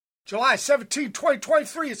July 17,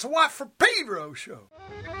 2023. It's a Watt from Pedro Show.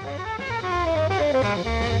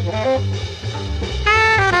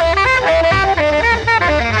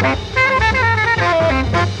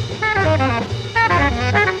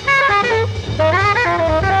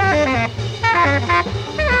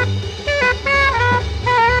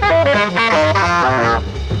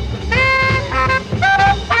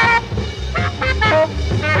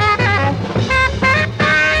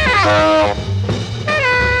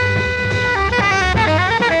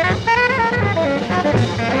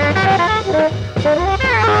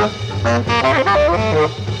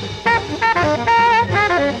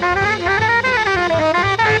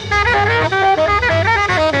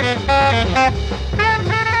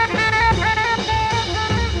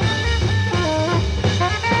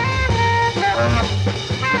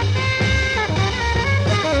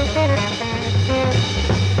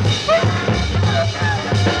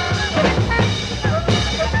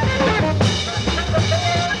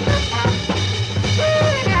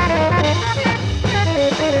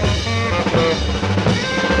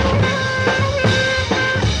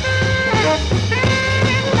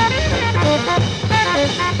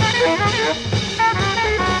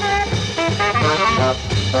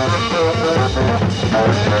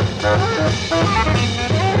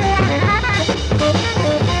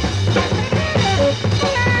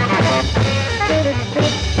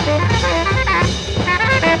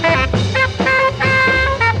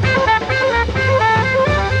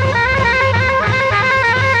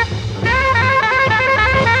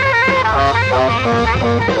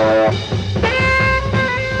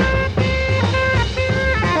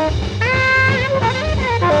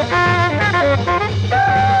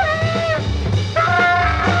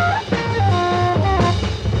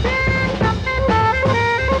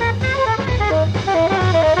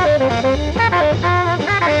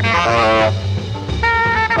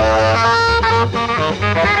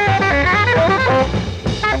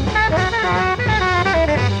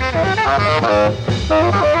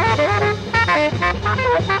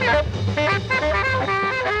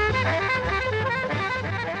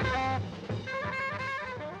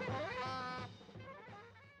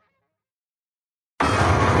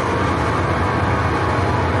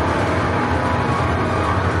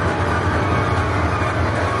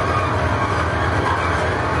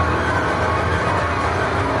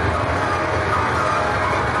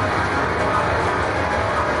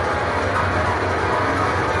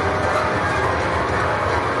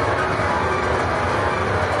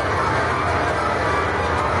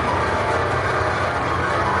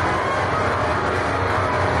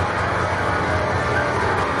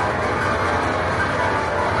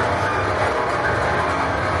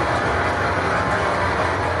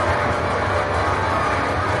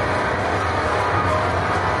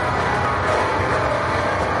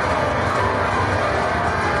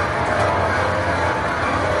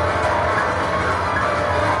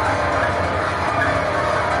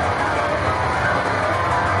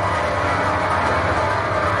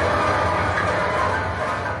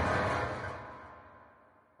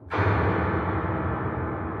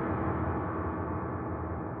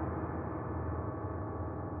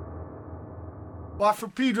 Watt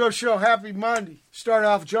from Pedro Show, happy Monday. Start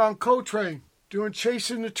off John Coltrane doing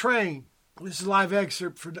Chasing the Train. This is a live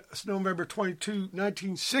excerpt for November 22,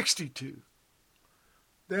 1962.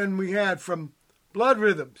 Then we had from Blood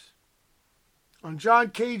Rhythms on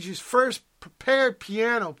John Cage's first prepared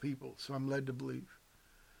piano, people, so I'm led to believe.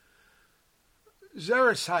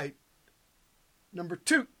 Zerrissenheit, number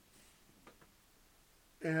 2.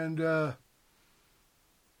 And,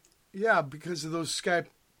 because of those Skype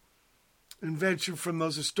invention from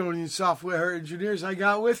those Estonian software engineers I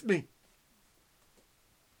got with me.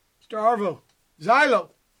 Starvo, Xylo,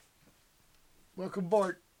 welcome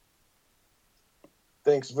aboard.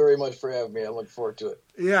 Thanks very much for having me. I look forward to it.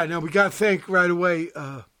 Yeah, now we got to thank right away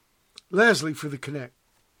Leslie for the connect.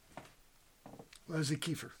 Leslie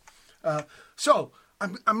Kiefer. So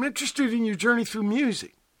I'm interested in your journey through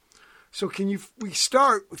music. So we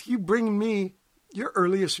start with you bringing me your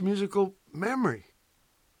earliest musical memory?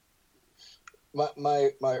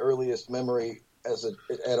 My earliest memory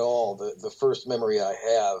at all, the first memory I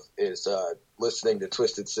have is listening to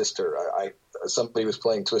Twisted Sister. Somebody was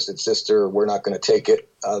playing Twisted Sister, We're Not Gonna Take It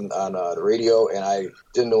on the radio, and I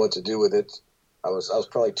didn't know what to do with it. I was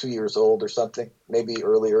probably 2 years old or something, maybe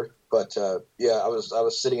earlier. But I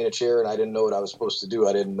was sitting in a chair and I didn't know what I was supposed to do.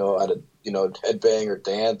 I didn't know how to headbang or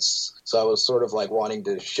dance. So I was sort of like wanting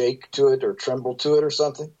to shake to it or tremble to it or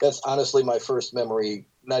something. That's honestly my first memory.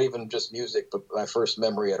 Not even just music, but my first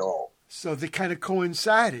memory at all. So they kind of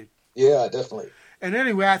coincided. Yeah, definitely. And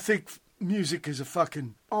anyway, I think music is a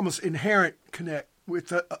fucking almost inherent connect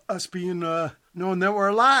with us being knowing that we're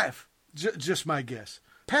alive. Just my guess.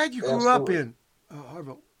 Pad you grew up in,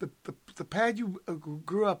 Harville, the pad you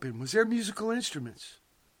grew up in, was there musical instruments?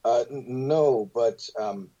 No, but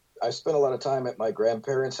I spent a lot of time at my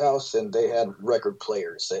grandparents' house, and they had record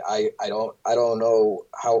players. I don't know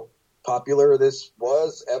how popular this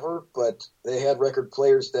was ever, but they had record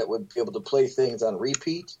players that would be able to play things on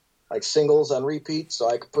repeat, like singles on repeat. So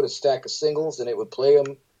I could put a stack of singles, and it would play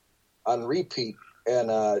them on repeat.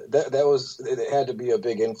 And it had to be a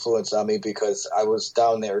big influence on me because I was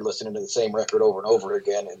down there listening to the same record over and over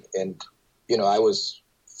again. And I was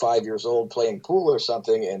 5 years old playing pool or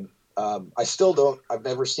something. And I've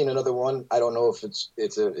never seen another one. I don't know if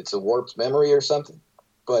it's a warped memory or something,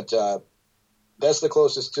 but that's the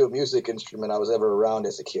closest to a music instrument I was ever around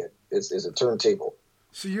as a kid is a turntable.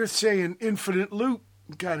 So you're saying infinite loop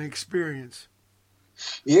kind of experience.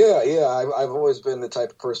 Yeah. I've always been the type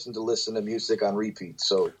of person to listen to music on repeat.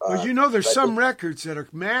 So, there's some records that are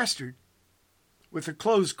mastered with a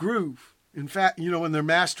closed groove. In fact, when they're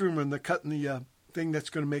mastering, when they're cutting the thing that's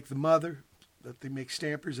going to make the mother that they make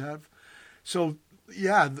stampers out of. So,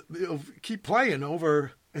 yeah, it'll keep playing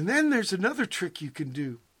over. And then there's another trick you can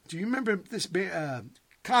do. Do you remember this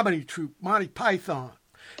comedy troupe, Monty Python?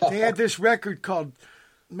 They had this record called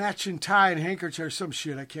Matching Tie and Handkerchief or some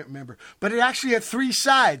shit, I can't remember. But it actually had three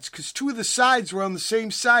sides because two of the sides were on the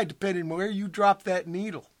same side depending on where you dropped that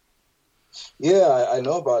needle. Yeah, I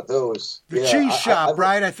know about those. The Cheese Shop,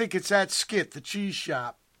 right? I think it's that skit, The Cheese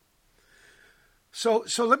Shop. So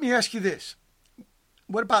let me ask you this.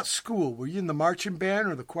 What about school? Were you in the marching band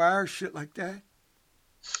or the choir or shit like that?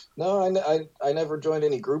 No, I never joined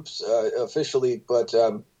any groups officially, but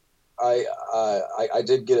I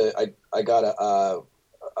did get I got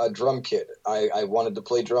a drum kit. I wanted to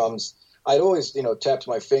play drums. I'd always, tapped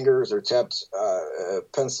my fingers or tapped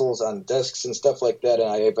pencils on desks and stuff like that, and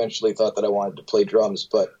I eventually thought that I wanted to play drums,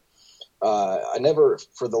 but I never,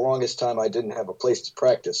 for the longest time, I didn't have a place to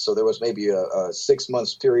practice. So there was maybe a 6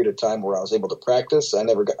 months period of time where I was able to practice. I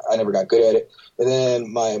never got good at it, and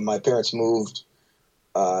then my parents moved.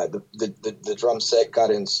 The drum set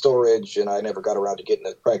got in storage, and I never got around to getting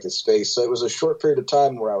a practice space. So it was a short period of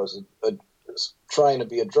time where I was trying to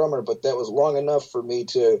be a drummer, but that was long enough for me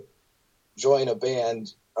to join a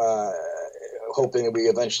band, hoping that we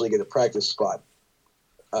eventually get a practice spot.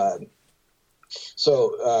 I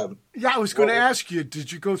was going to ask you,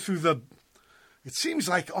 did you go through it seems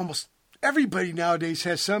like almost everybody nowadays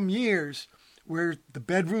has some years where the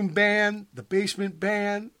bedroom band, the basement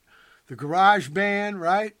band, the garage band,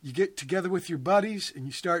 right? You get together with your buddies and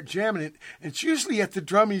you start jamming it. And it's usually at the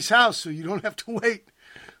drummie's house, so you don't have to wait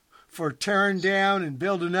for tearing down and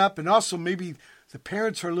building up. And also maybe the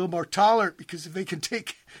parents are a little more tolerant because if they can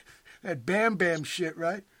take that bam shit,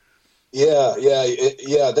 right? Yeah,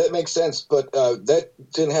 that makes sense. But that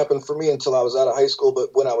didn't happen for me until I was out of high school.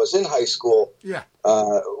 But when I was in high school,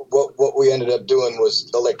 what we ended up doing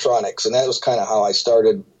was electronics. And that was kind of how I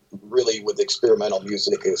started really with experimental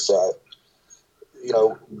music is,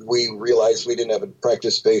 we realized we didn't have a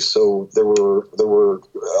practice space, so there were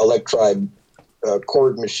electric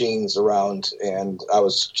chord machines around, and I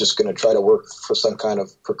was just going to try to work for some kind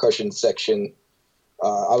of percussion section.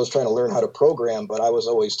 I was trying to learn how to program, but I was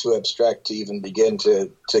always too abstract to even begin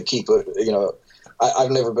to keep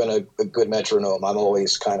I've never been a good metronome. I'm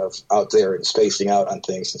always kind of out there and spacing out on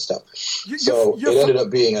things and stuff. It ended up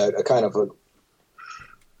being a kind of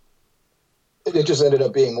it just ended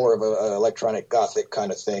up being more of an electronic gothic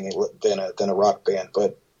kind of thing than a rock band.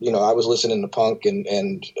 But, I was listening to punk and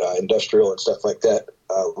industrial and stuff like that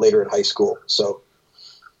later in high school. So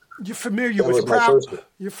you're familiar with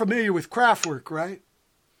Kraftwerk, right?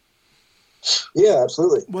 Yeah,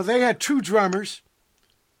 absolutely. Well, they had two drummers,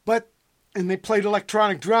 and they played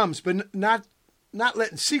electronic drums, but not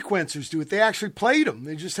letting sequencers do it. They actually played them.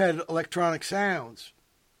 They just had electronic sounds.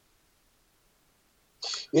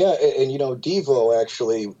 Yeah, and Devo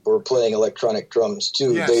actually were playing electronic drums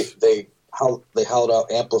too. Yes. They held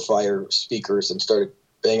out amplifier speakers and started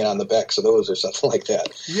banging on the backs of those or something like that.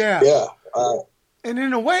 Yeah. And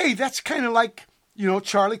in a way, that's kind of like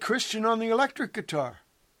Charlie Christian on the electric guitar.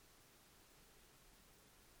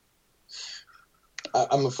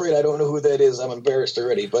 I'm afraid I don't know who that is. I'm embarrassed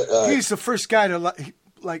already, but he's the first guy to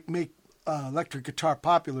make electric guitar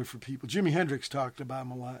popular for people. Jimi Hendrix talked about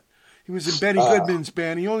him a lot. He was in Benny Goodman's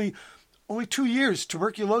band. He only 2 years.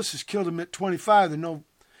 Tuberculosis killed him at 25.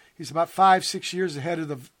 He's about 5-6 years ahead of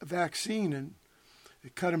the vaccine, and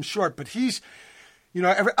it cut him short. But he's,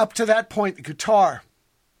 up to that point, the guitar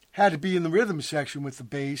had to be in the rhythm section with the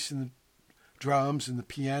bass and the drums and the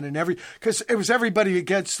piano and because it was everybody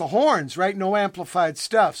against the horns, right? No amplified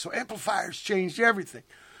stuff. So amplifiers changed everything.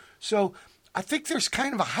 So I think there's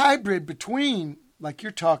kind of a hybrid between, like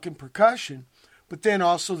you're talking, percussion, but then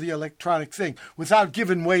also the electronic thing, without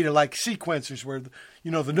giving way to like sequencers where,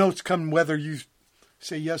 the notes come whether you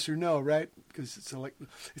say yes or no, right? Because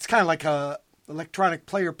it's kind of like a electronic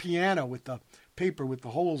player piano with the paper with the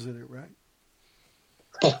holes in it, right?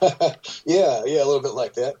 Yeah, a little bit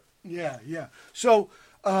like that. Yeah. So,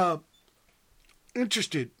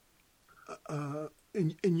 interested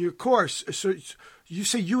in your course. So you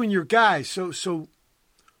say you and your guys. So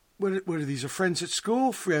what are these? Are friends at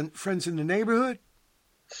school? Friends in the neighborhood?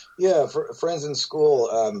 Yeah, friends in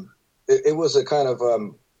school. It was a kind of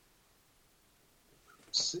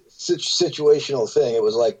situational thing. It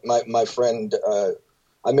was like my friend.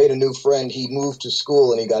 I made a new friend. He moved to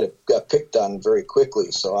school and he got picked on very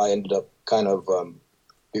quickly. So I ended up kind of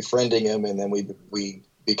befriending him, and then we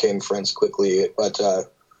became friends quickly. But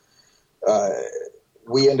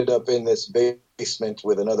we ended up in this basement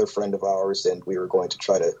with another friend of ours, and we were going to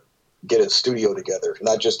try to get a studio together,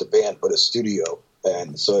 not just a band, but a studio.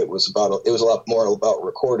 And so it was a lot more about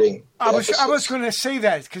recording. I was going to say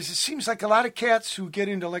that because it seems like a lot of cats who get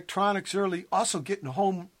into electronics early also get into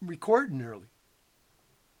home recording early.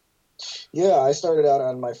 Yeah, I started out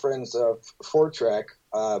on my friend's 4-track.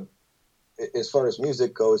 As far as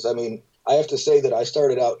music goes, I mean, I have to say that I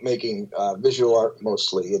started out making visual art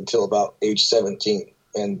mostly until about age 17.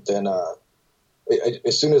 And then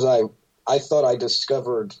as soon as I thought I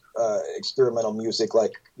discovered experimental music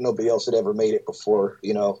like nobody else had ever made it before,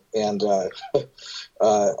 and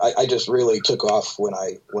I just really took off when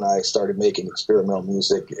I started making experimental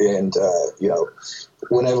music. And,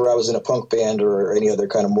 whenever I was in a punk band or any other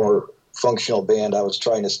kind of more functional band, I was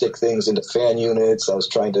trying to stick things into fan units. I was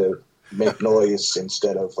trying to make noise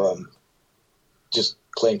instead of just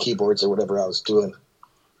playing keyboards or whatever I was doing.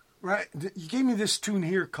 Right. You gave me this tune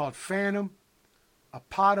here called Phantom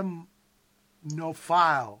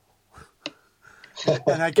Apotemnophile.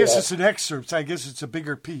 And I guess it's an excerpt. So I guess it's a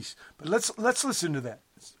bigger piece. But let's listen to that.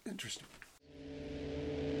 It's interesting.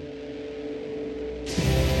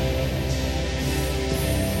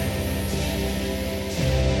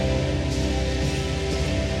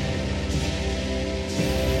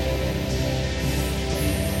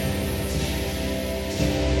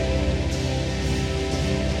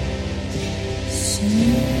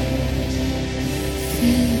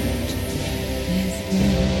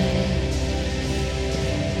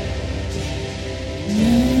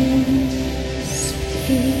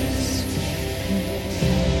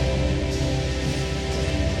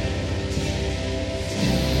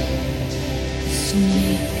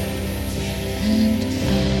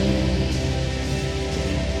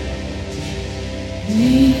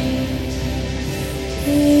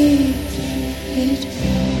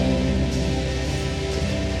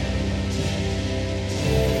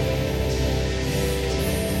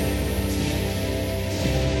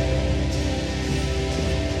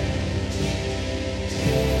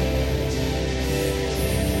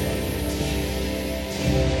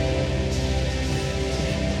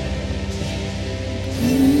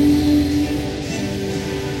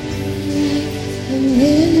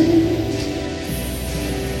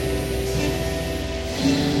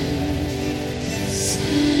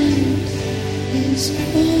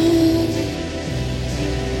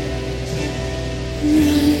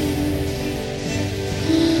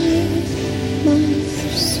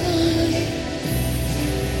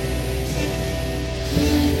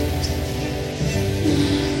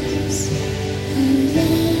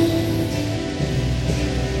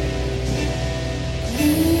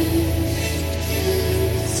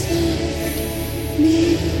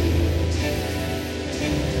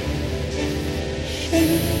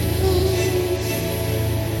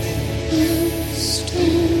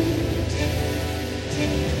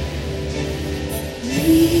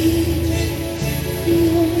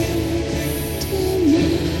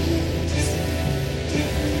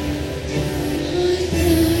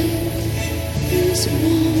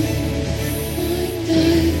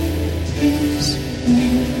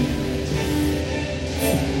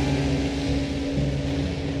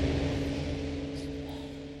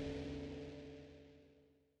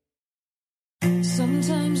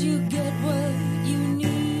 Sometimes you get what you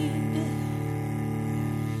need,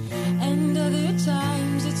 and other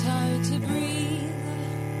times it's hard to breathe.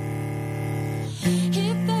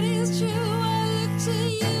 If that is true, I look to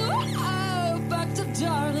you. Oh, backed up,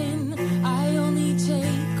 darling, I only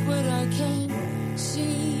take what I can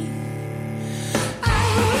see. Oh,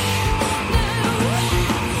 now,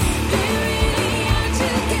 they really are to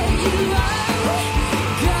get you out.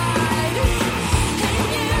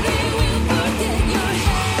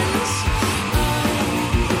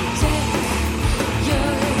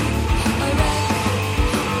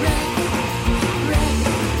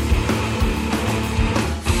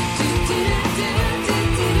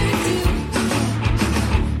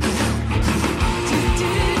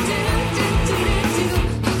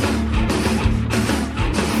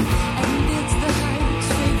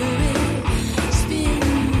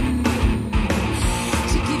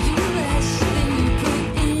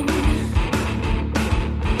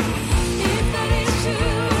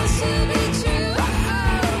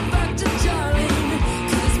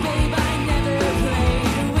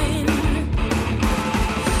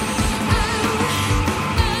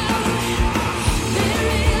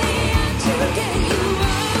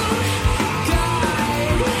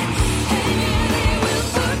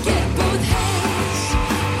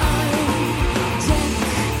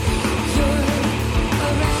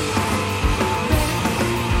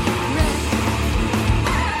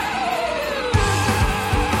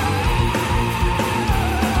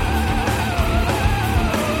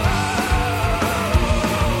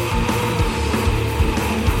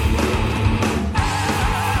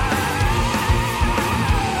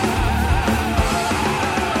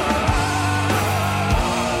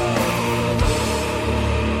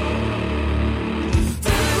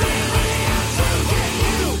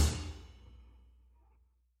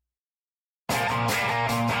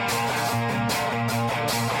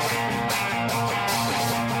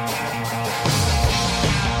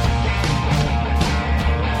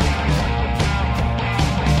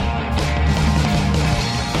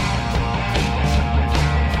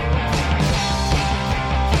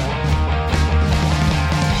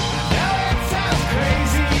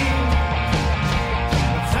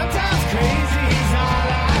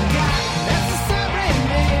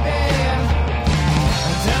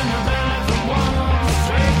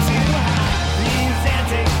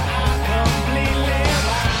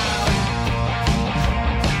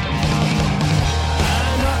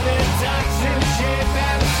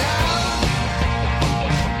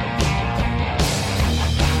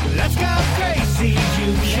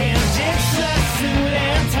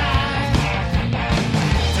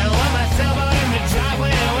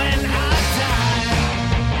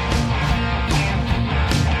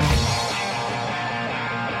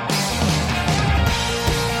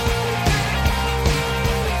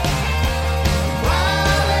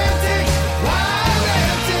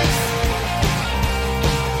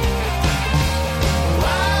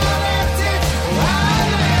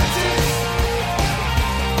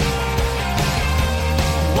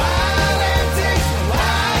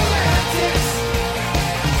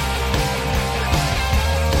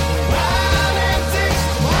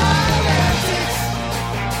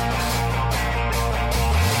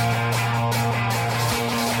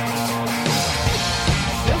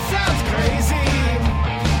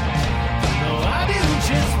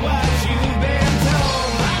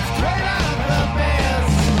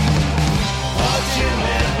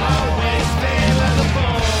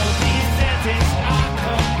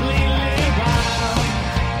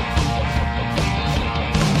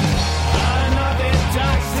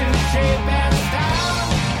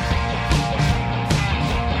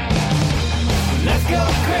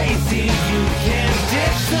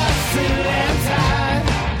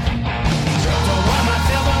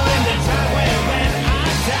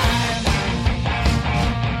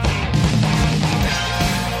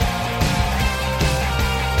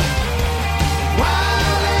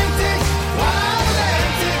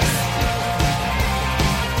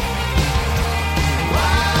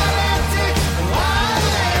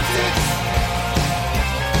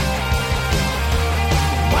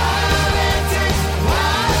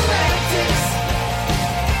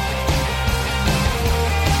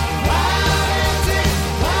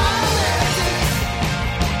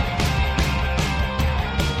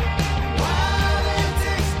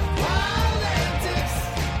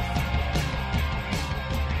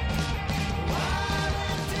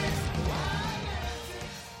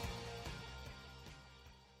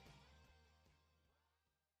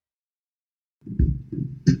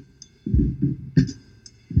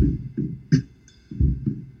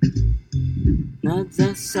 名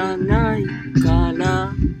指さないか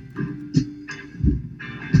ら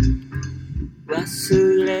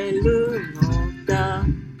忘れるのだ。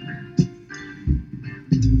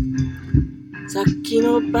先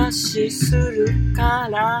延ばしするか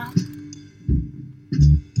ら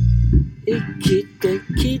生きて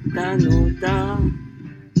きたのだ。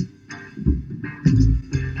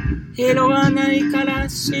拾わないから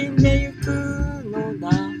死んでゆくの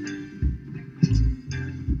だ。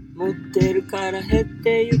持ってるから減っ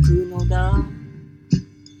てゆくのだ。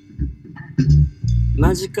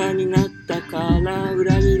間近になったから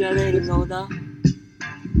裏切られるのだ。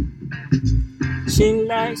信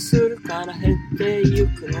頼するから減ってゆ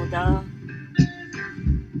くのだ。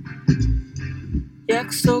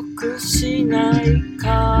約束しない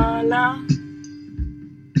から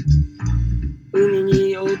海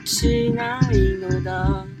に落ちないの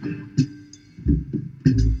だ。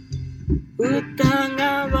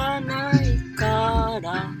疑わないか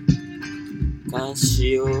ら菓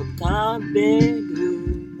子を食べ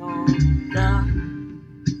るのだ。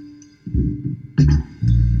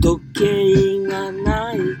時計が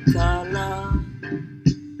ないから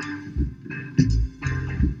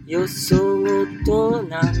よそごと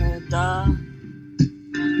なのだ。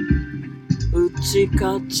打ち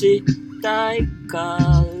勝ちたいか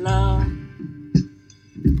ら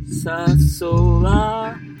誘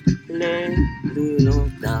われるの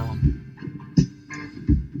だ。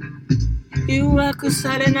誘惑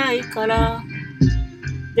されないから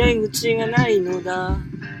出口がないのだ。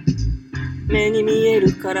目に見え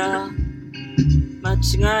るから間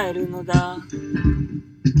違えるのだ。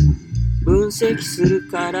分析する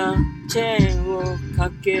からチェーンを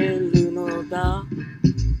かけるのだ。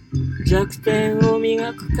弱点を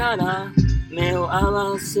磨くから目を合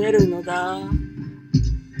わせるのだ。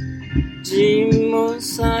尋問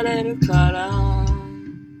されるから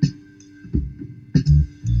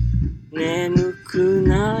眠く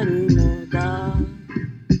なるのだ。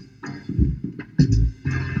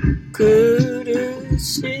苦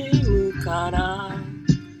しむから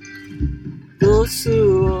度数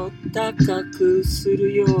を高くす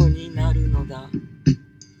るようになるのだ。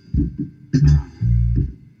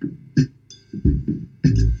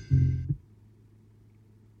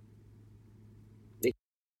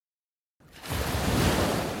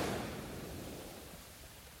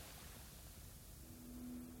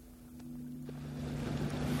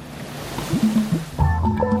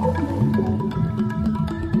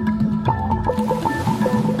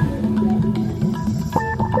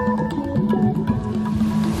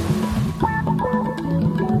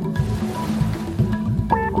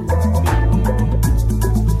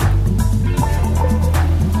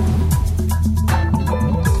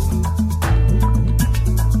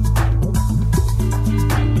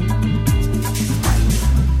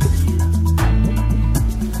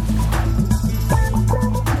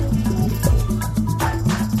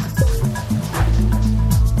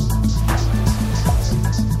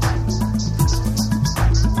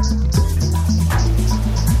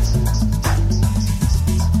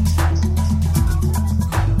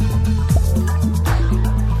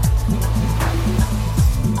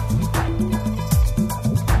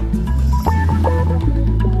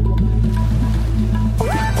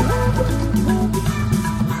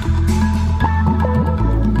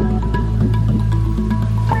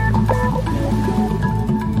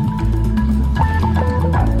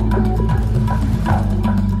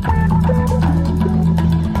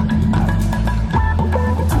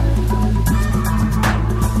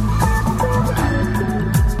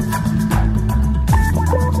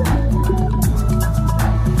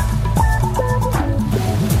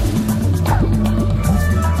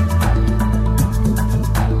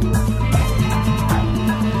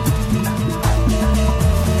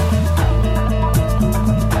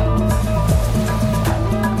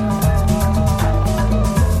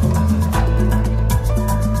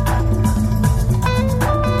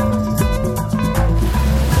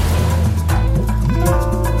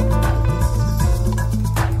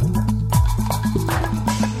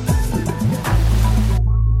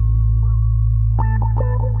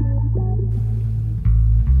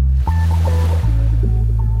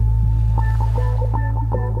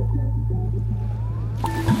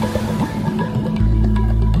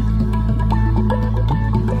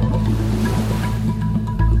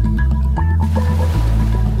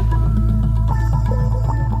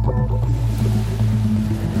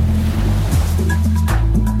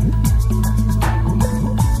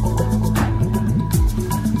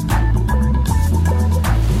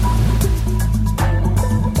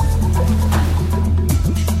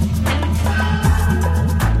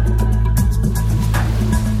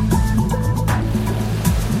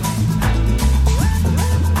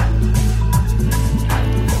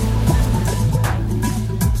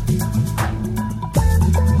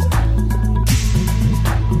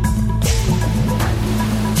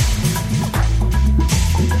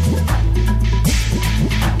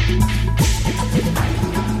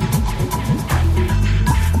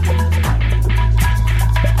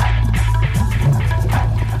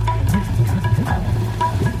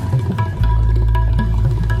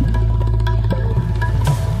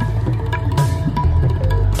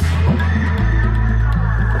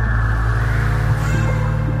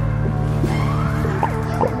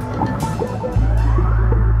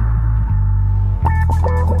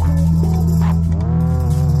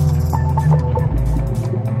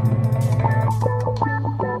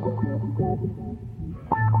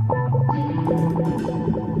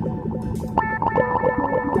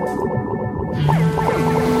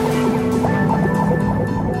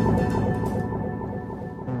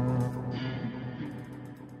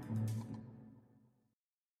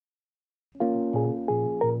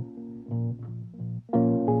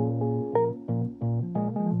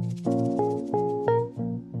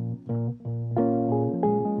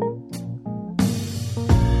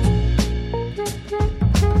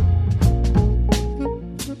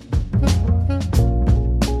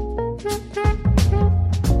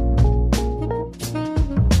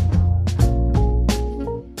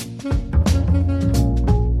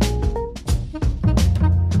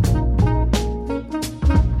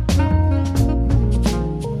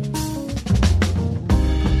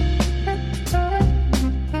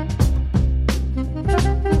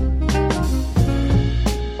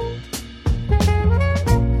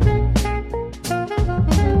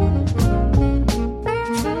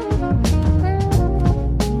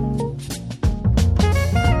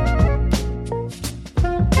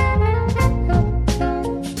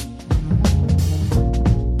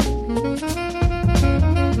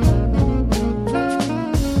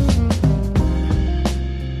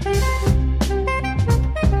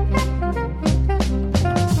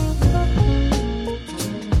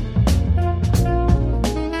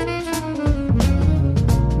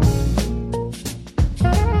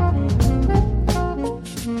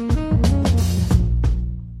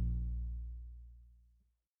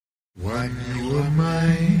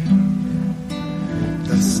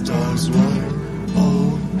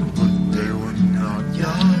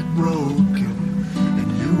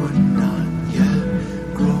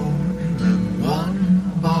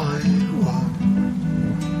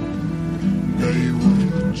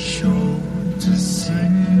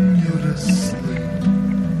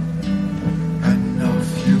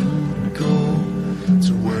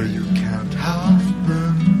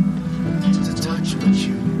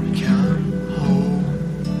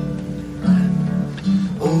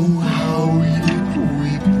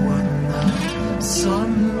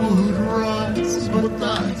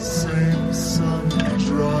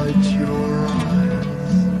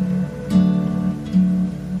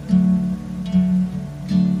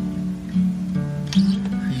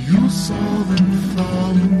them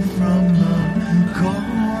falling from the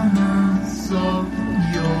corners of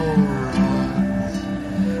your eyes.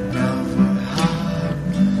 Never had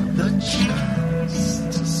the chance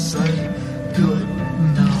to say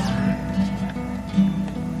goodnight.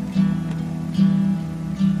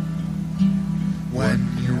 When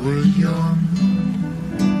you were young,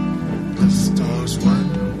 the stars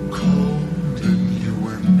went cold and you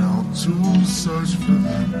went out to search for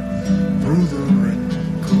them through the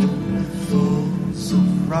wrinkled thoughts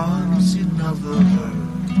of rhymes you never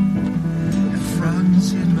heard and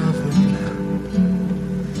friends you never met.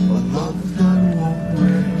 A love that won't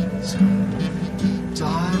return,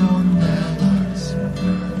 died on their last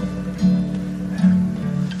breath. And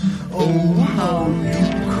oh, how you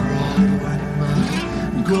cried when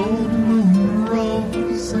the goldmoon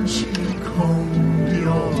rose and she combed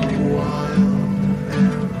your wild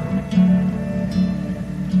hair.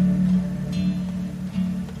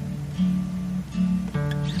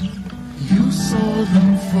 You saw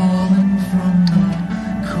them falling from the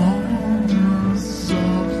corners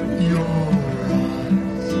of your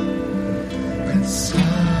eyes and said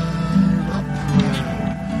a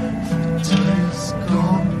prayer for days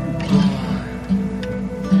gone by.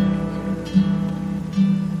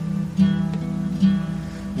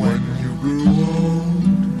 When you grew old,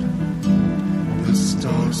 the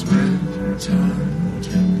stars returned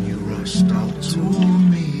and you rushed out to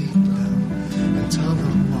meet them and tell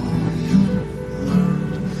them all you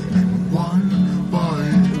learned. And one by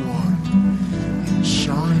one, in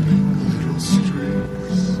shining little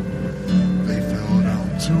streaks, they fell down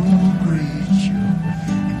to greet you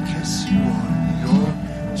and kiss you on your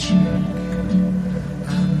cheek.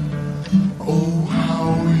 And oh, how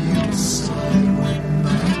you sighed when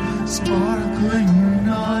the sparkling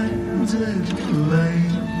night did lay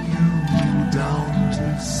you down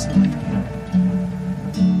to sleep.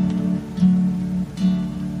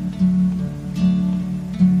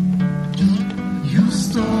 You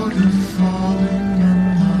started falling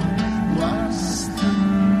and the last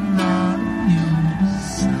thing that you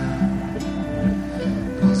said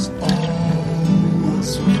was all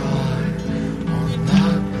was right on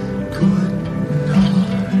that good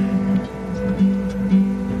night.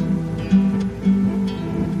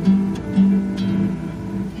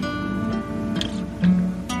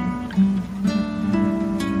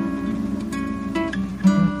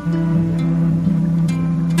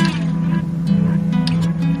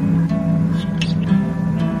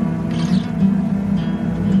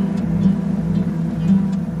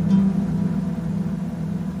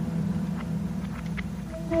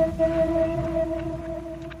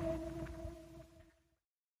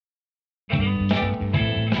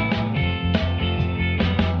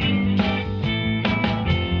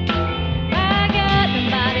 I got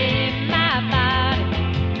nobody in my body.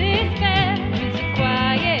 This bed is a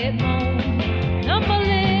quiet moan. Number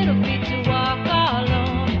little feet to walk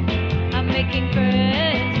alone. I'm making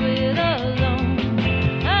friends with alone.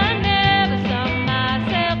 I never saw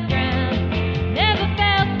myself drown. Never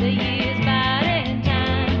felt the years biding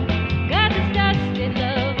time. Got to start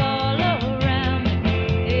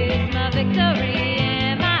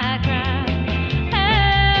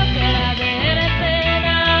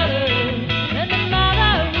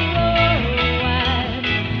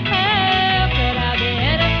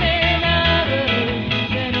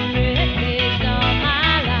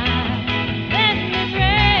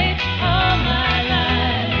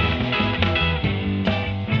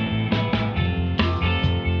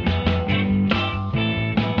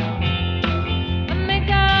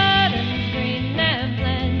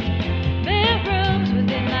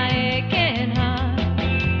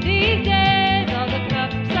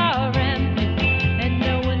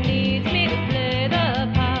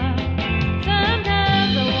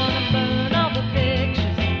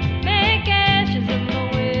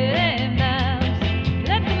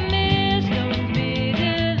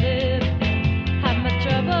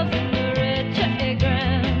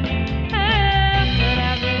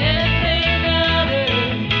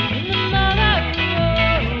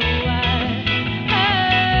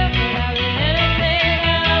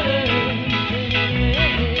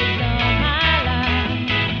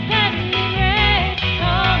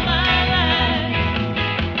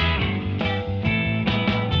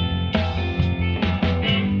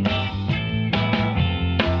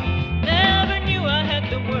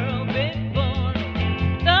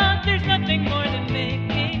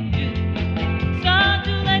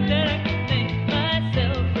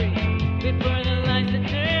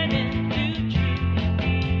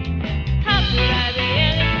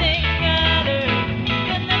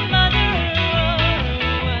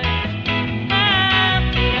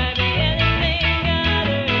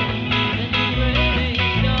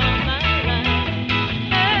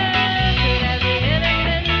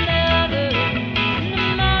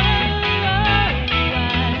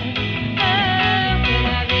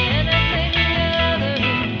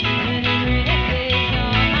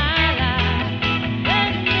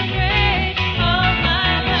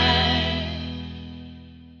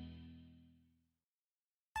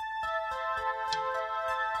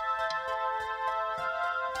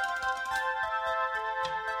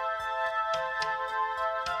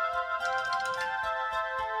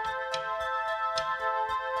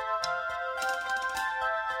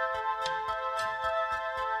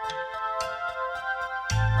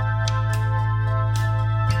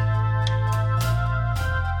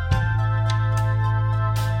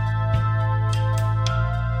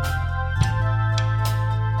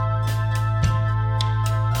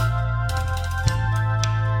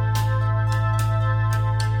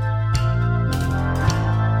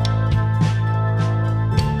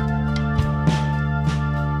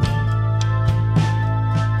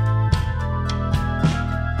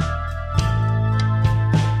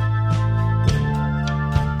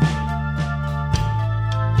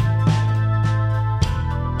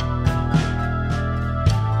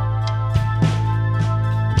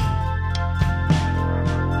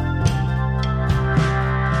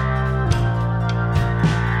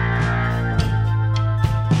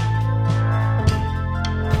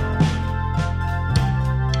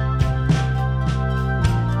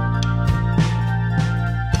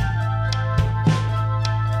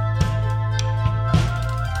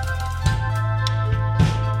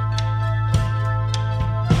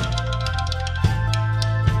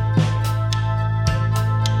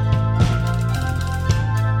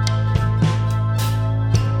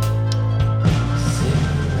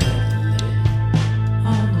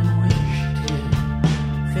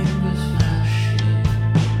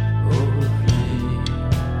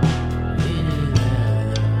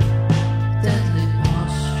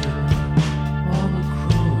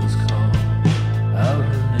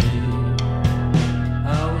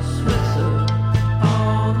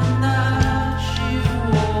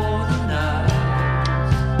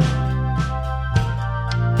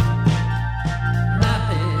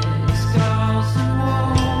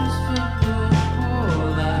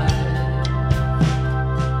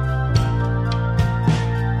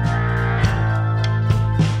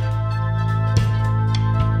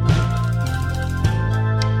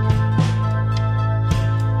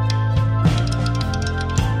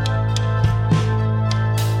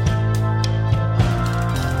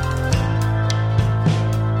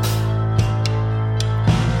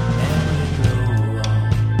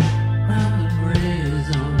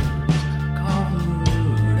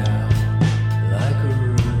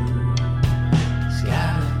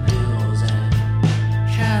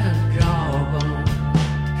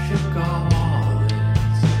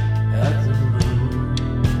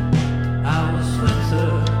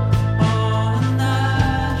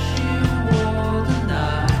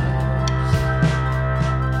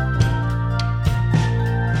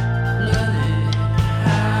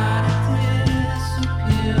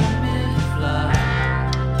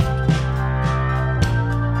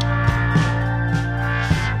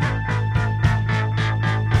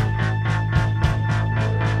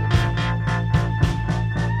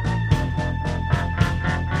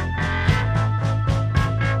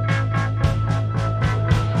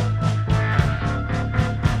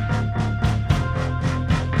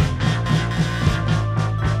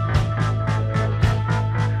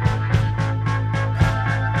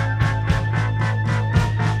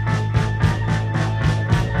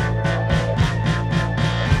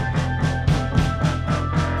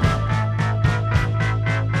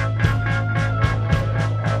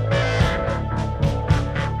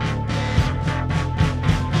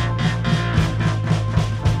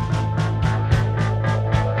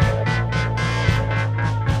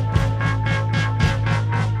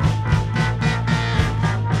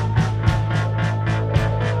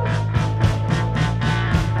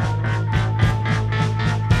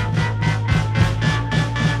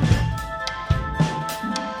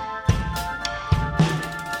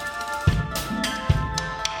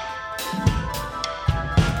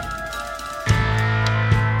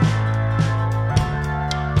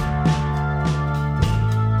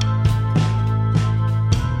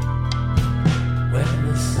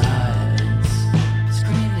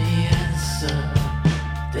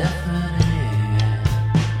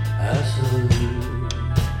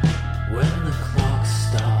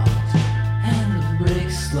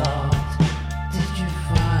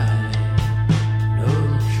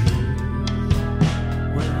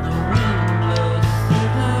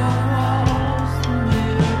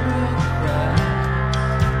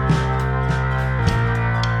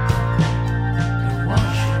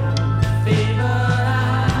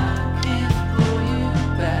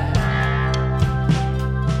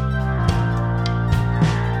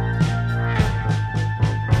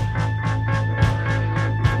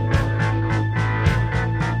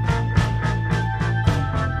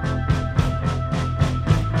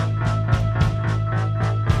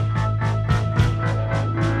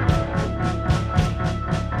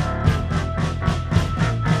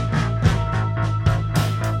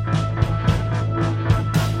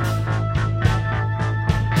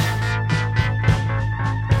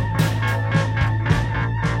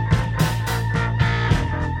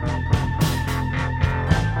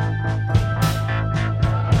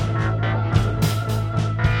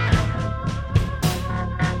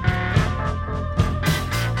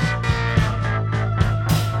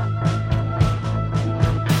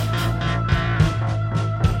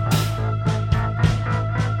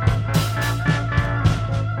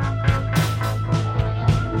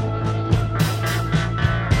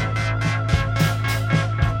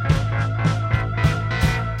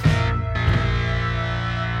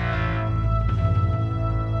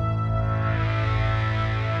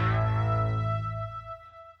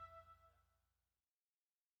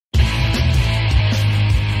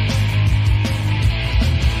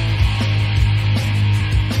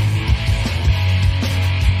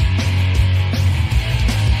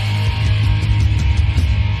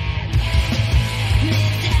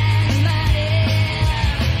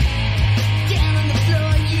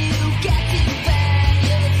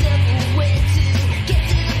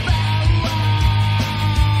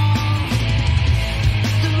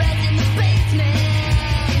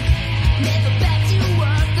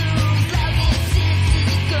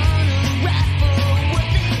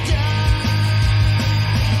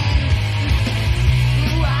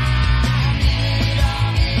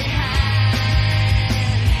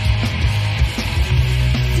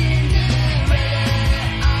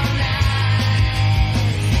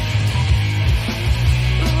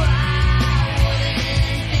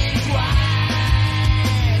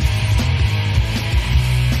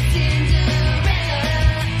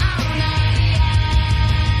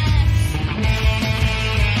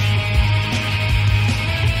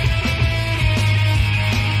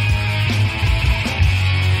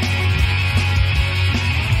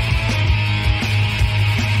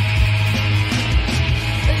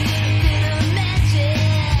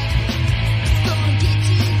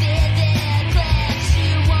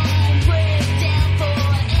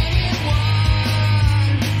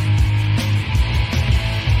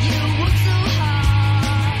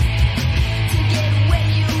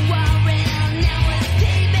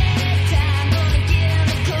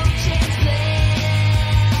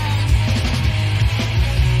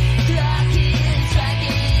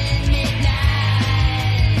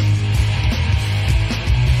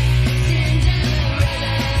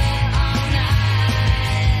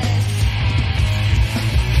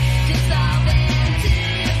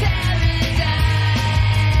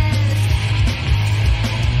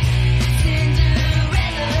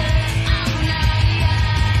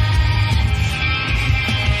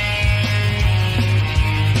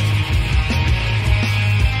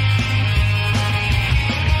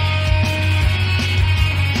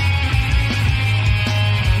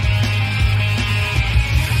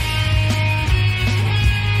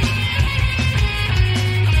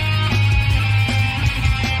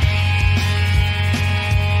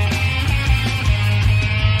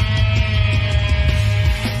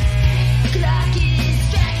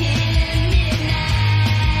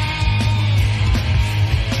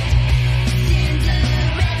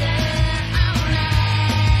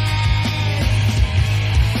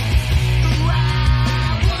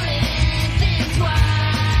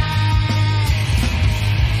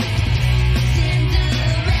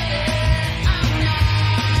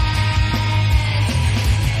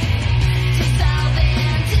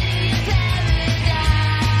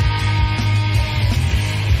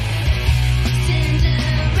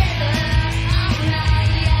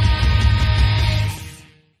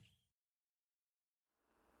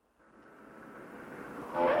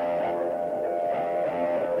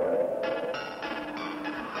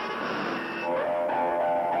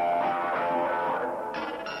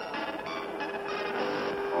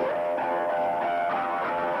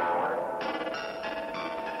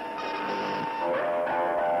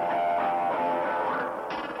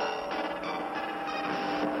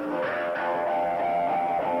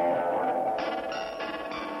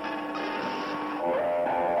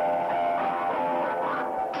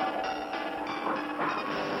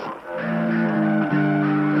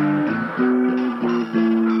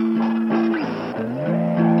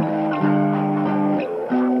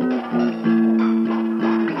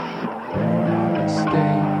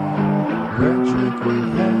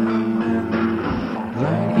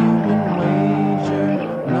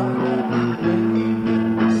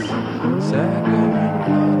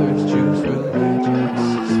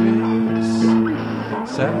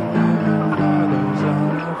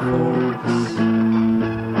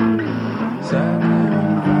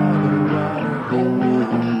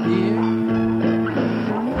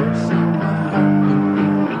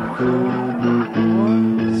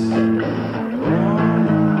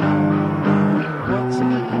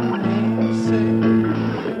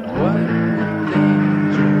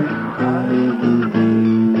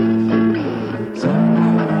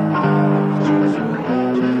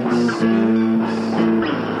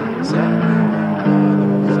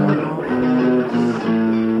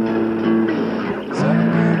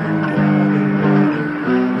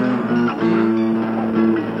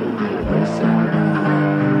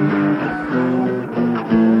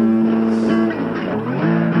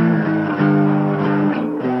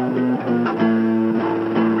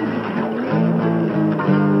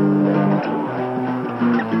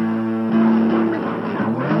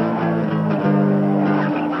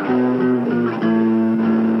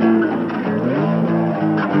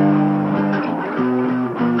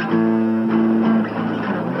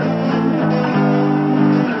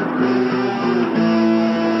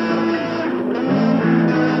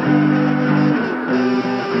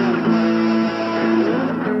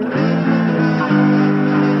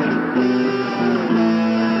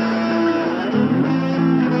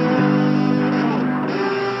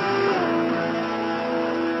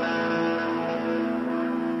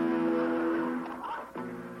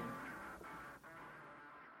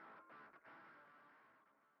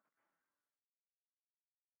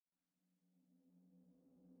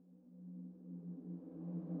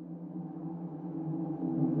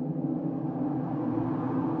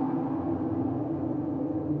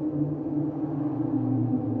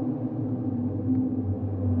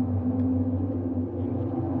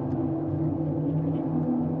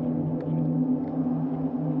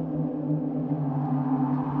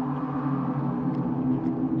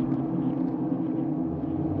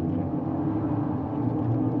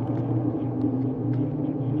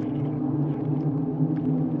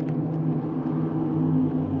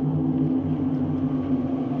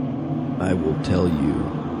I will tell you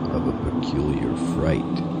of a peculiar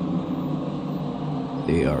fright.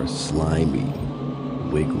 They are slimy,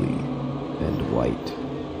 wiggly, and white.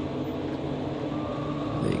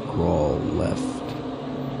 They crawl left.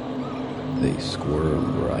 They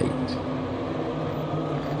squirm right.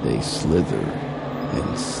 They slither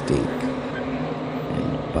and stink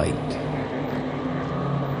and bite.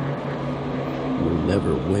 You'll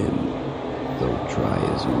never win, though try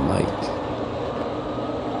as you might.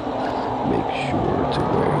 Make sure to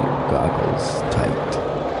wear your goggles tight.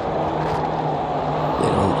 They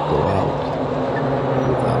don't go out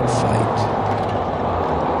without a fight.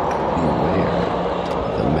 Beware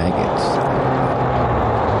the maggots tonight.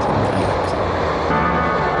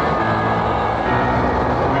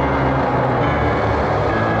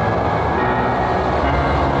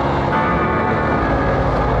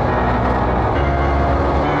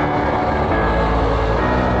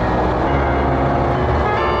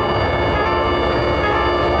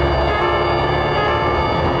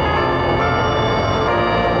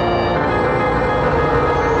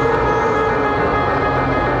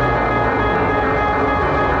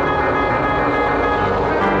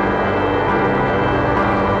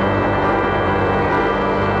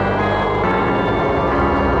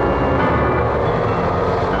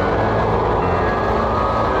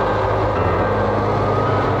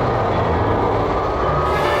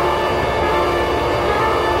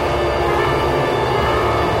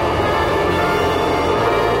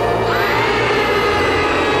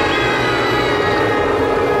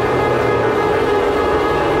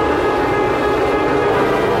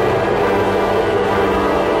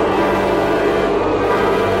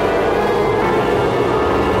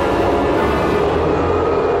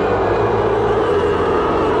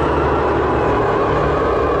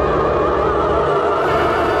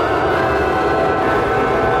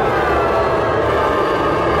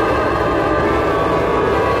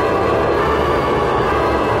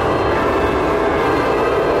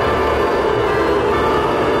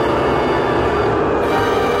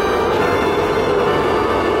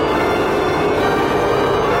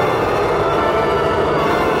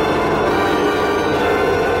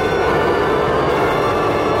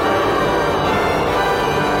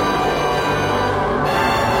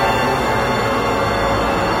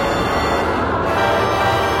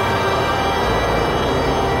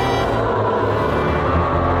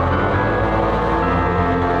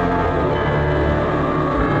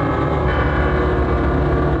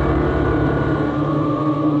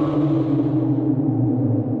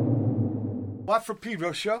 For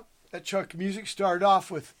Pedro Show. That chunk of music started off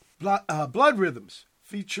with Blood Rhythms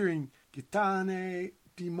featuring gitane,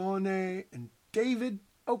 demone, and David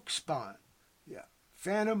Oakspawn. Yeah.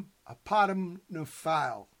 Phantom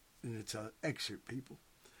apotemnophile. And it's an excerpt, people.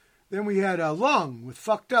 Then we had Lung with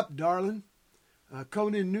Fucked Up, Darling.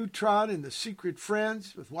 Conan Neutron and the Secret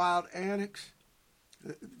Friends with Wild Antics.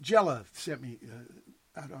 Jella sent me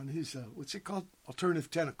out on his, what's it called?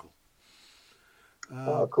 Alternative Tentacle.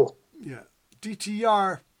 Oh, cool. Yeah.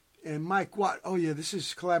 DTR and Mike Watt. Oh, yeah, this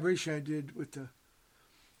is a collaboration I did with the,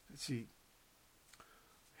 let's see,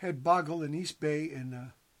 Head Boggle in East Bay and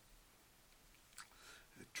a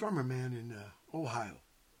drummer man in Ohio.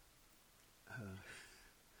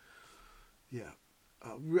 Yeah.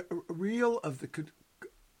 Reel of the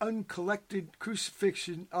uncollected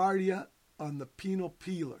crucifixion aria on the penal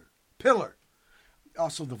pillar.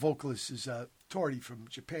 Also, the vocalist is Tori from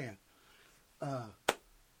Japan.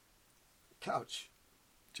 Couch.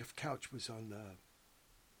 Jeff Couch was on...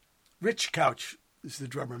 Rich Couch is the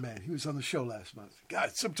drummer man. He was on the show last month.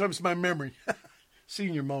 God, sometimes my memory.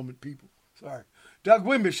 Senior moment, people. Sorry. Doug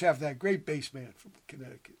Wimbish have that great bass man from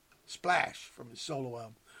Connecticut. Splash from his solo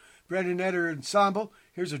album. Brendan Eder Ensemble.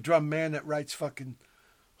 Here's a drum man that writes fucking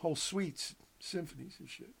whole suites, symphonies and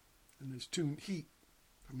shit. And his tune Heat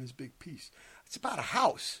from his big piece. It's about a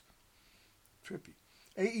house. Trippy.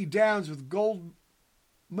 A.E. Downs with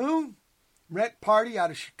Goldmoon. Rent Party out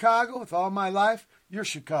of Chicago with All My Life. You're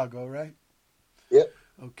Chicago, right? Yep.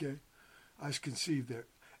 Okay. I was conceived there.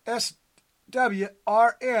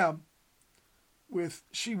 SWRM with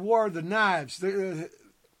She Wore the Knives. They're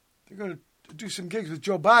going to do some gigs with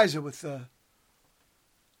Joe Biza with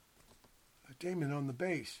Damon on the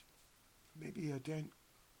bass. Maybe Dan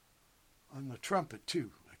on the trumpet,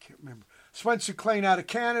 too. I can't remember. Swenson Clane out of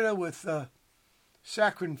Canada with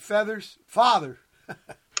Saccharin Father.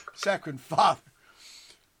 Saccharin Father.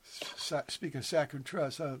 Speaking of Saccharin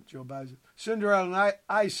Trust, Joe Biza. Cinderella and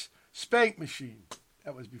Ice Spank Machine.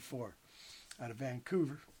 That was before. Out of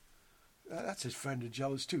Vancouver. That's his friend of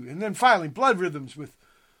Jealous, too. And then finally, Blood Rhythms with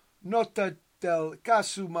Notte del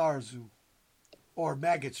casu marzu, or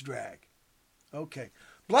Maggot's Drag. Okay.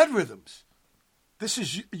 Blood Rhythms. This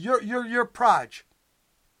is your proj.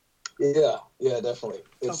 Yeah, definitely.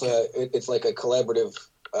 It's okay. It's like a collaborative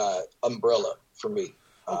umbrella for me.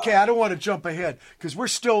 Okay, I don't want to jump ahead because we're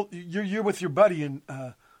still, you're with your buddy in,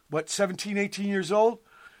 17, 18 years old?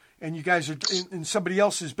 And you guys are in somebody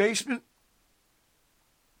else's basement?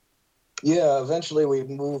 Yeah, eventually we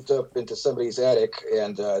moved up into somebody's attic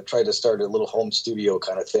and tried to start a little home studio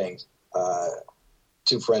kind of thing.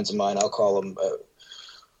 Two friends of mine, I'll call them.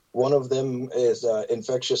 One of them is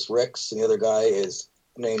Infectious Rex, and the other guy is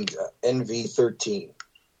named NV13.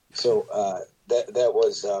 So that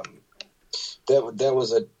was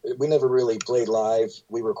we never really played live.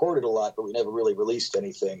 We recorded a lot, but we never really released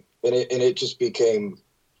anything. And it just became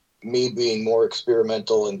me being more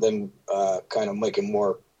experimental and then kind of making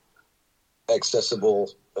more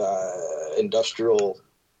accessible industrial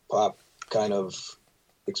pop kind of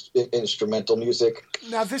instrumental music.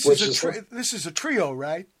 Now this is a trio,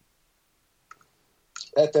 right?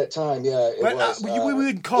 At that time, yeah, it was. We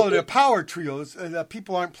wouldn't call it a power trio.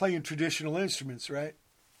 People aren't playing traditional instruments, right?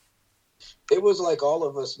 It was like all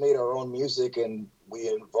of us made our own music and we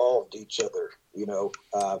involved each other. You know,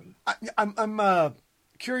 I'm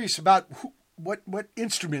curious about what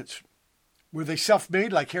instruments were they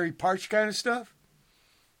self-made, like Harry Parch kind of stuff?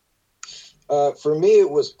 For me, it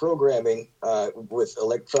was programming with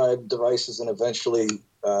electronic devices, and eventually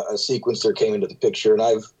a sequencer came into the picture. And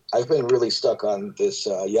I've been really stuck on this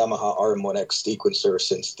Yamaha RM1X sequencer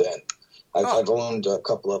since then. I've owned a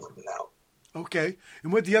couple of them now. Okay.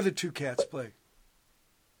 And what the other two cats play?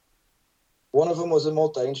 One of them was a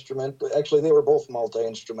multi-instrument. Actually, they were both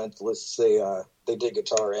multi-instrumentalists. They did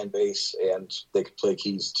guitar and bass, and they could play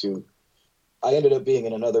keys too. I ended up being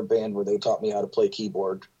in another band where they taught me how to play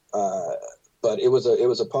keyboard. But it was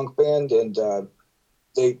a punk band, and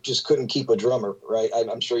they just couldn't keep a drummer, right?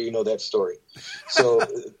 I'm sure you know that story. So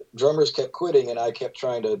drummers kept quitting, and I kept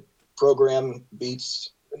trying to program beats.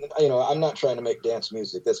 You know, I'm not trying to make dance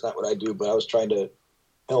music. That's not what I do. But I was trying to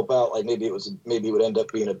help out. Like maybe it would end up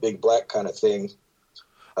being a Big Black kind of thing.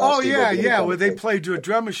 Where they played to a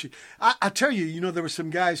drum machine. I tell you, there were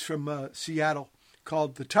some guys from Seattle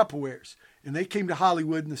called the Tupperwares, and they came to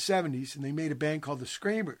Hollywood in the 70s, and they made a band called the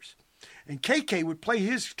Screamers. And KK would play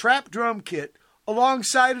his trap drum kit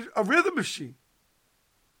alongside a rhythm machine.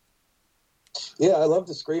 Yeah, I love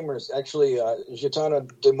the Screamers. Actually, Gitane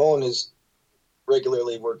Demone is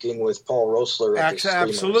regularly working with Paul Roessler.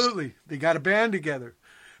 Absolutely. They got a band together.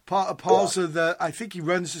 Paul's I think he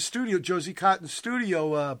runs the studio, Josie Cotton's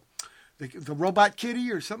studio, the Robot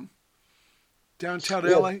Kitty or something, downtown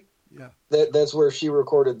LA. Yeah. That's where she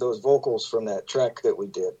recorded those vocals from that track that we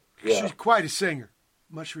did. Yeah. She's quite a singer.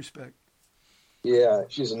 Much respect. Yeah,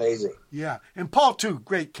 she's amazing. Yeah. And Paul, too.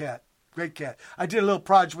 Great cat. Great cat. I did a little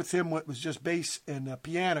project with him. What was just bass and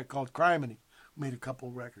piano called Criminy. Made a couple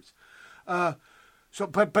of records.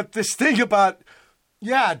 But this thing about,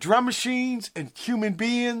 drum machines and human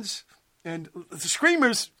beings and the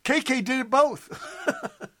Screamers, KK did it both.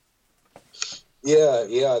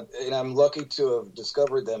 Yeah, and I'm lucky to have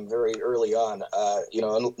discovered them very early on.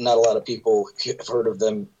 Not a lot of people have heard of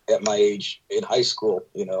them at my age in high school.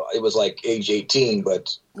 It was like age 18,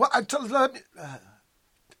 but... Well,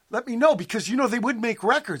 let me know, because, they wouldn't make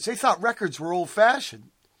records. They thought records were old-fashioned.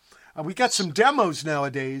 We got some demos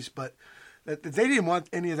nowadays, but they didn't want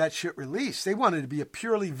any of that shit released. They wanted to be a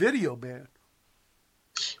purely video band.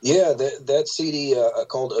 Yeah, that CD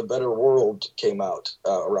called A Better World came out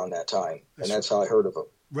around that time, and that's how I heard of them.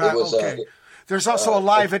 Right, okay. There's also a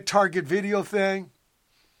Live at Target video thing.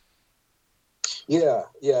 Yeah,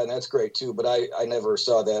 and that's great too, but I never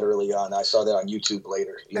saw that early on. I saw that on YouTube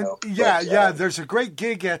later, There's a great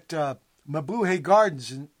gig at Mabuhay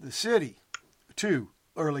Gardens in the city, too,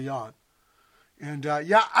 early on. And,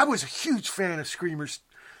 I was a huge fan of Screamers.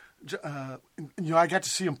 I got to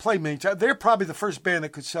see them play many times. They're probably the first band that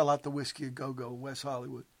could sell out the Whiskey a Go-Go in West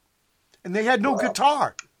Hollywood. And they had no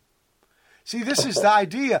guitar. See, this is the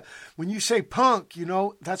idea. When you say punk,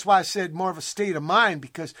 that's why I said more of a state of mind,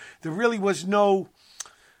 because there really was no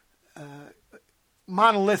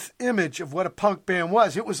monolith image of what a punk band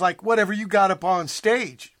was. It was like whatever you got up on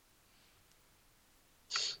stage.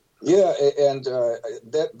 Yeah, and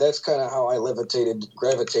that's kind of how I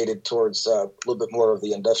gravitated towards a little bit more of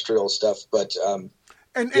the industrial stuff. But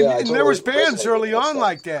and there was bands early on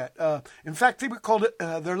like that. In fact, they were called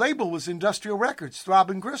their label was Industrial Records,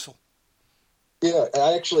 Throb and Gristle. Yeah,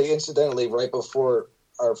 I actually, incidentally, right before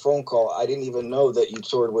our phone call, I didn't even know that you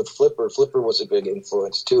toured with Flipper. Flipper was a big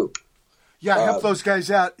influence too. Yeah, I helped those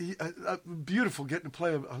guys out. Beautiful getting to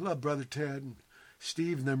play. I love Brother Ted and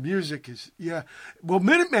Steve, and their music is, Well,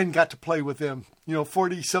 Minutemen got to play with them,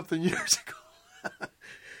 40-something years ago.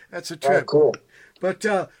 That's a trip. Oh, cool. But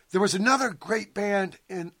there was another great band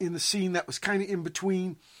in the scene that was kind of in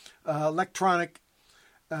between electronic.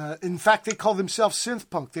 In fact, they called themselves synth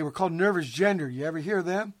punk. They were called Nervous Gender. You ever hear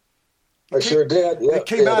them? Sure did. Yeah, they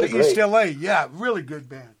came out of East LA. Yeah, really good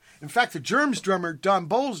band. In fact, the Germs drummer, Don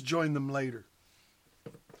Bowles, joined them later.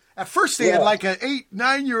 At first, they had like an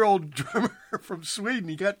 8-9-year-old drummer from Sweden.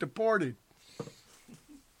 He got deported.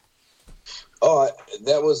 Oh,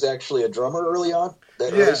 that was actually a drummer early on?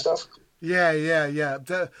 That early stuff? Yeah.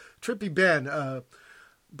 The trippy band.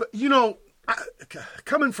 But,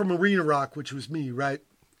 coming from arena rock, which was me, right?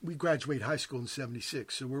 We graduated high school in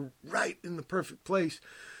 76, so we're right in the perfect place.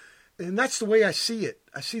 And that's the way I see it.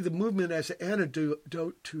 I see the movement as an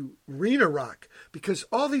antidote to arena rock, because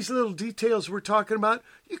all these little details we're talking about,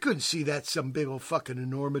 you couldn't see that some big old fucking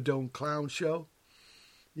Enormodome clown show,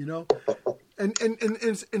 And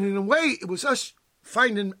in a way, it was us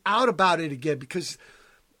finding out about it again, because,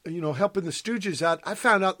 helping the Stooges out, I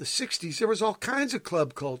found out in the 60s there was all kinds of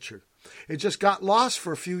club culture. It just got lost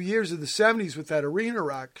for a few years in the 70s with that arena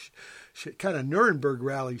rock shit, kind of Nuremberg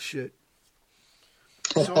rally shit.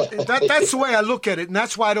 So that's the way I look at it, and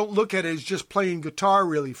that's why I don't look at it as just playing guitar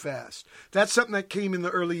really fast. That's something that came in the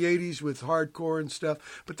early 80s with hardcore and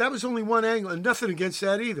stuff, but that was only one angle, and nothing against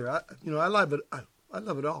that either. I love it. I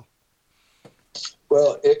love it all.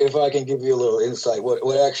 Well, if I can give you a little insight,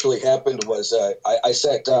 what actually happened was I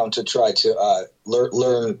sat down to try to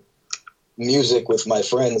learn music with my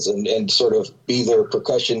friends and sort of be their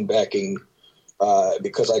percussion backing,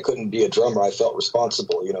 because I couldn't be a drummer. I felt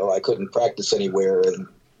responsible. I couldn't practice anywhere, and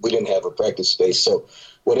we didn't have a practice space. So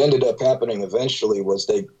what ended up happening eventually was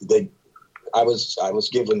I was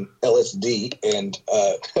given LSD, and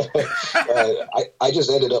I just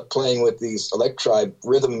ended up playing with these Electribe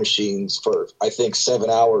rhythm machines for, I think, 7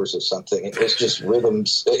 hours or something. It was just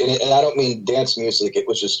rhythms, and I don't mean dance music. It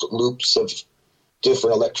was just loops of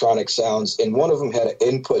different electronic sounds, and one of them had an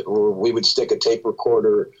input where we would stick a tape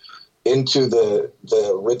recorder into the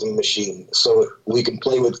rhythm machine so we can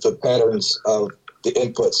play with the patterns of the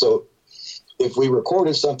input. So if we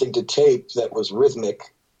recorded something to tape that was rhythmic,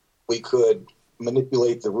 we could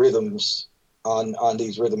manipulate the rhythms on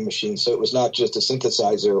these rhythm machines. So it was not just a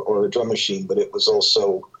synthesizer or a drum machine, but it was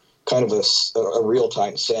also kind of a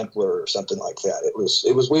real-time sampler or something like that. It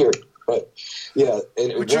was weird, but yeah.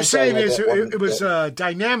 What you're saying is it was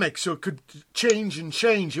dynamic, so it could change and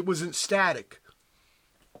change. It wasn't static.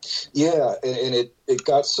 Yeah, and it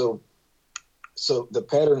got so the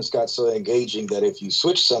patterns got so engaging that if you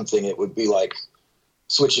switch something, it would be like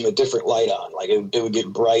switching a different light on. Like it would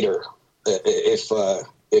get brighter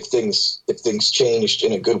if things changed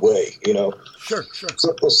in a good way, you know. Sure.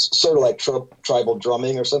 So it was sort of like tribal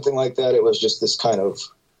drumming or something like that. It was just this kind of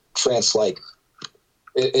trance-like,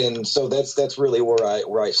 and so that's really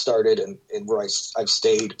where I started and where I've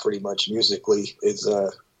stayed pretty much musically is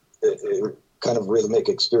kind of rhythmic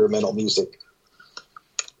experimental music.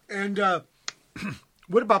 And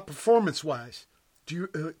what about performance-wise?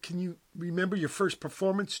 Can you remember your first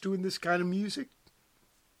performance doing this kind of music?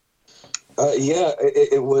 Yeah,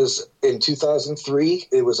 it was in 2003.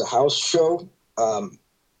 It was a house show.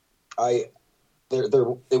 It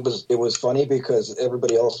was funny because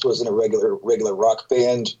everybody else was in a regular rock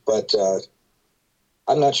band, but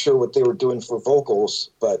I'm not sure what they were doing for vocals,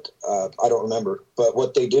 but I don't remember. But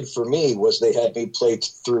what they did for me was they had me play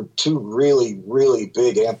through two really, really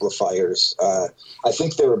big amplifiers. I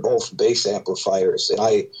think they were both bass amplifiers, and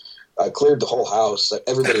I cleared the whole house.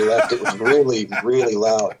 Everybody left. It was really, really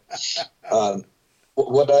loud.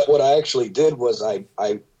 What I actually did was I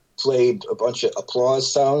played a bunch of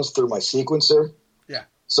applause sounds through my sequencer. Yeah.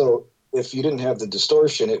 So if you didn't have the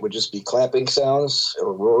distortion, it would just be clapping sounds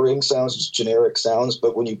or roaring sounds, just generic sounds.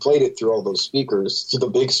 But when you played it through all those speakers, through the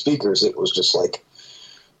big speakers, it was just like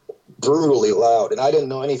brutally loud. And I didn't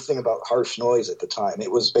know anything about harsh noise at the time.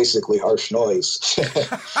 It was basically harsh noise.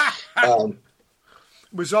 It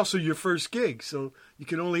was also your first gig, so you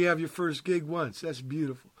can only have your first gig once. That's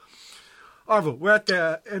beautiful. Arvo, we're at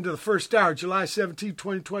the end of the first hour, July 17,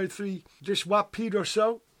 2023. Just what Pedro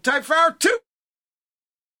Show. Time for hour 2.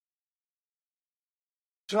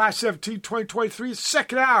 July 17, 2023,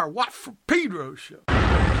 second hour. What for Pedro Show.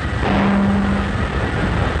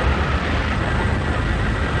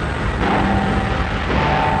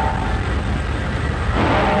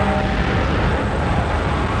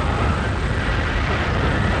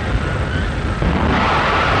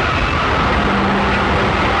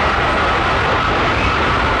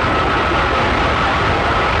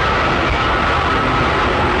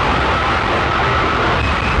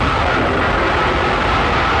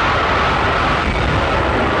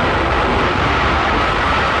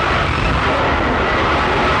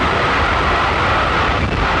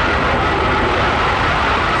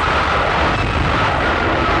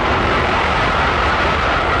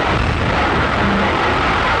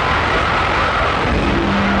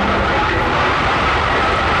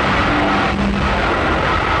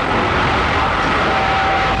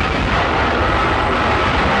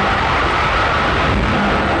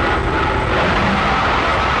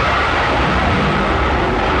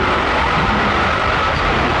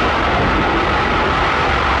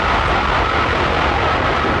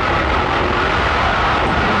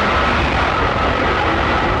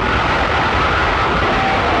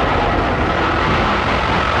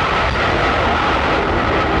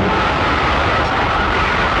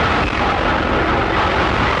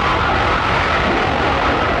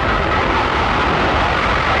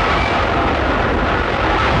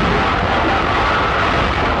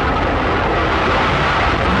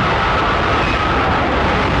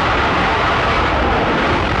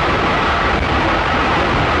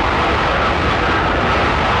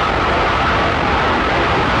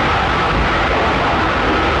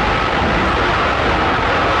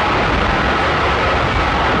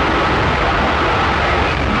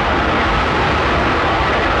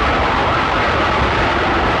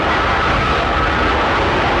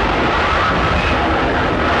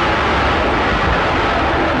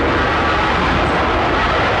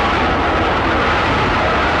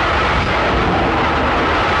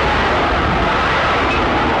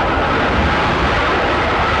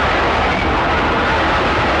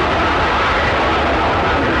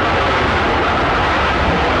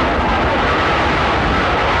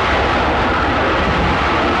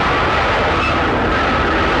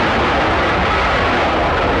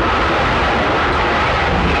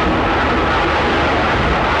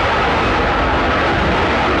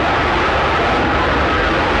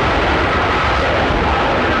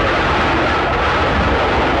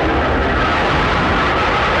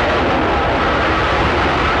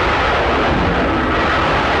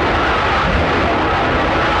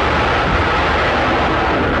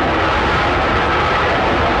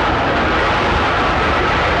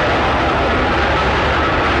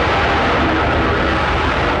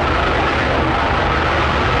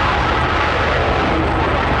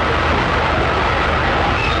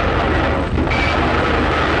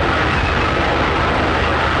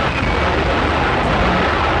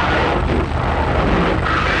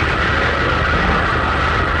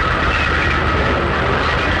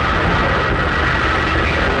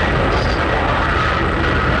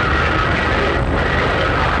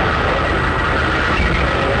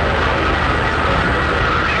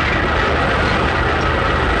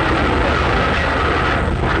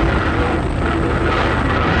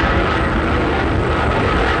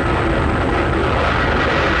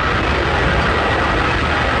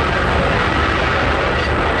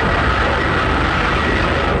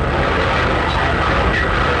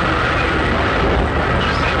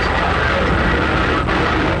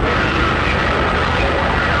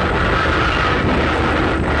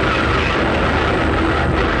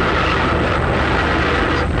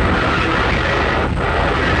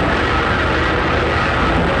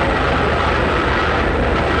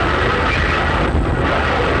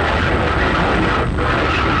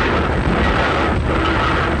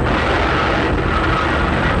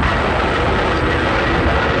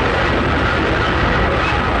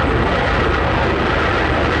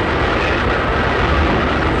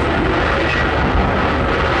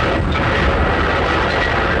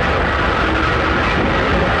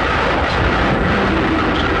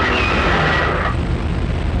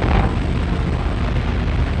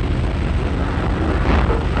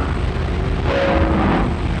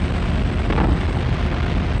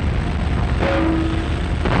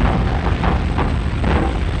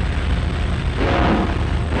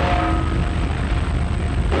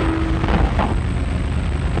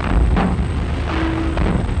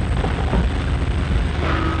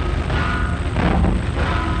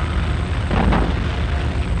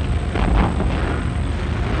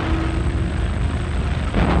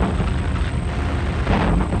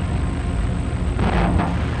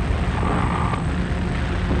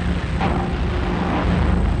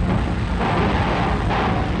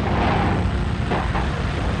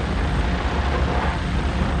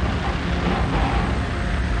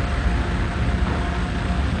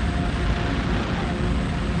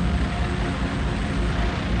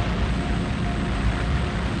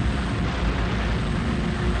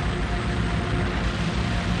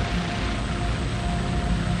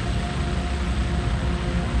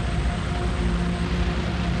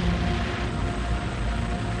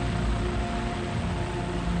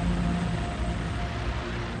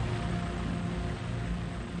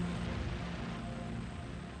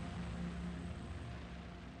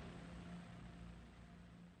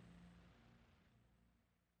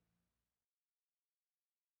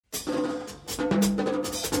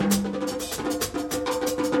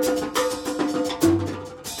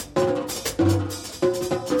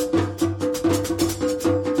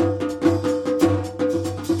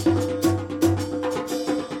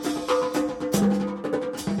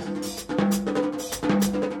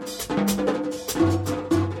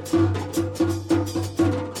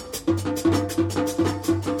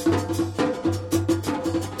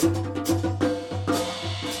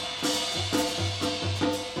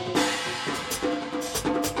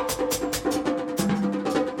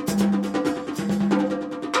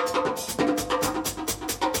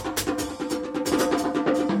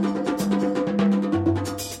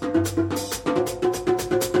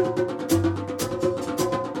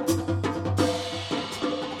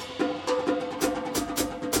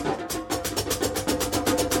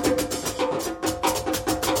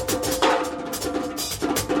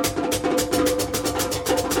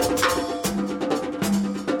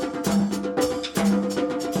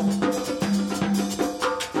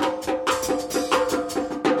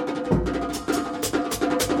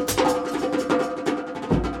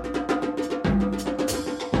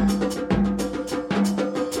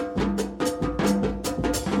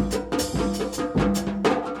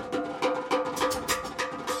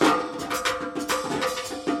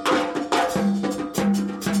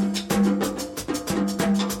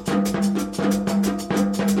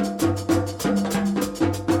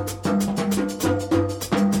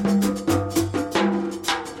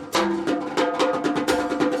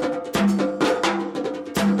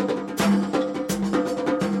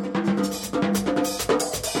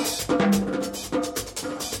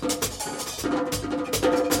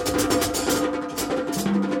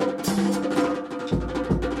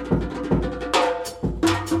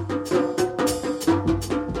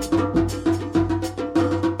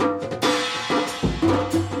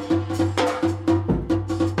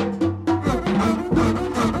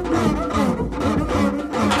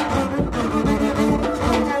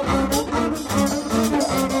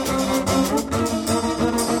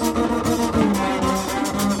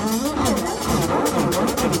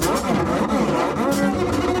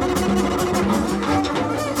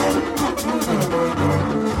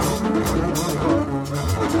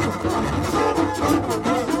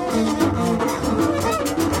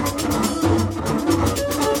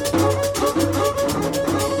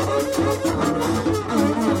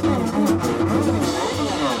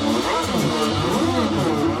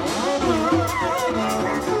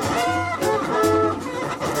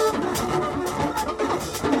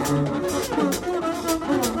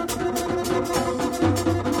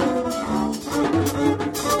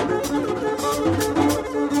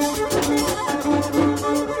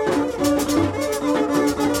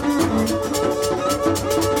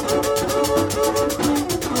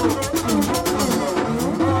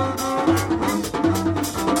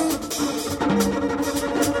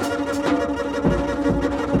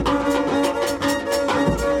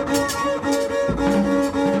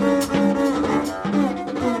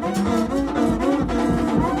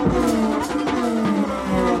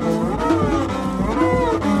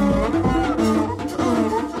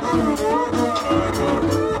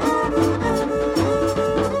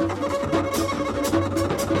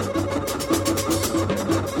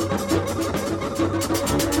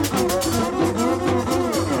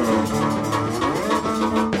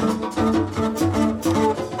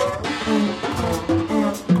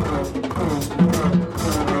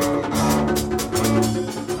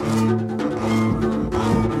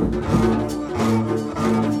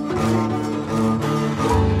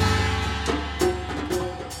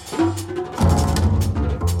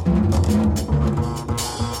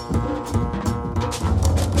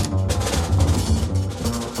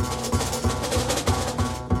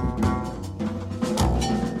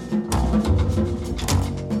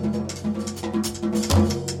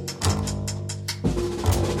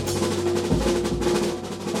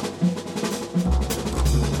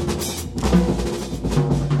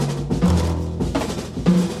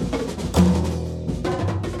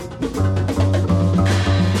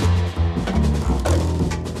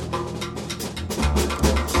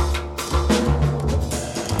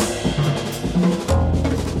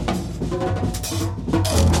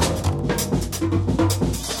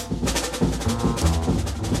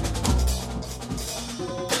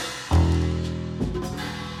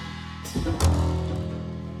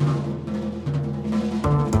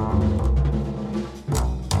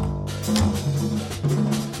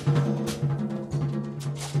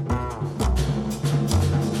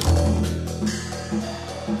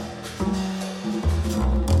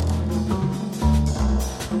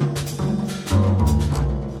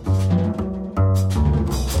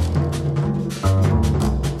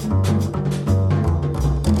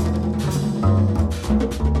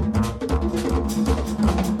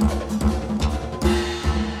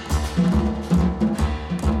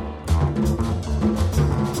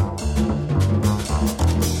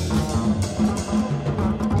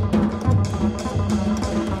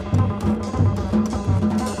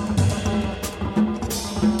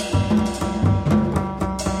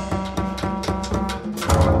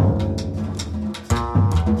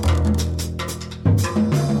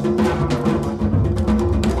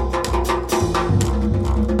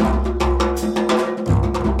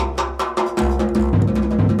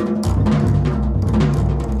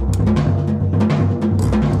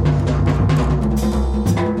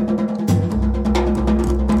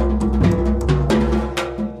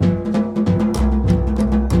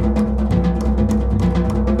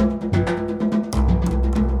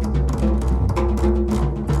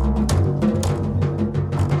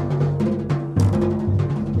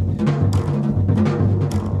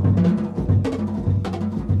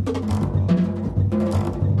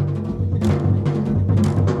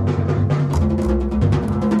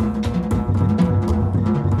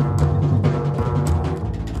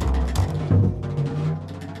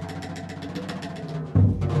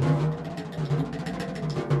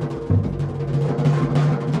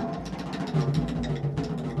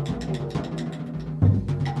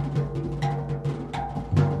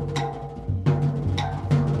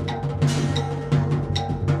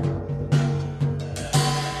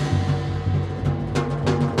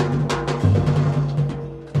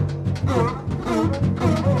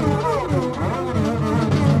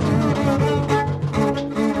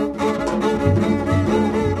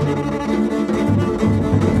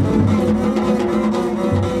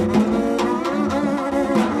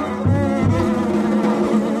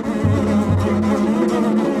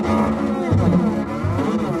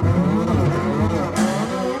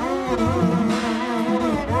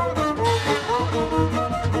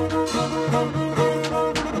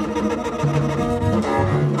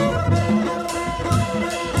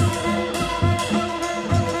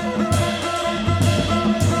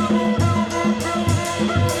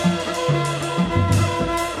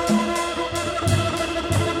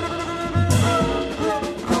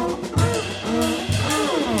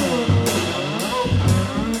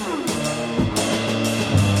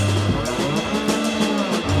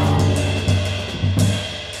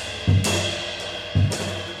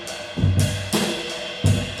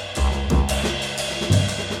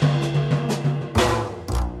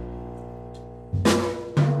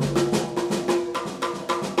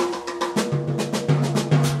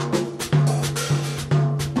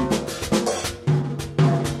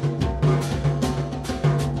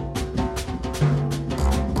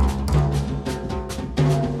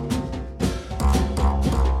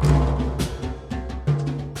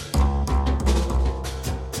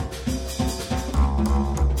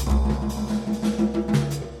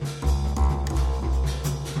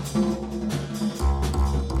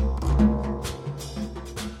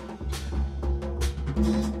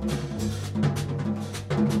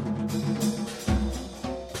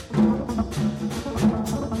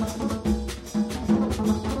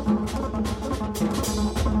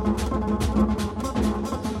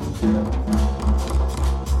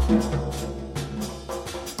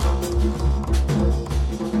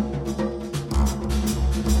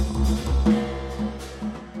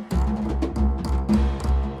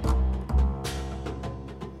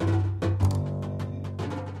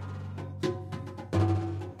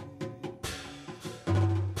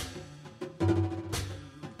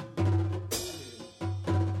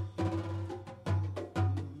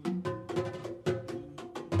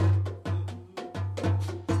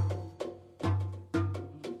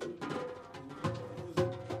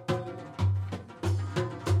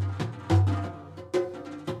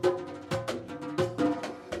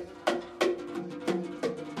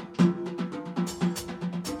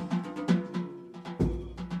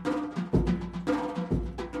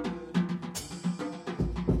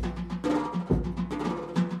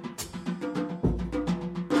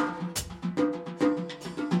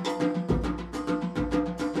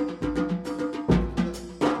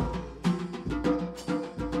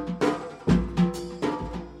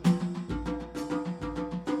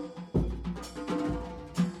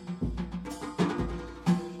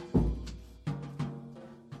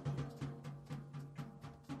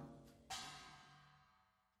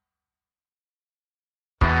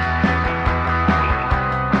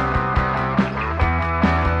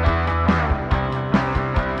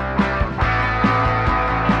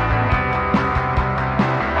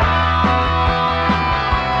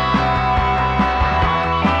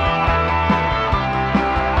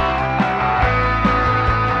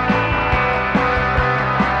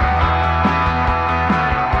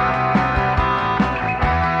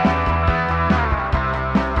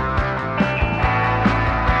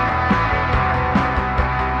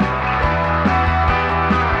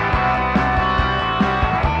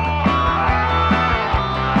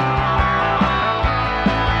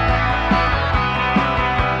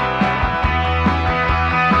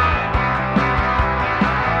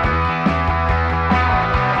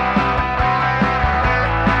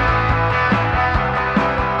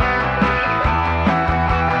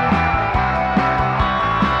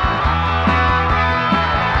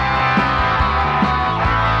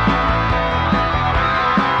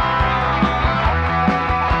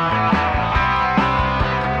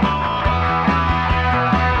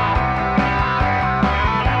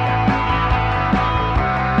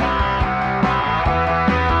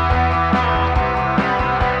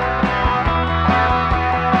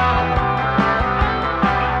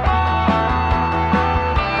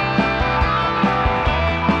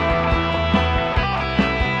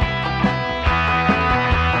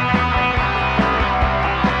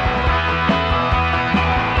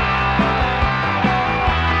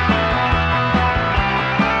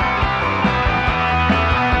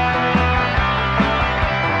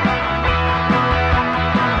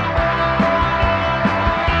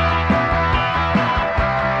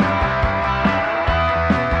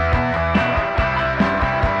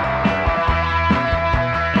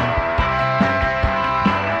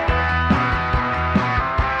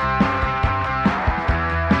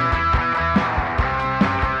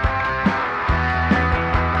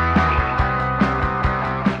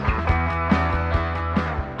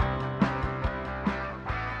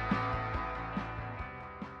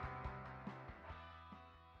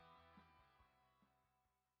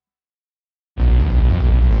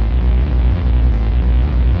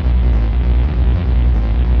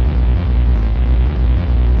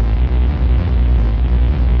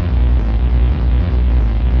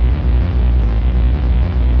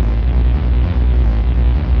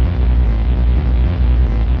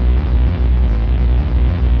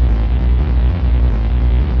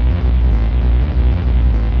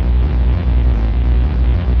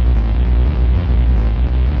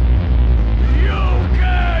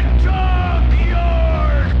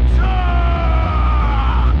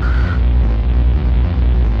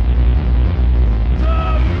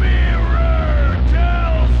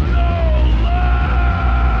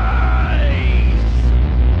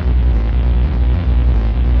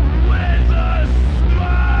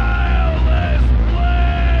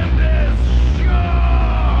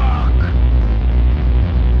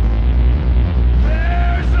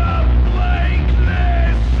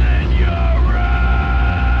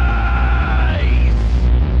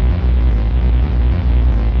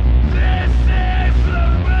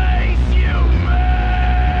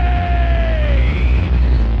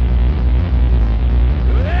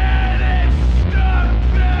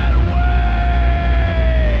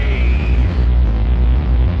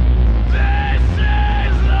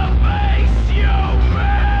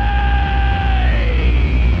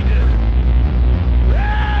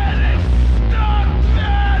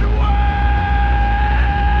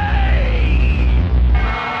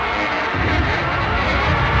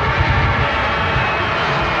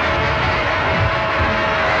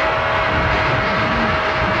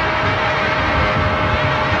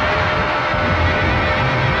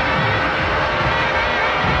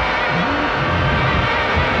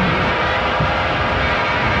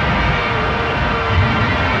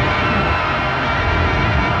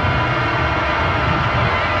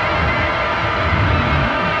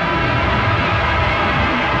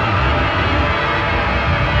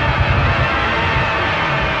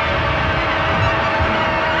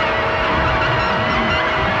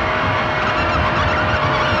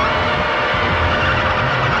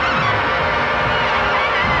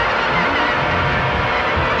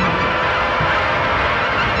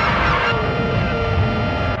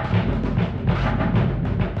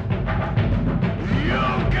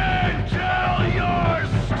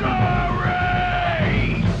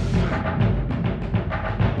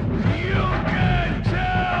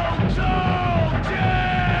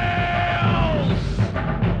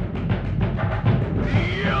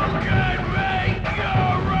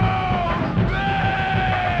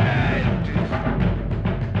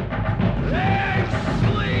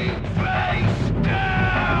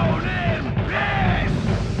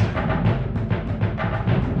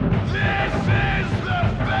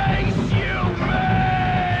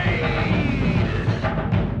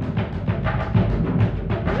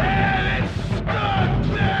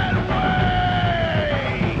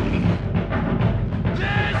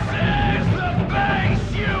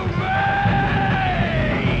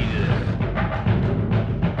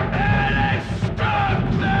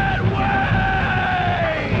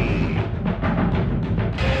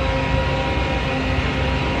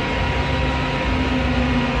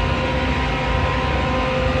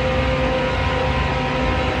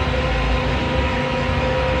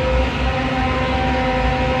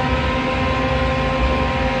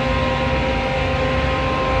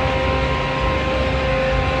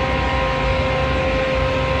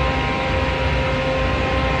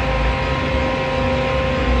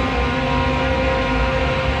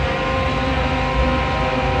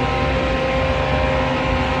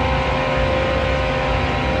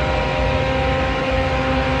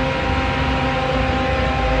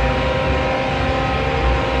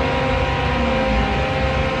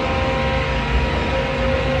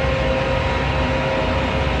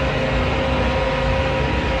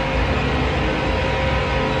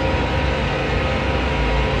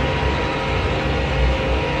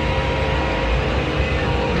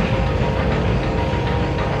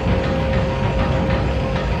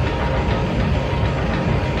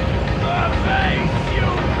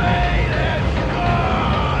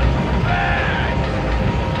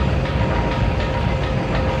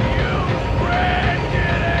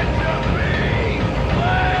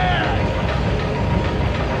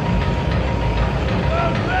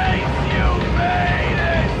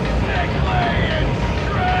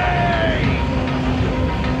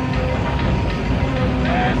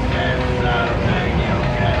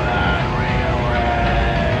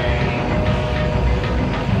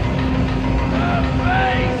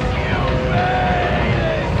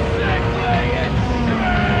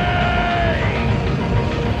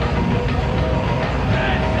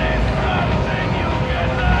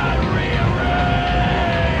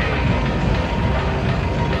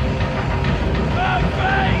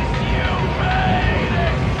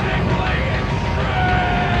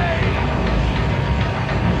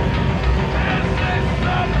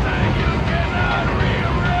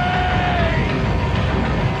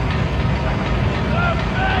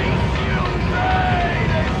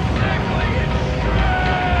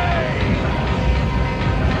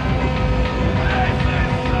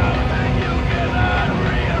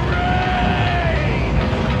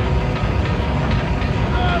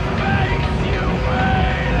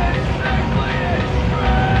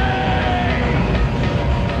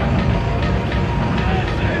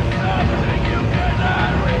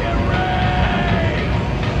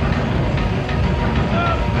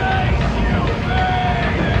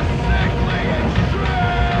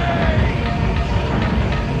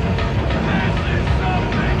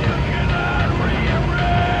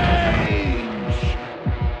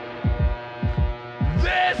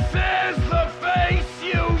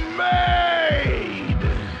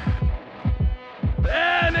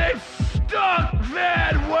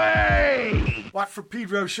 Watt for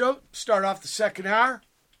Pedro Show. Start off the second hour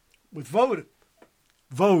with Vode.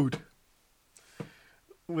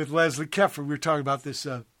 With Leslie Keffer. We were talking about this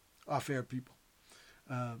off-air, people.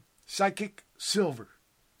 Psychic Silver.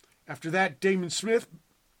 After that, Damon Smith.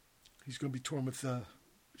 He's going to be touring with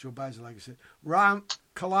Joe Bison, like I said. Ron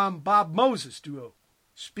Kalam Bob Moses duo.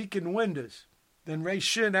 Speaking Windows. Then Ray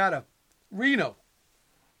Shin out of Reno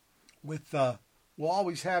with We'll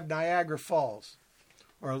Always Have Niagara Falls.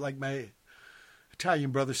 Or like my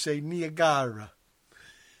Italian brothers say, Niagara.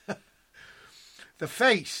 The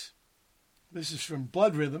Face. This is from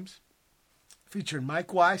Blood Rhythms, featuring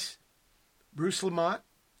Mike Weiss, Bruce Lamont,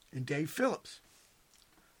 and Dave Phillips.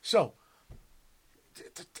 So,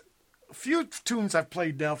 a few tunes I've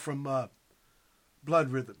played now from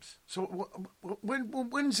Blood Rhythms. So, when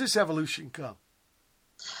does this evolution come?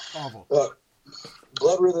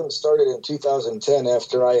 Blood Rhythms started in 2010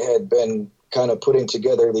 after I had been kind of putting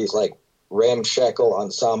together these like ramshackle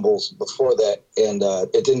ensembles before that, and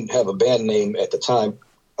it didn't have a band name at the time.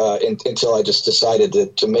 Until I just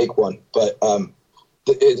decided to make one. But the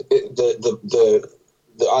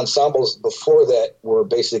ensembles before that were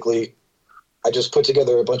basically, I just put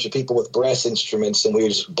together a bunch of people with brass instruments and we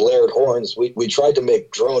just blared horns. We tried to make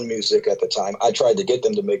drone music at the time. I tried to get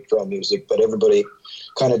them to make drone music, but everybody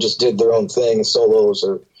kind of just did their own thing, solos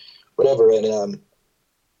or whatever. And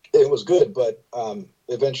it was good, but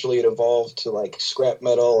eventually it evolved to like scrap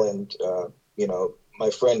metal and, my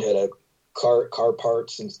friend had a car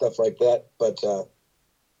parts and stuff like that, but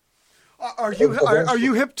are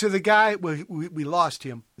you hip to the guy? We lost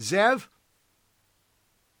him, Zev.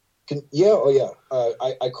 I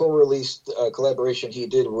co-released a collaboration he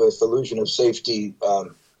did with Illusion of Safety,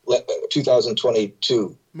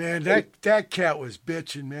 2022. Man, that cat was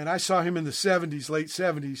bitching. Man, I saw him in the '70s, late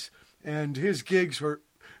 '70s, and his gigs were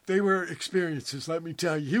experiences. Let me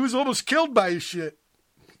tell you, he was almost killed by his shit.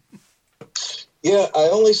 Yeah, I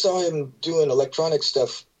only saw him doing electronic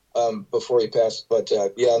stuff before he passed, but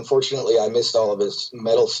unfortunately, I missed all of his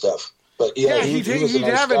metal stuff. But he was a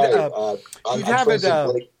nice guy.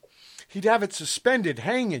 He'd have it suspended,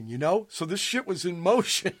 hanging, so this shit was in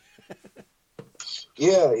motion.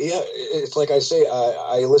 Yeah. It's like I say,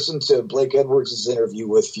 I listened to Blake Edwards' interview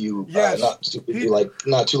with you not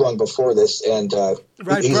too long before this, and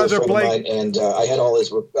he's a friend of mine, and I had all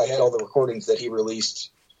the recordings that he released.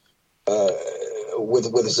 With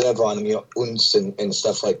Zev on Unz and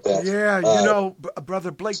stuff like that. Yeah,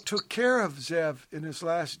 Brother Blake took care of Zev in his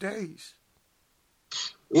last days.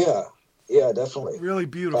 Yeah, definitely. Really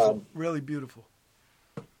beautiful, really beautiful.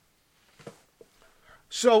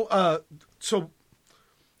 So,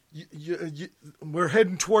 we're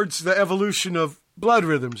heading towards the evolution of Blood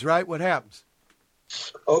Rhythms, right? What happens?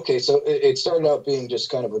 Okay, so it started out being just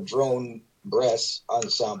kind of a drone brass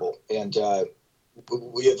ensemble, and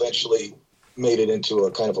we eventually made it into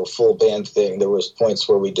a kind of a full band thing. There was points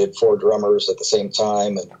where we did 4 drummers at the same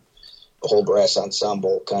time and a whole brass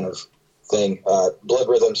ensemble kind of thing. Blood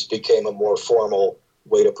Rhythms became a more formal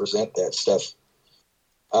way to present that stuff.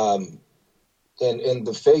 And in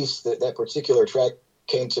The Face, that particular track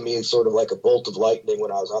came to me sort of like a bolt of lightning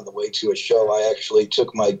when I was on the way to a show. I actually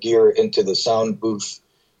took my gear into the sound booth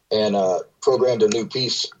and programmed a new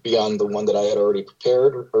piece beyond the one that I had already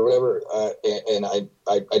prepared or whatever, and I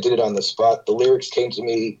did it on the spot. The lyrics came to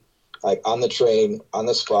me like on the train, on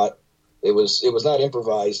the spot. It was not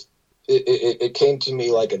improvised. It came to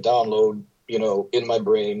me like a download, in my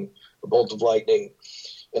brain, a bolt of lightning,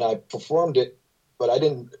 and I performed it. But I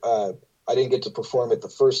didn't get to perform it the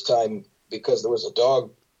first time because there was a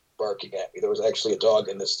dog barking at me. There was actually a dog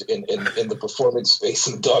in the performance space,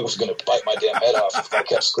 and the dog was going to bite my damn head off if I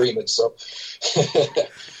kept screaming. So,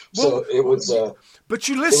 it was. But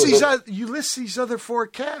you list these other 4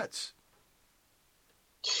 cats.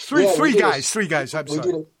 Three guys. I'm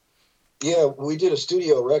sorry. We did a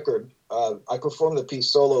studio record. I performed the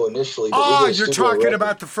piece solo initially. But you're talking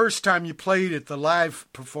about the first time you played it, the live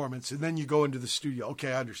performance, and then you go into the studio.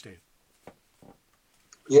 Okay, I understand.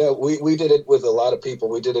 Yeah, we did it with a lot of people.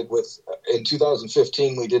 We did it in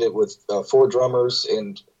 2015, we did it with 4 drummers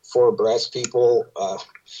and 4 brass people.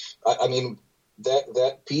 I mean,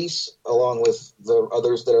 that piece, along with the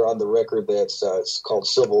others that are on the record, it's called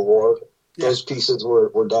Civil War. Yeah. Those pieces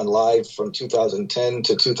were done live from 2010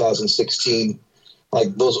 to 2016. Like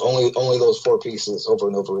only those 4 pieces over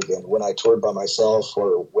and over again when I toured by myself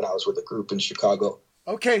or when I was with a group in Chicago.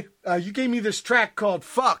 Okay, you gave me this track called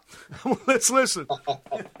Fuck. Let's listen.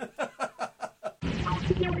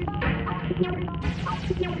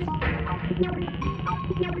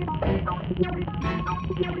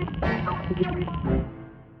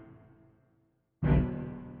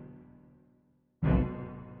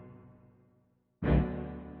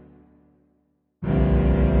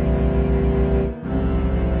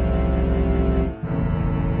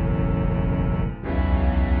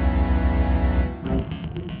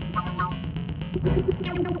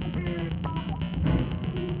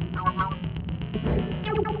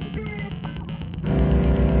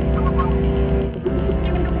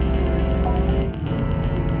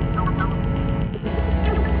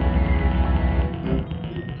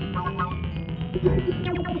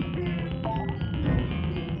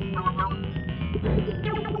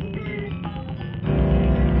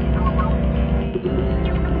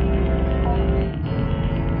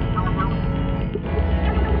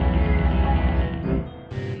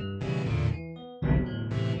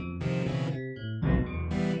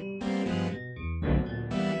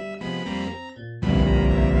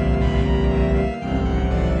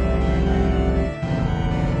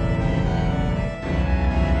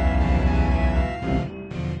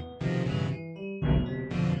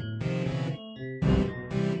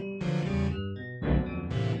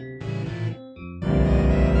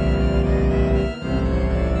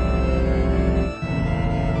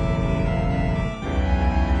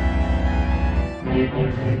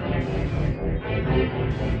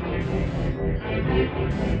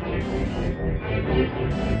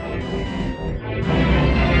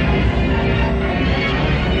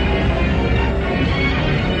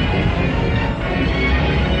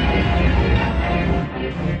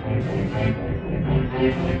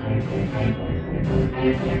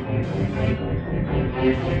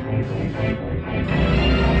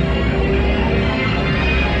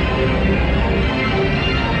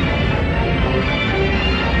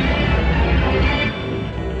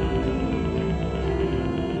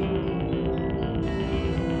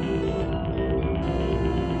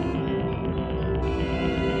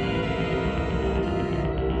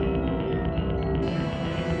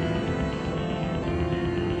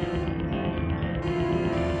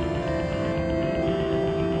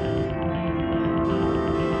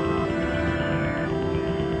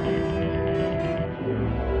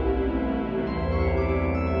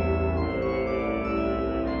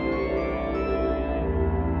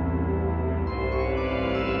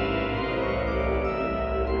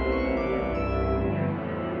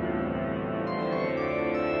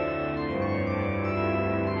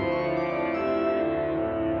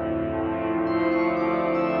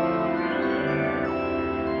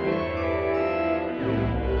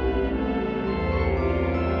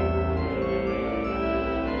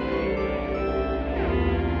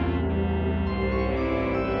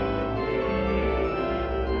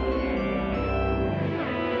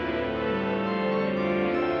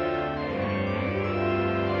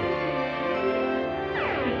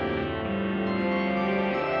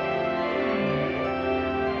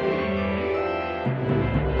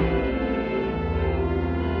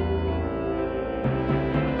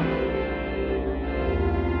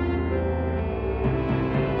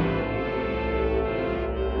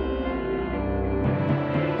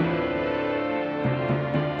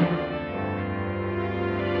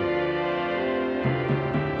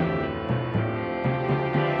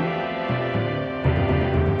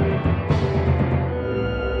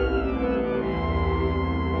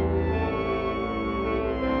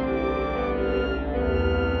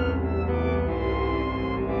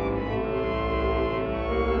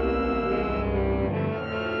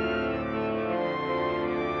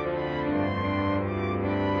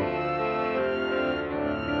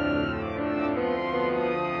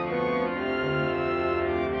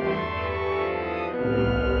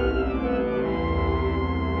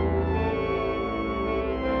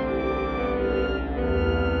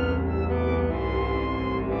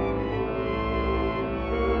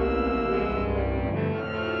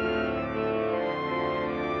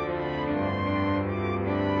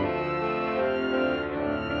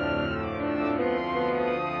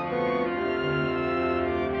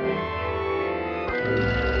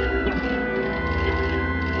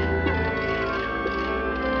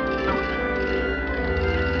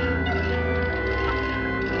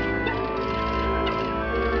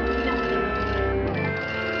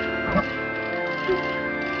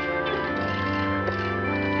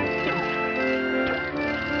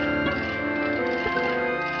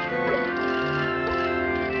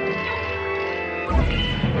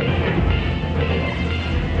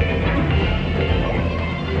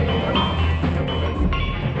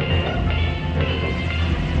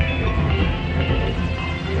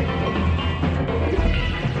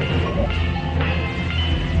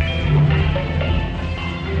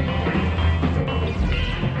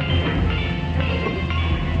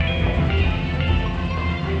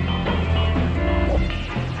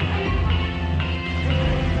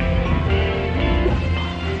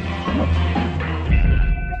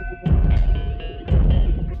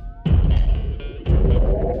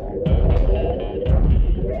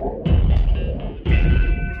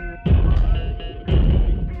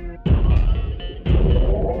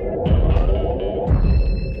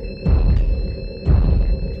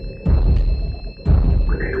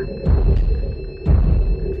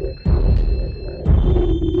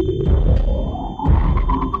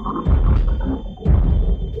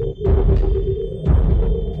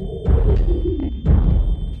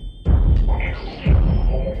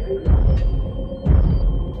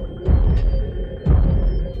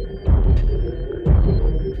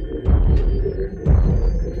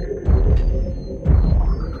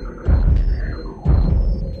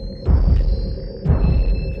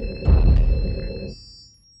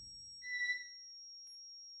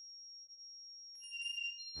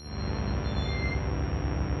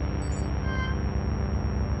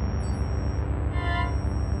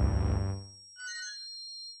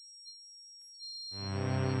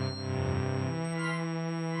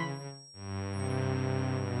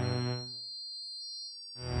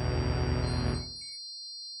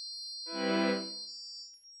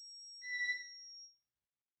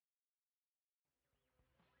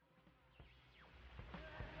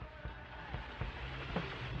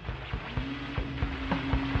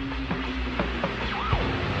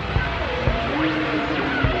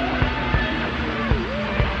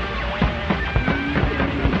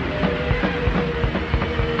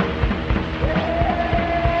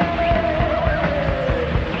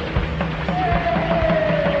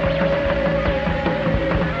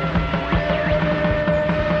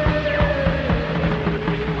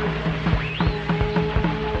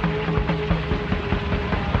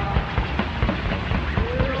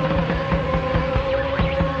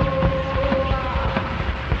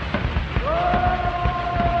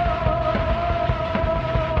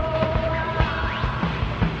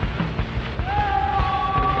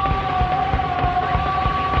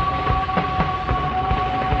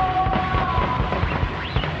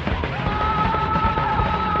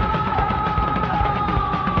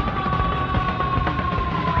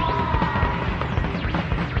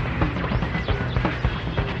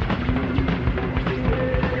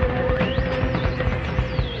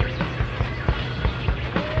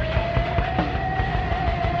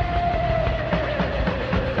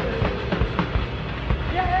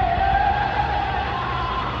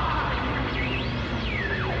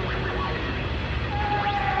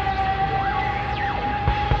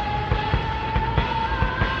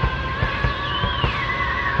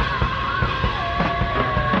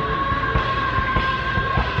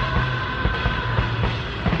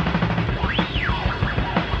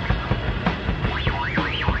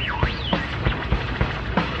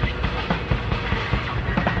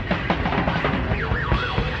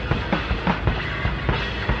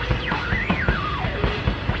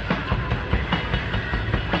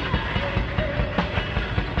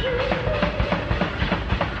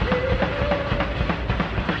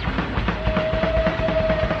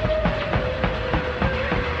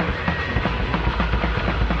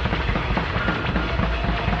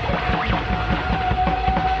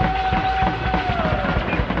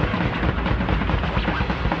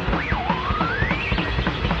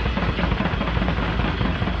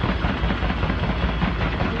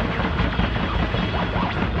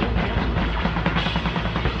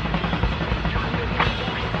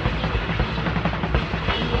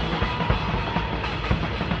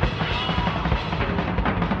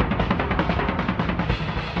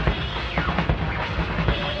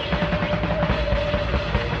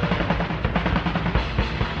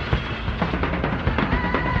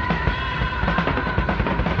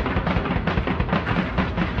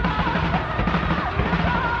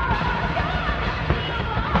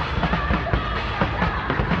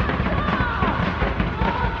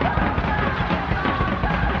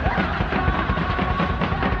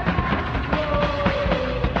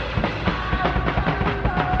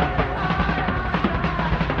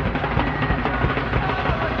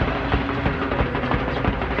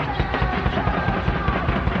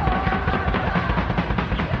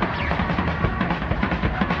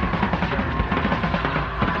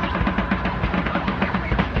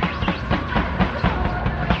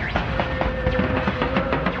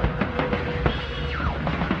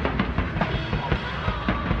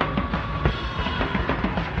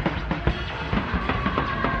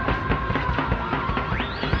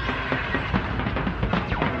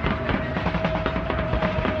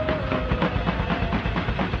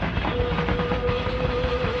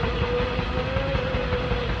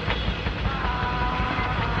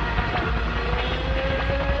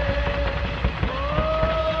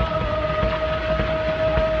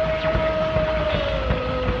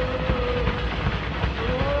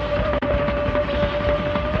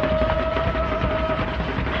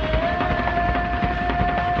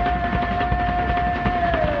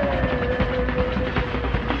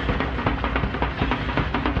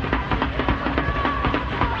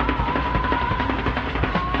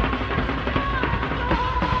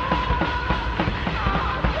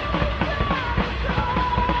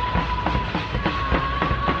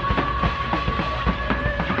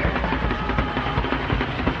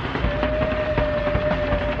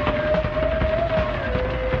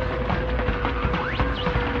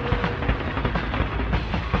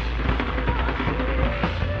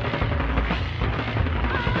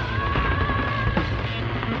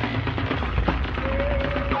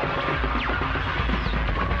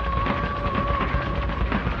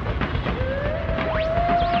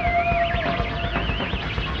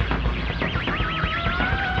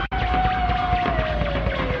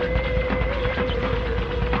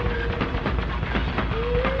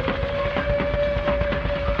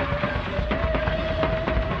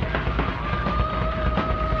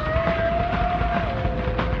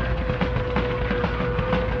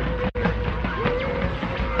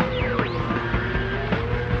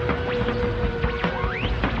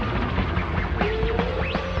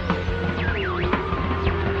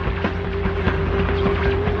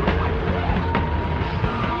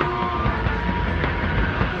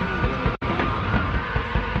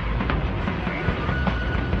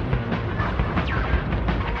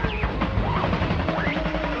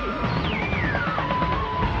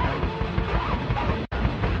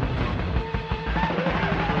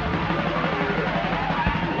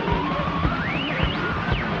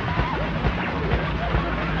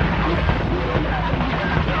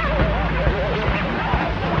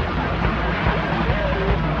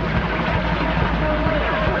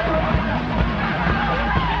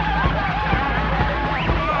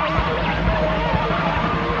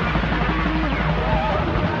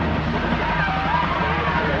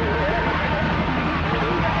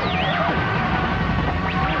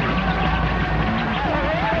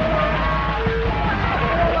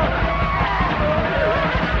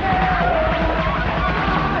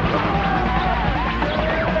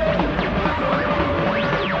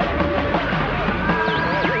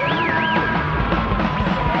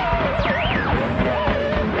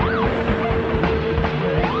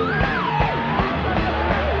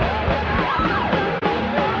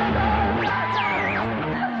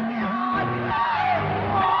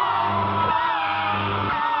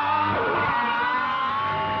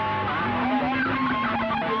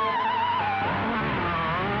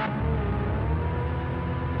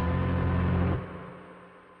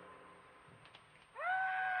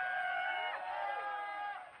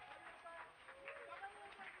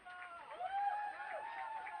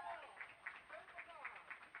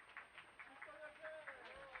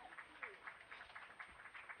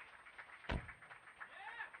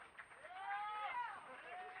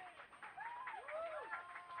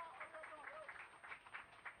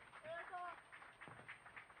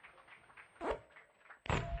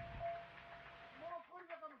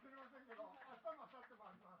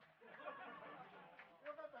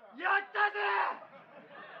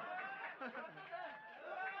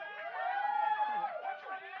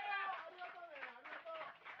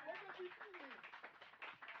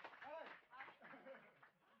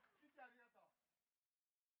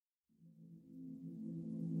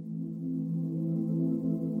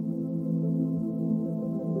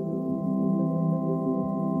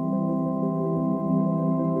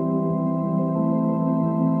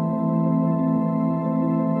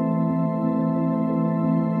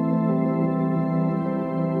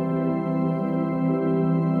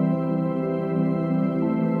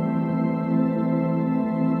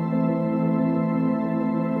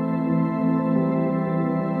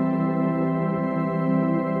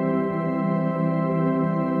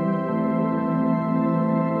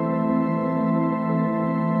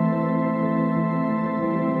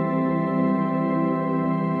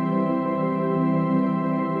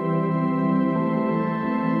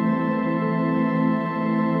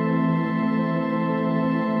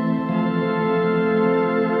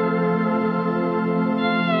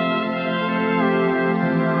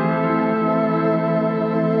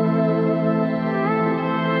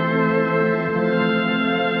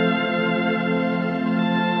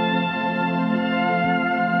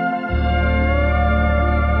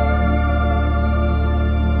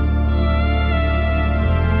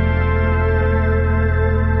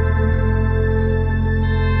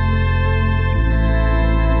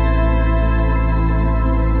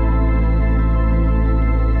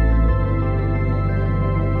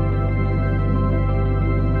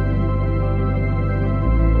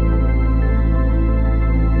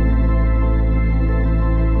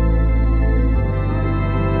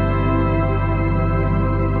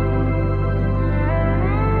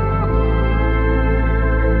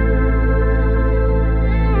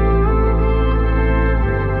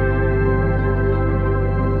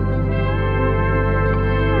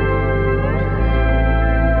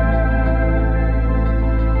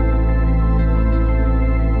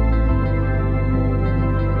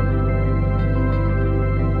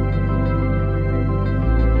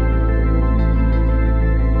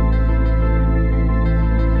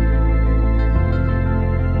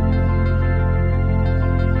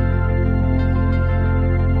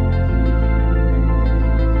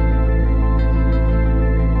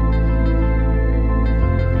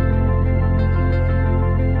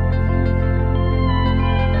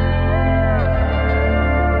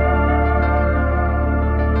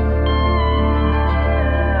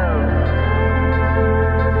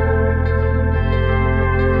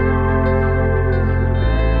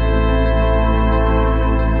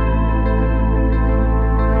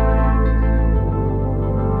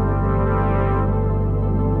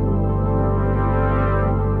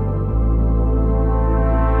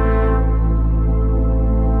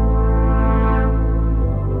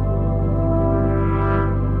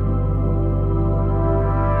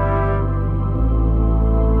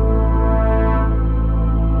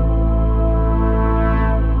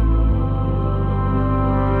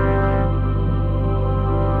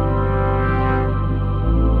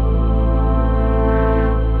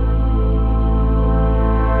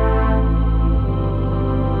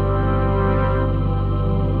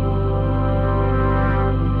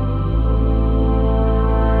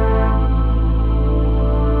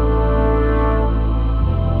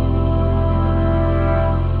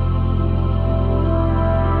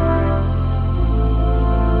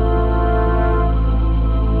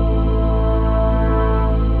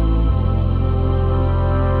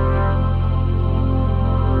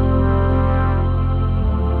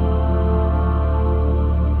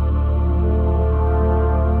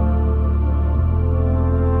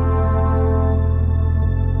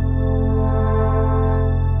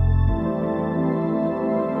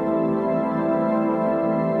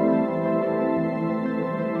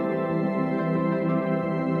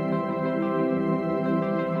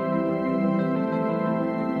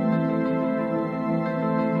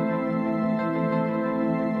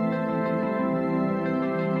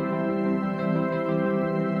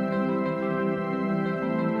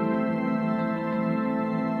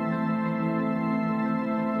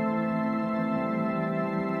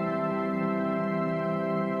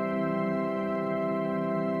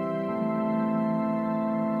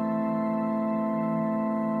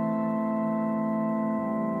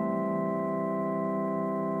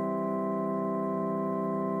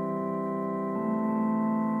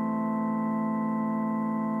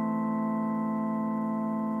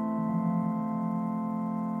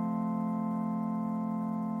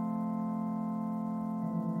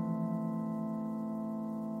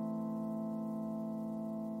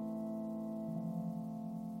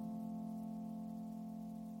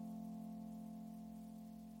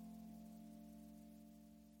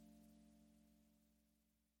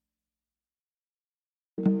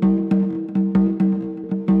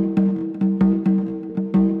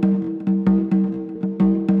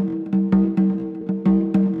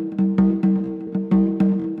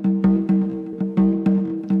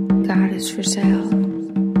 is for sale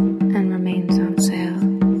and remains on sale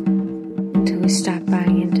until we stop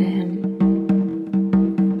buying into him.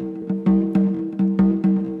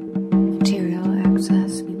 Material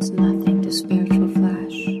access means nothing to spiritual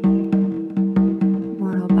flesh.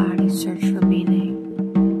 Mortal bodies search for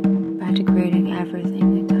meaning by degrading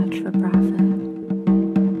everything they touch for profit.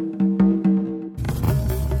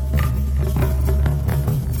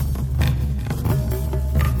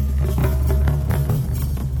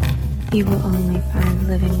 He will only find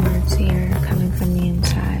living words here, coming from the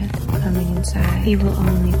inside, coming inside. He will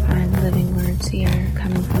only find living words here,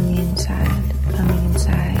 coming from the inside, coming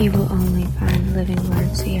inside. He will only find living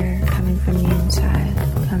words here, coming from the inside,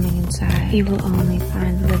 coming inside. He will only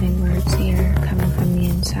find living words here, coming from the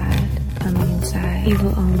inside, coming inside. He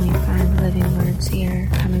will only find living words here,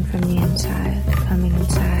 coming from the inside, coming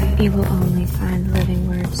inside. He will only find living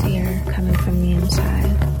words here, coming from the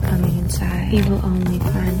inside, coming inside. He will only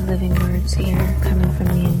find living words here, coming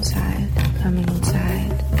from the inside, coming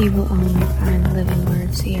inside. He will only find living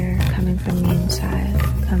words here, coming from the inside,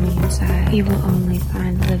 coming inside. He will only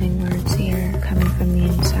find living words here, coming from the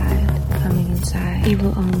inside, coming inside. He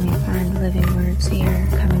will only find living words here,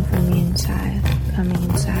 coming from the inside, coming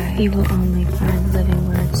inside. He will only find living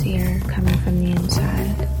words here, coming from the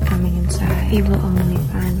inside, coming inside. He will only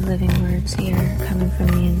find living words here, coming from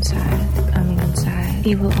the inside, coming inside.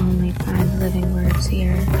 He will only find living words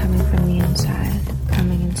here, coming from the inside,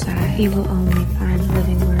 coming inside. He will only find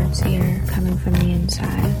living words here, coming from the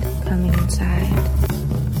inside, coming inside.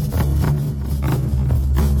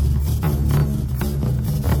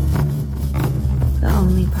 The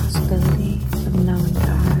only possibility of knowing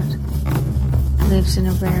God lives in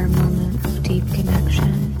a rare moment of deep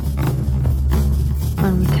connection,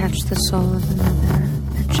 when we catch the soul of another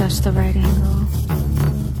at just the right angle,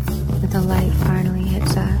 where the light finally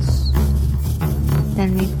hits us.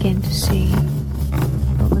 Then we begin to see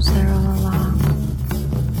what was there all along.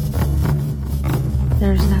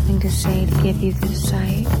 There is nothing to say to give you this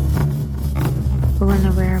sight, but when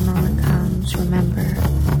the rare moment comes, remember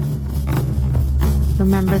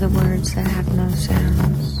the words that have no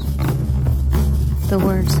sounds, the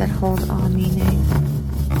words that hold all meaning.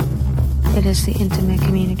 It is the intimate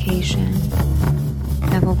communication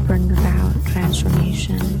that will bring about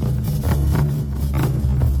transformation.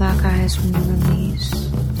 Lock eyes when you release.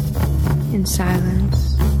 In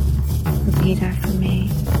silence, repeat after me.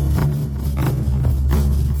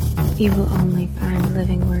 He will only find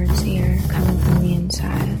living words here, coming from the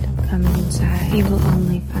inside, coming inside. He will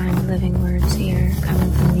only find living words here,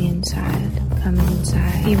 coming from the inside, coming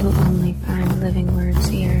inside. He will only find living words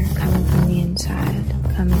here, coming from the inside,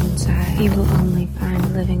 coming inside. He will only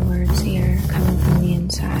find living words here, coming from the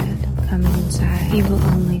inside, coming inside. He will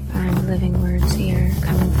only find living words here,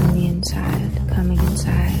 coming from the inside, coming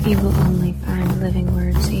inside. He will only find living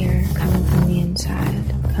words here, coming from the inside,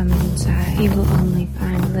 coming inside. He will only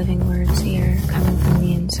find living words here, coming from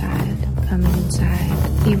the inside, coming inside.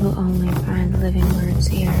 He will only find living words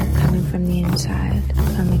here, coming from the inside,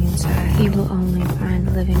 coming inside. He will only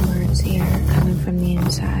find living words here, coming from the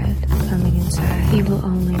inside, coming inside. He will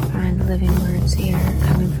only find living words here,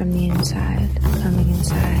 coming from the inside, coming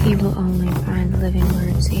inside. He will only find living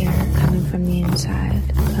words here, coming from the inside,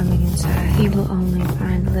 coming inside. He will only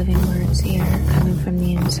find living words here, coming from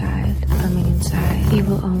the inside, coming inside. He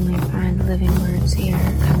will only find living words here,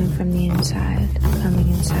 coming from the inside, coming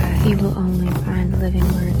inside. He will only find living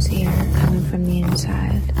words here, coming from the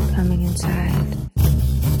inside, coming inside.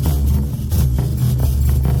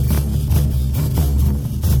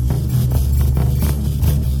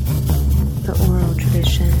 The oral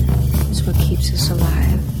tradition is what keeps us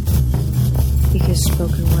alive, because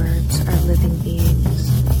spoken words are living beings,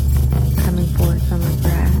 coming forth from our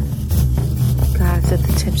breath, gods at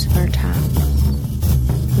the tips of our tongues.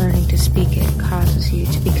 Learning to speak it causes you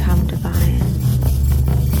to become divine.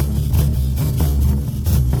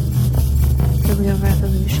 The real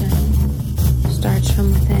revolution starts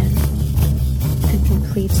from within and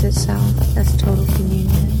completes itself as total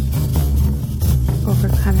communion,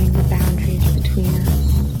 overcoming the boundaries between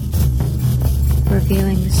us,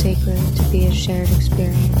 revealing the sacred to be a shared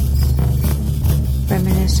experience,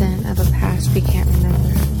 reminiscent of a past we can't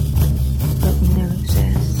remember, but we know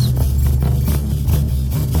exists.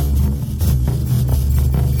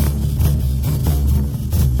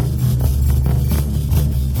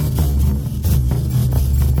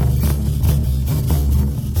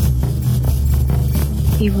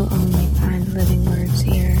 He will only find living words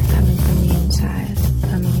here, coming from the inside,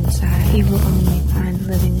 coming inside. He will only find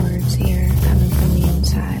living words here, coming from the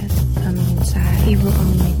inside, coming inside. He will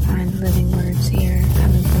only find living words here,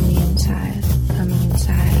 coming from the inside, coming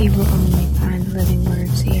inside. He will only find living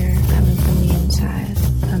words here, coming from the inside,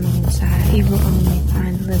 coming inside. He will only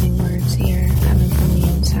find living words here, coming from the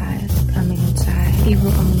inside, coming inside. He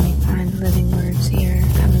will only find living words here,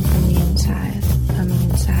 coming from the inside, coming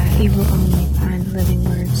inside. He will only find living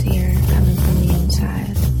words here, coming from the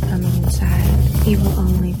inside, coming inside. He will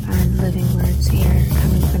only find living words here,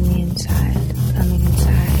 coming from the inside, coming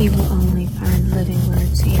inside. He will only find living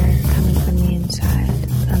words here, coming from the inside,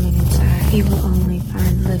 coming inside. He will only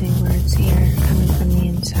find living words here, coming from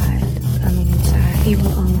the inside, coming inside. He will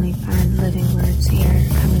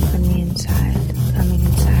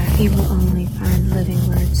only find living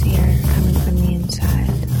words here, coming from the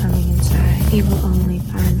inside, coming inside. He will only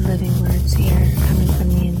find living words here, coming from the inside, coming inside. He will only find living words here, coming from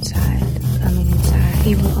the inside, coming inside.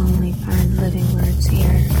 He will only find living words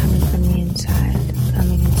here, coming from the inside,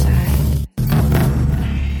 coming inside.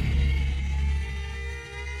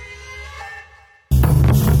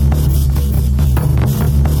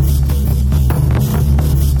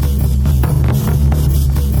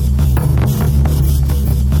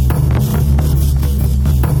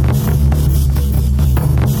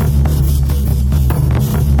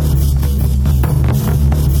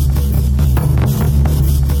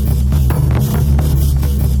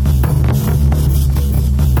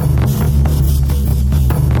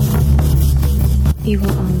 He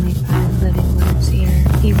will only find living words here.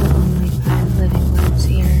 He will only find living words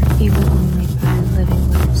here. He will only find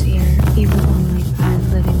living words here. He will only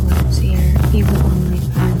find living words here. He will only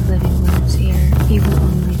find living words here. He will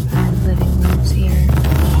only find living words here.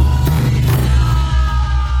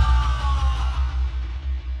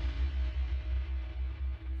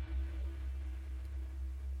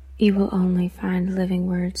 He will only find living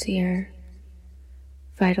words here.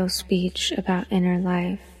 Vital speech about inner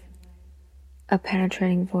life. A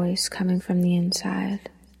penetrating voice coming from the inside,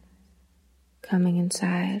 coming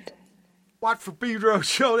inside. What for Pedro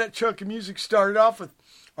Show? That chunk of music started off with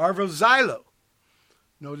Arvo Zylo.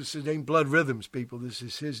 Notice it ain't Blood Rhythms, people. This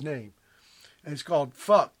is his name. And it's called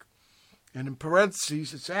Fuck. And in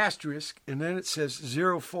parentheses, it's asterisk, and then it says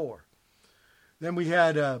 04. Then we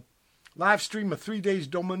had a live stream of 3 days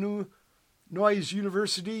Dominu Noise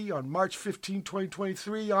University on March 15,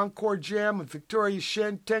 2023. Encore Jam with Victoria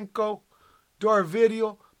Shentenko, Dora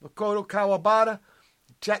Video, Makoto Kawabata,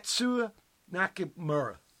 Tetsuya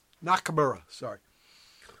Nakamura.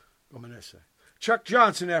 Chuck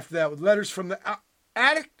Johnson after that with Letters from the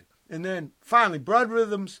Addict. And then finally, Blood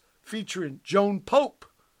Rhythms featuring Joan Pope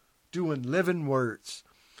doing Living Words.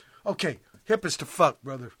 Okay, hip as to fuck,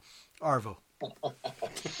 brother Arvo.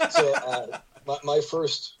 So my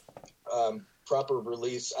first proper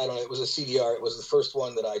release, I don't know, it was a CDR. It was the first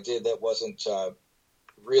one that I did that wasn't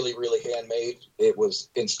really handmade. It was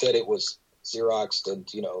Xeroxed and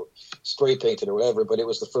spray painted or whatever, but it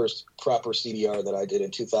was the first proper CDR that I did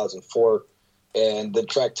in 2004, and the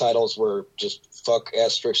track titles were just fuck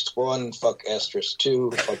asterisk 1, fuck asterisk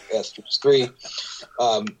 2, fuck asterisk 3.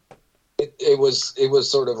 It was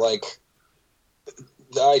sort of like,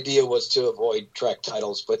 the idea was to avoid track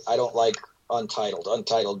titles, but I don't like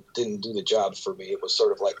Untitled didn't do the job for me. It was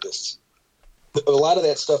sort of like this. A lot of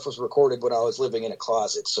that stuff was recorded when I was living in a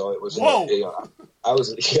closet, so it was. I was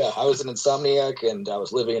an insomniac, and I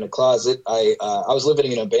was living in a closet. I was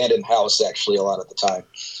living in an abandoned house actually a lot of the time.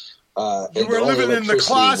 You were living in the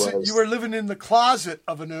closet. You were living in the closet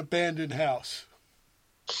of an abandoned house.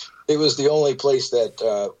 It was the only place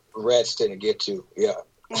that rats didn't get to. Yeah.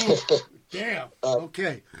 Damn.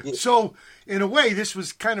 Okay. Yeah. So, in a way, this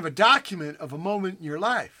was kind of a document of a moment in your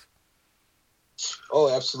life. Oh,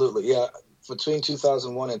 absolutely. Yeah. Between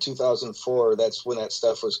 2001 and 2004, that's when that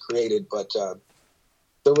stuff was created. But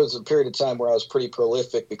there was a period of time where I was pretty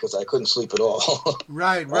prolific because I couldn't sleep at all.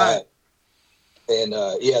 Right. And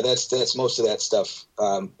that's most of that stuff.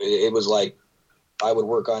 It was like I would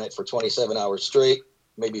work on it for 27 hours straight,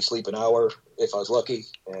 maybe sleep an hour if I was lucky,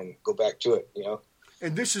 and go back to it,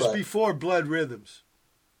 And this is before Blood Rhythms.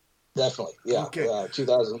 Definitely, yeah. Okay.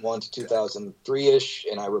 2001 to 2003-ish,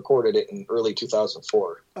 and I recorded it in early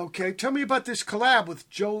 2004. Okay, tell me about this collab with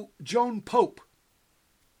Joan Pope.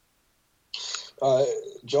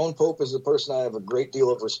 Joan Pope is a person I have a great deal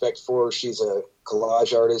of respect for. She's a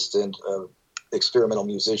collage artist and experimental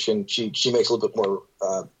musician. She makes a little bit more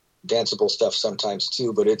danceable stuff sometimes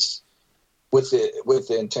too, but it's with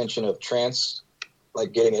the intention of trance,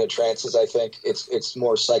 like getting into trances. I think it's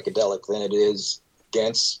more psychedelic than it is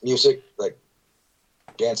dance music, like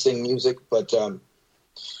dancing music. But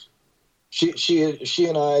she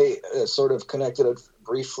and I sort of connected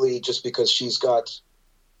briefly just because she's got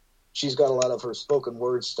she's got a lot of her spoken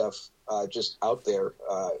word stuff just out there.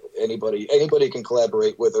 Anybody can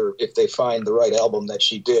collaborate with her if they find the right album that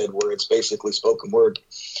she did, where it's basically spoken word.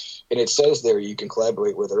 And it says there you can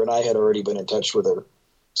collaborate with her. And I had already been in touch with her.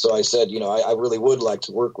 So I said, I really would like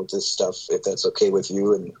to work with this stuff, if that's okay with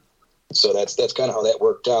you. And so that's kind of how that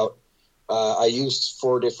worked out. I used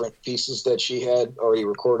 4 different pieces that she had already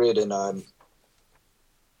recorded, and I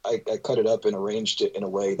cut it up and arranged it in a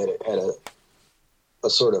way that it had a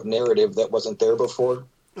sort of narrative that wasn't there before.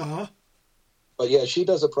 Uh-huh. But yeah, she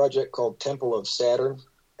does a project called Temple of Saturn,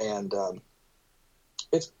 and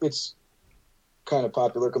it's kind of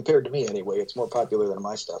popular compared to me anyway. It's more popular than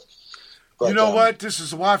my stuff. But, you know what? This is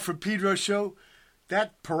the Watt from Pedro Show.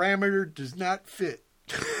 That parameter does not fit.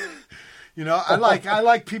 I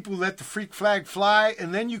like people who let the freak flag fly,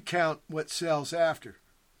 and then you count what sells after.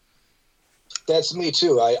 That's me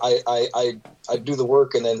too. I do the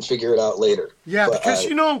work and then figure it out later. Yeah, but because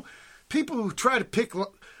people who try to pick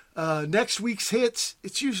next week's hits,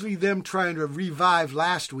 it's usually them trying to revive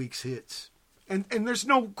last week's hits, and there's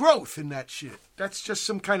no growth in that shit. That's just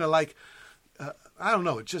some kind of I don't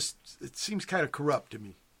know. It seems kind of corrupt to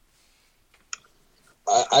me.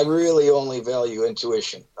 I really only value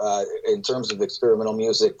intuition. In terms of experimental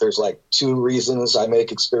music, there's 2 reasons I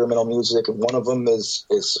make experimental music. And one of them is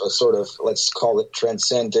a sort of, let's call it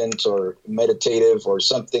transcendent or meditative or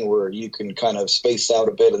something where you can kind of space out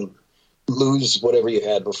a bit and lose whatever you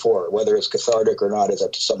had before. Whether it's cathartic or not is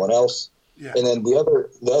up to someone else. Yeah. And then the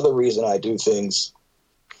other reason I do things,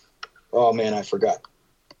 oh man, I forgot.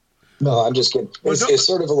 No, I'm just kidding. It's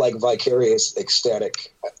sort of a vicarious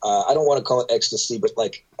ecstatic. I don't want to call it ecstasy, but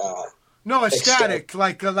no, ecstatic,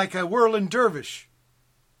 like a whirling dervish.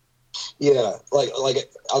 Yeah,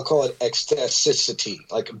 I'll call it ecstaticity,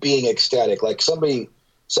 like being ecstatic, like somebody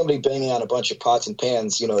banging on a bunch of pots and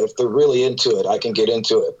pans. If they're really into it, I can get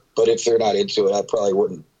into it. But if they're not into it, I probably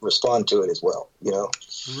wouldn't respond to it as well.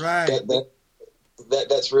 Right.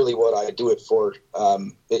 That's really what I do it for.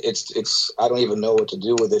 It's I don't even know what to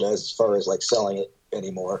do with it as far as selling it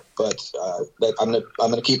anymore. But I'm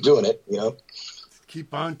gonna keep doing it.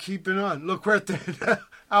 Keep on keeping on. Look, we're at the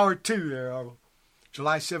hour 2 there, Arvo.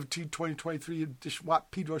 July 17, 2023, edition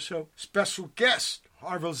Watt Pedro Show. Special guest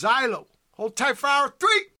Arvo Zylo. Hold tight for hour 3.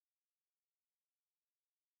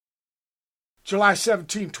 July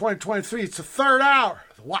 17, 2023. It's the 3rd hour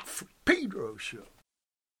of the Watt from Pedro Show.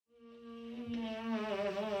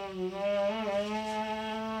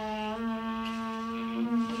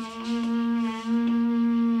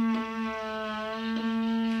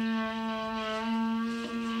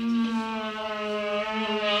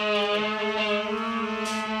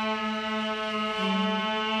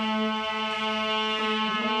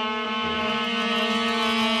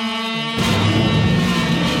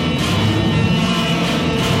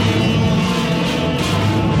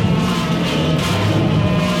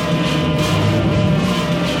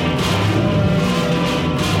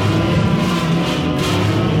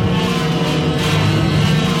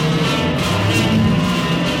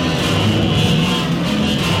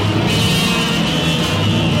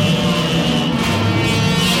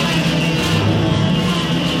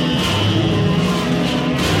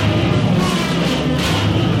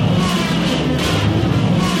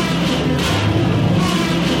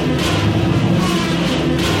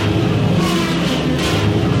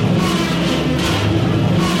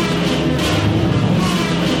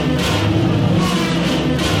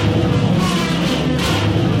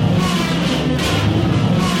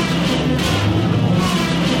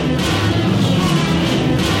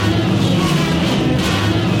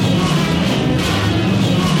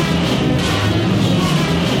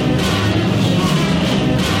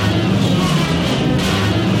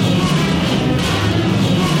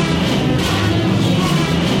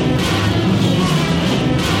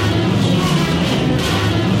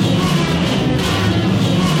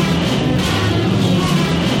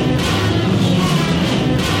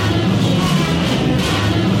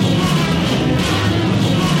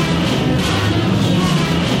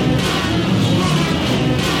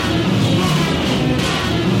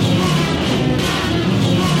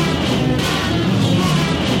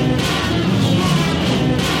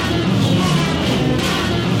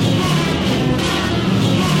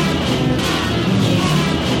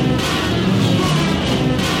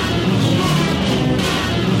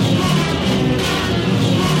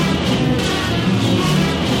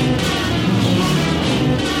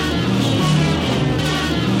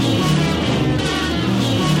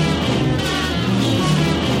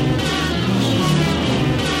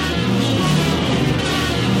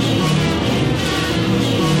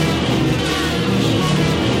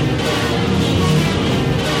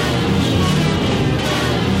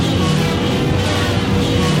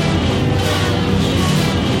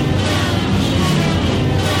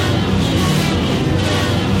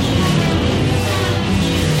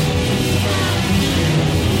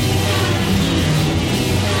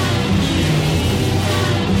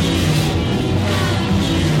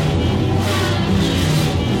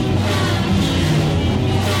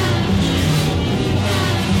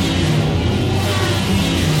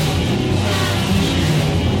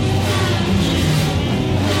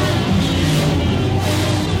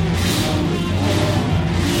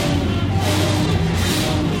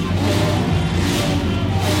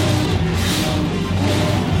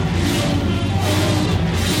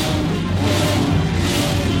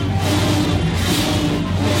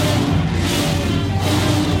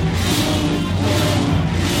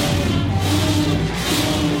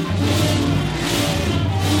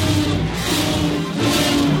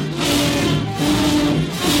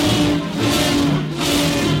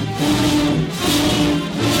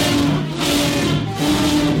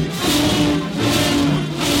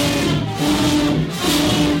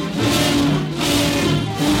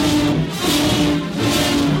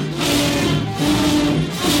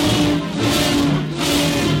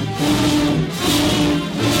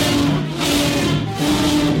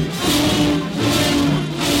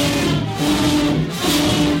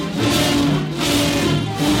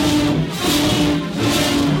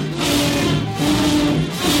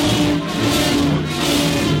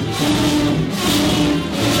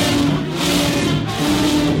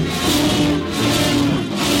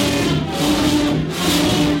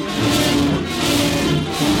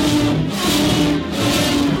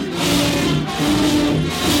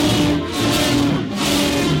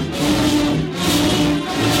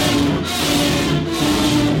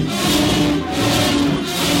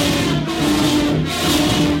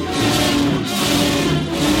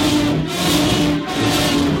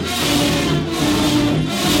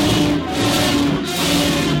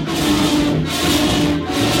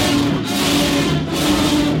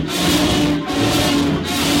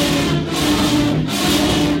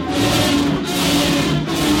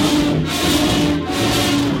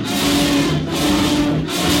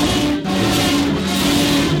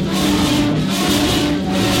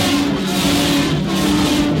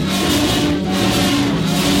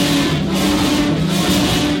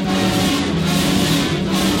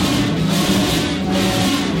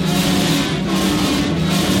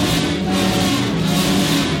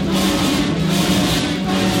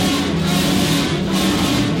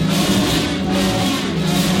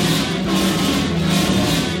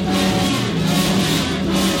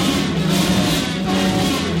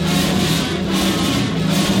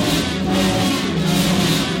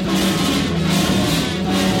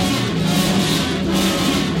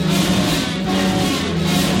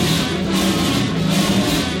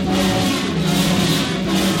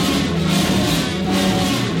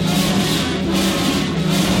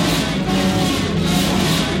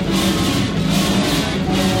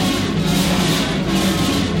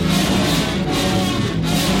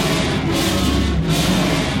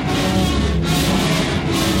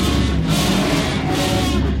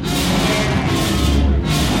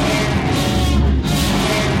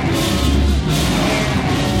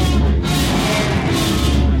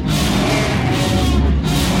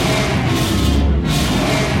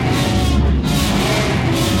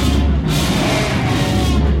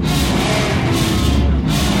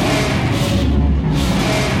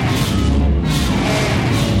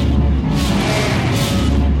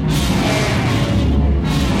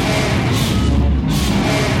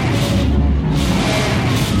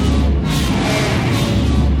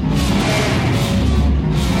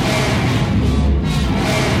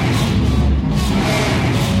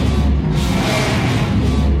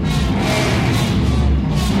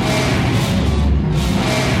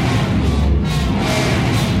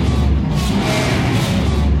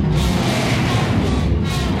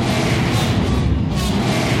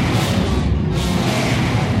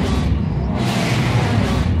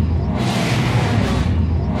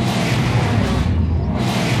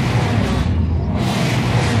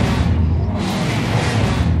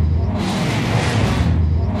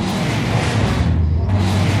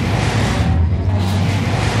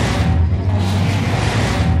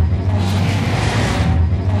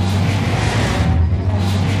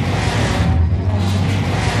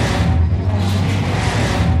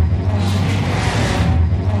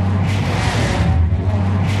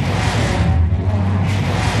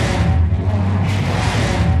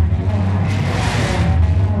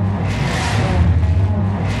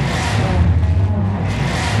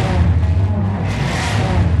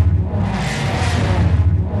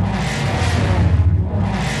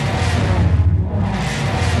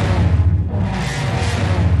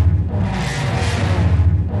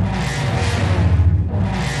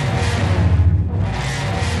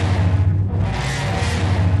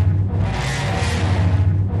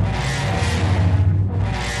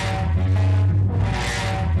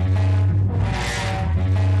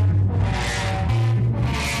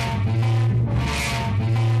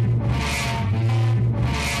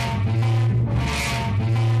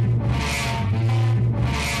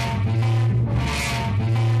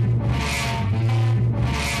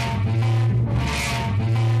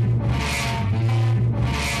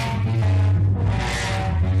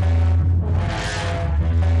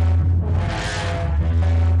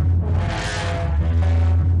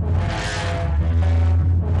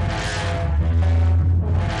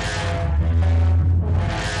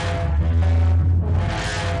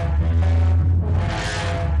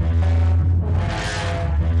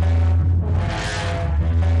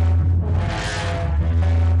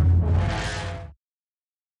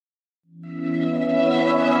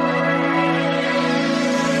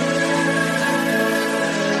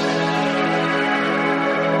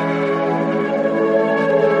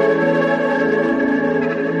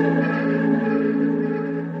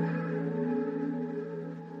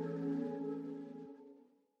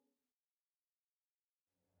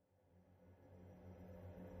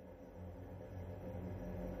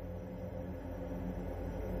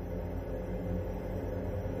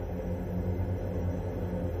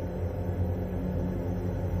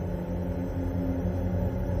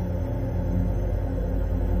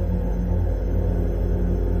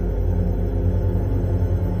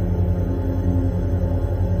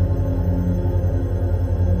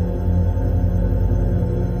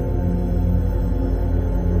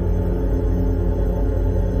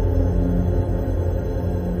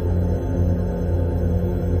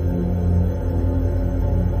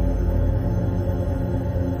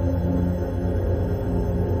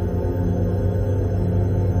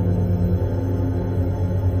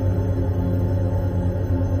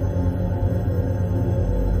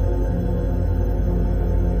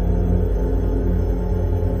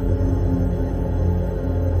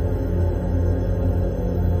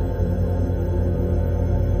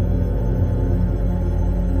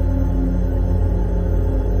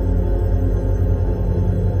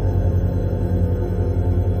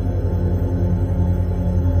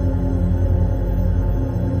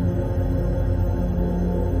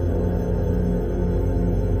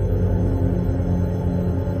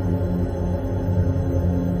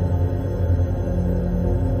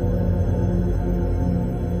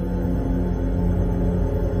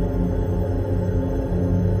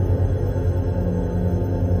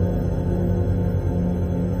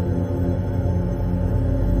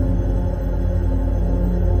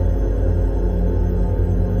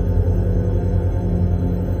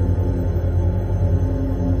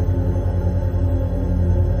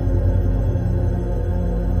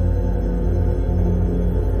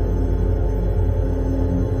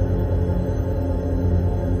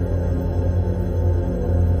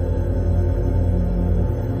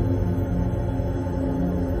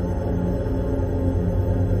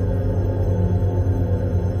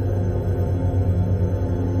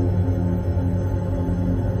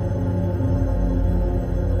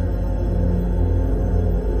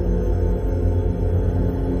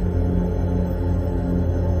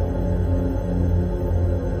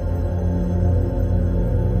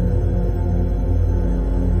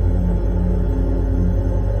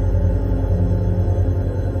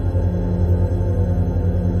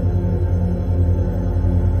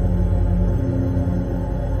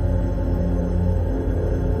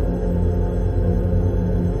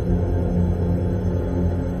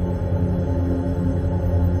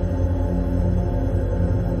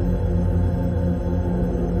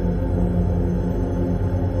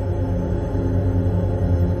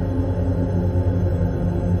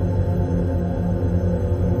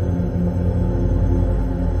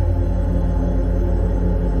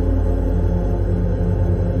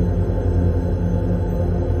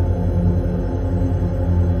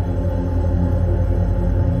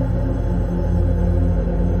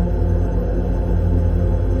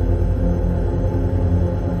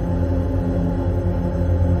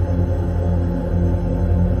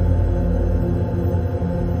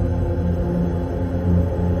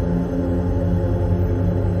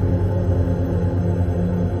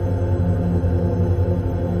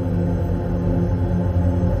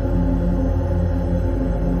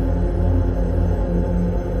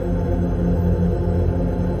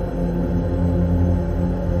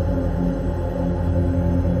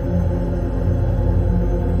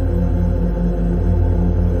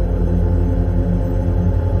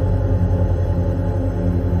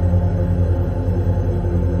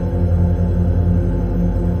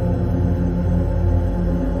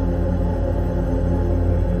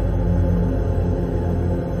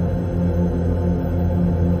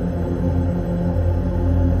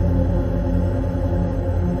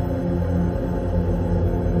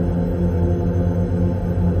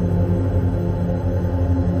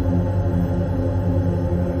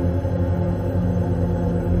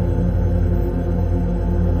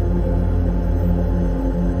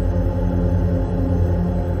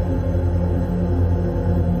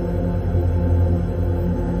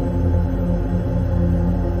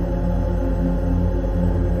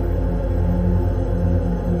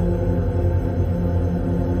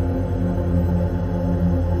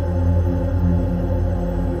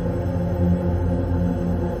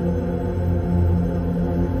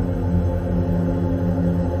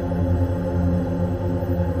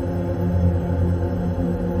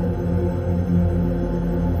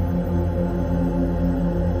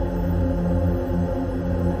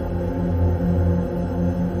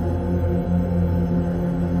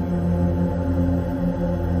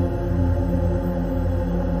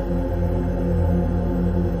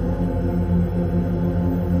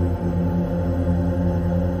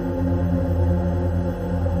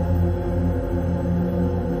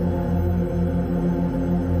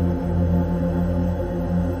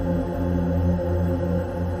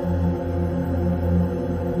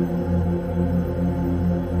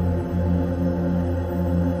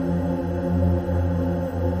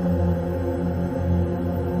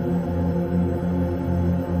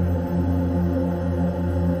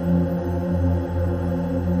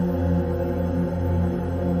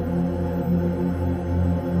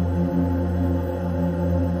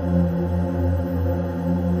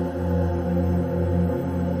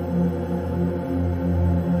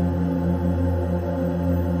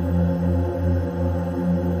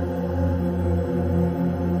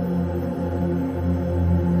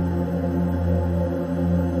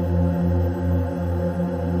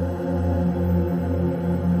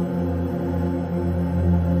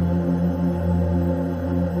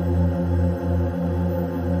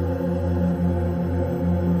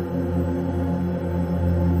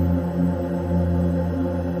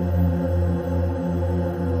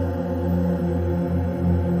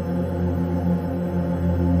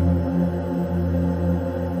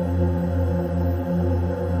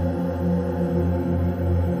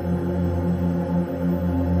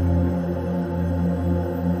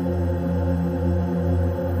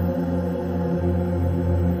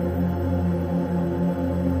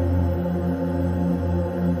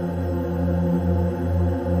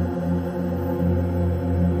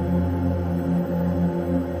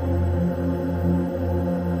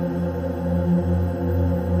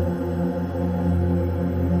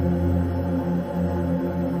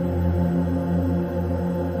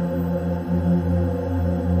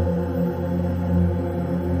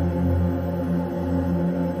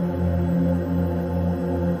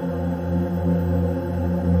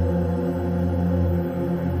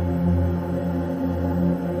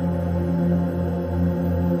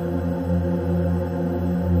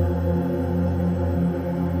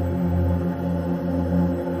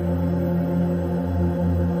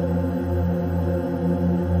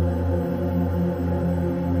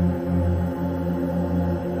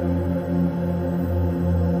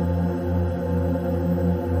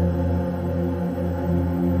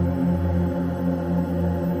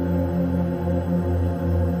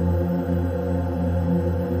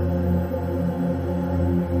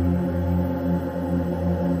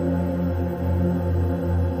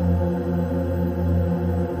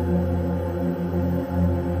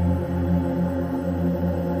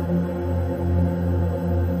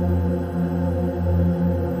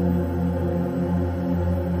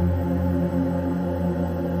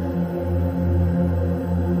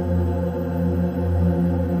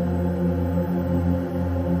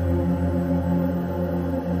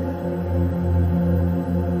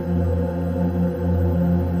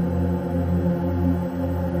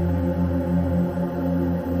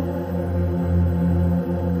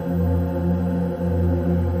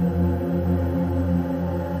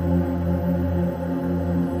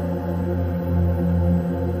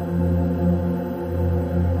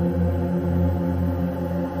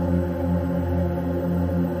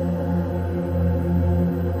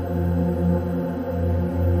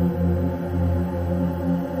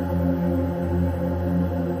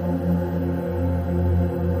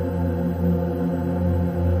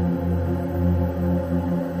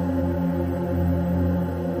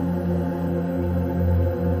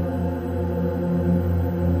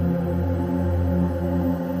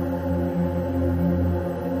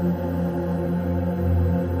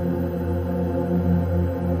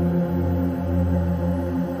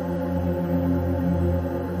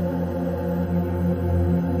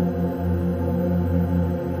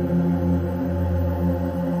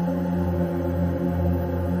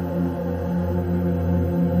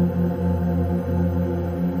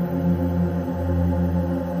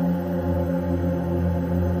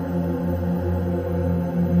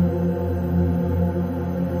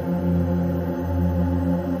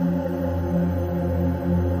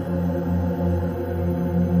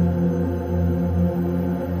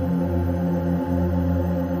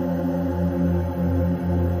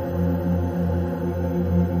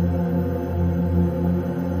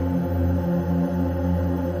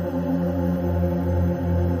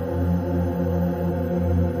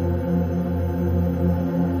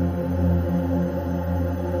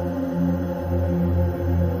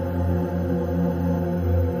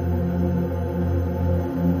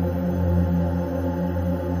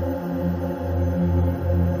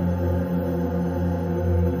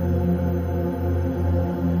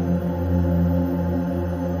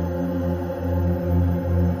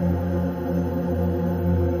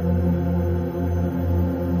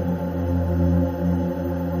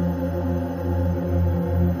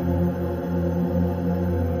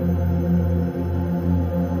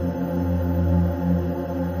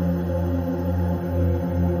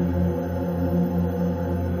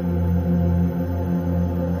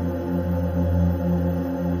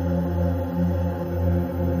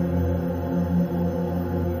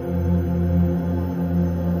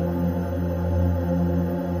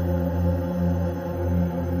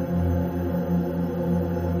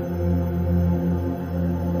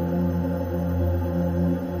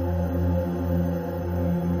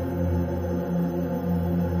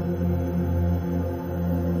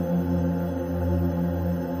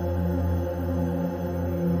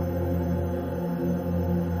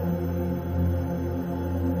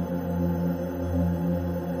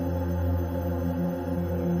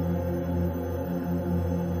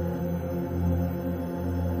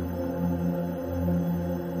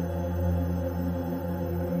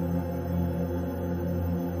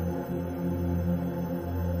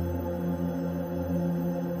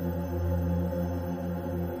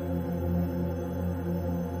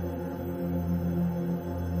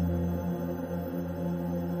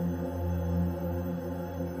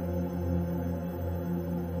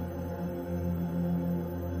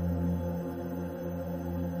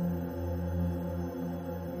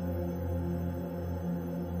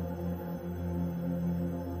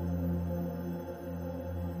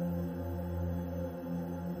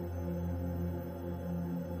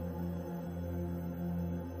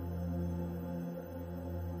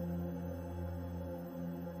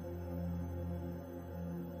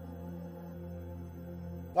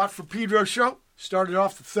 Watt for Pedro Show started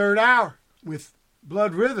off the third hour with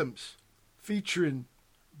Blood Rhythms featuring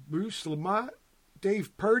Bruce Lamont,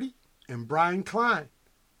 Dave Purdy, and Brian Klein.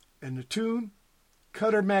 And the tune,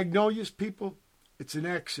 Cutter Magnolias, people, it's an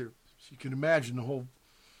excerpt. So you can imagine the whole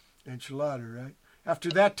enchilada, right? After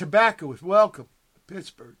that, Tobacco with Welcome,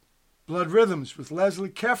 Pittsburgh. Blood Rhythms with Leslie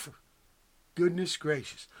Keffer. Goodness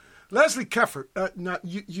gracious. Leslie Keffer, now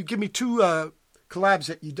you give me two collabs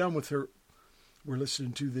that you done with her. We're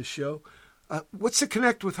listening to this show. What's the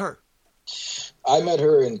connect with her? I met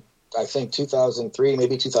her in, I think, 2003,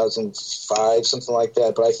 maybe 2005, something like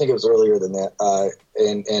that. But I think it was earlier than that.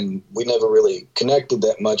 And we never really connected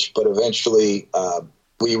that much. But eventually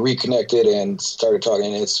we reconnected and started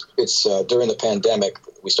talking. And it's during the pandemic,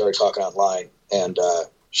 we started talking online. And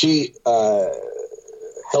she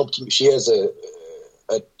helped me. She has a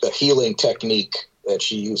healing technique that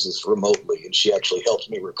she uses remotely, and she actually helped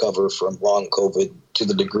me recover from long COVID to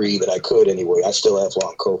the degree that I could anyway. I still have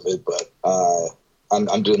long COVID, but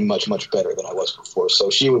I'm doing much, much better than I was before.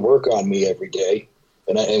 So she would work on me every day,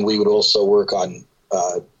 and we would also work on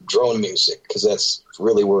drone music, because that's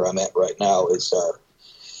really where I'm at right now, is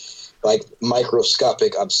like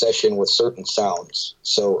microscopic obsession with certain sounds.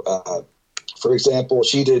 So for example,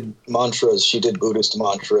 she did mantras, she did Buddhist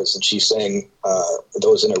mantras, and she sang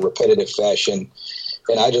those in a repetitive fashion.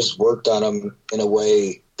 And I just worked on them in a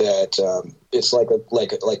way that it's like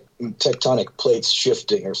tectonic plates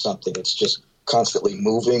shifting or something. It's just constantly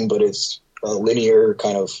moving, but it's a linear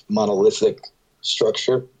kind of monolithic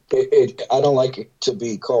structure. I don't like it to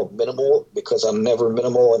be called minimal, because I'm never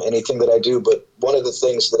minimal in anything that I do. But one of the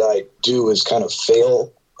things that I do is kind of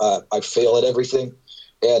fail. I fail at everything.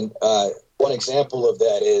 And one example of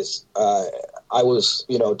that is I was,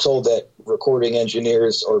 told that recording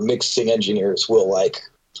engineers or mixing engineers will like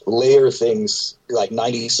layer things like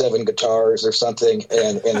 97 guitars or something.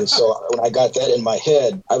 And so when I got that in my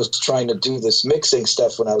head, I was trying to do this mixing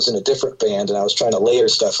stuff when I was in a different band, and I was trying to layer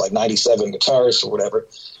stuff like 97 guitars or whatever.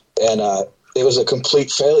 And it was a complete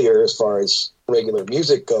failure as far as regular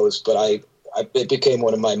music goes, but it became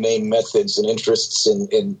one of my main methods and interests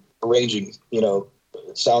in arranging,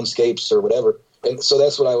 soundscapes or whatever. And so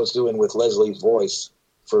that's what I was doing with Leslie's voice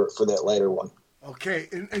for that later one. Okay,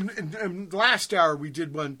 and last hour we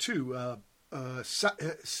did one too,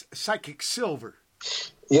 Psychic Silver.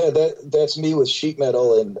 Yeah, that's me with sheet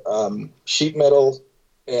metal, and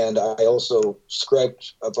and I also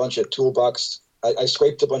scraped a bunch of toolbox. I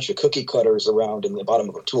scraped a bunch of cookie cutters around in the bottom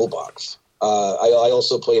of a toolbox. I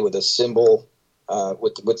also play with a cymbal,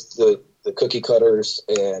 with the cookie cutters,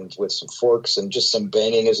 and with some forks, and just some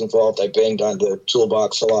banging is involved. I banged on the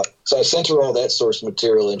toolbox a lot. So I sent her all that source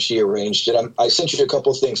material, and she arranged it. I sent you a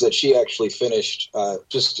couple of things that she actually finished,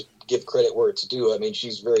 just to give credit where it's due. I mean,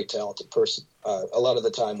 she's a very talented person. A lot of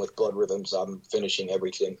the time with Blood Rhythms, I'm finishing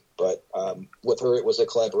everything. But with her, it was a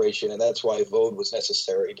collaboration, and that's why Vode was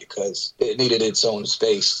necessary, because it needed its own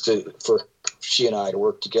space for she and I to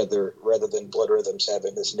work together, rather than Blood Rhythms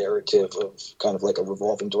having this narrative of kind of like a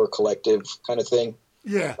revolving door collective kind of thing.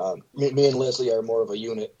 Yeah. Me and Leslie are more of a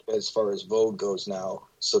unit as far as Vode goes now,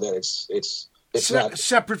 so that it's not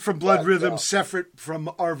separate from Blood Rhythms, separate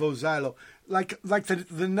from Arvo Zylo. Like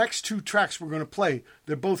the next two tracks we're going to play,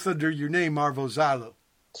 they're both under your name, Arvo Zylo.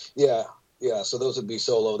 Yeah. So those would be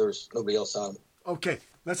solo. There's nobody else on. Okay,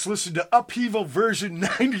 let's listen to Upheaval version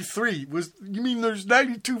 93. You mean there's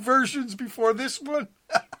 92 versions before this one?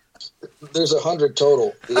 There's 100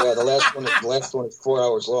 total. Yeah, the last one is 4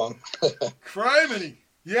 hours long. Criminy.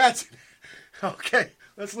 Yeah. Okay,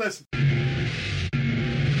 let's listen.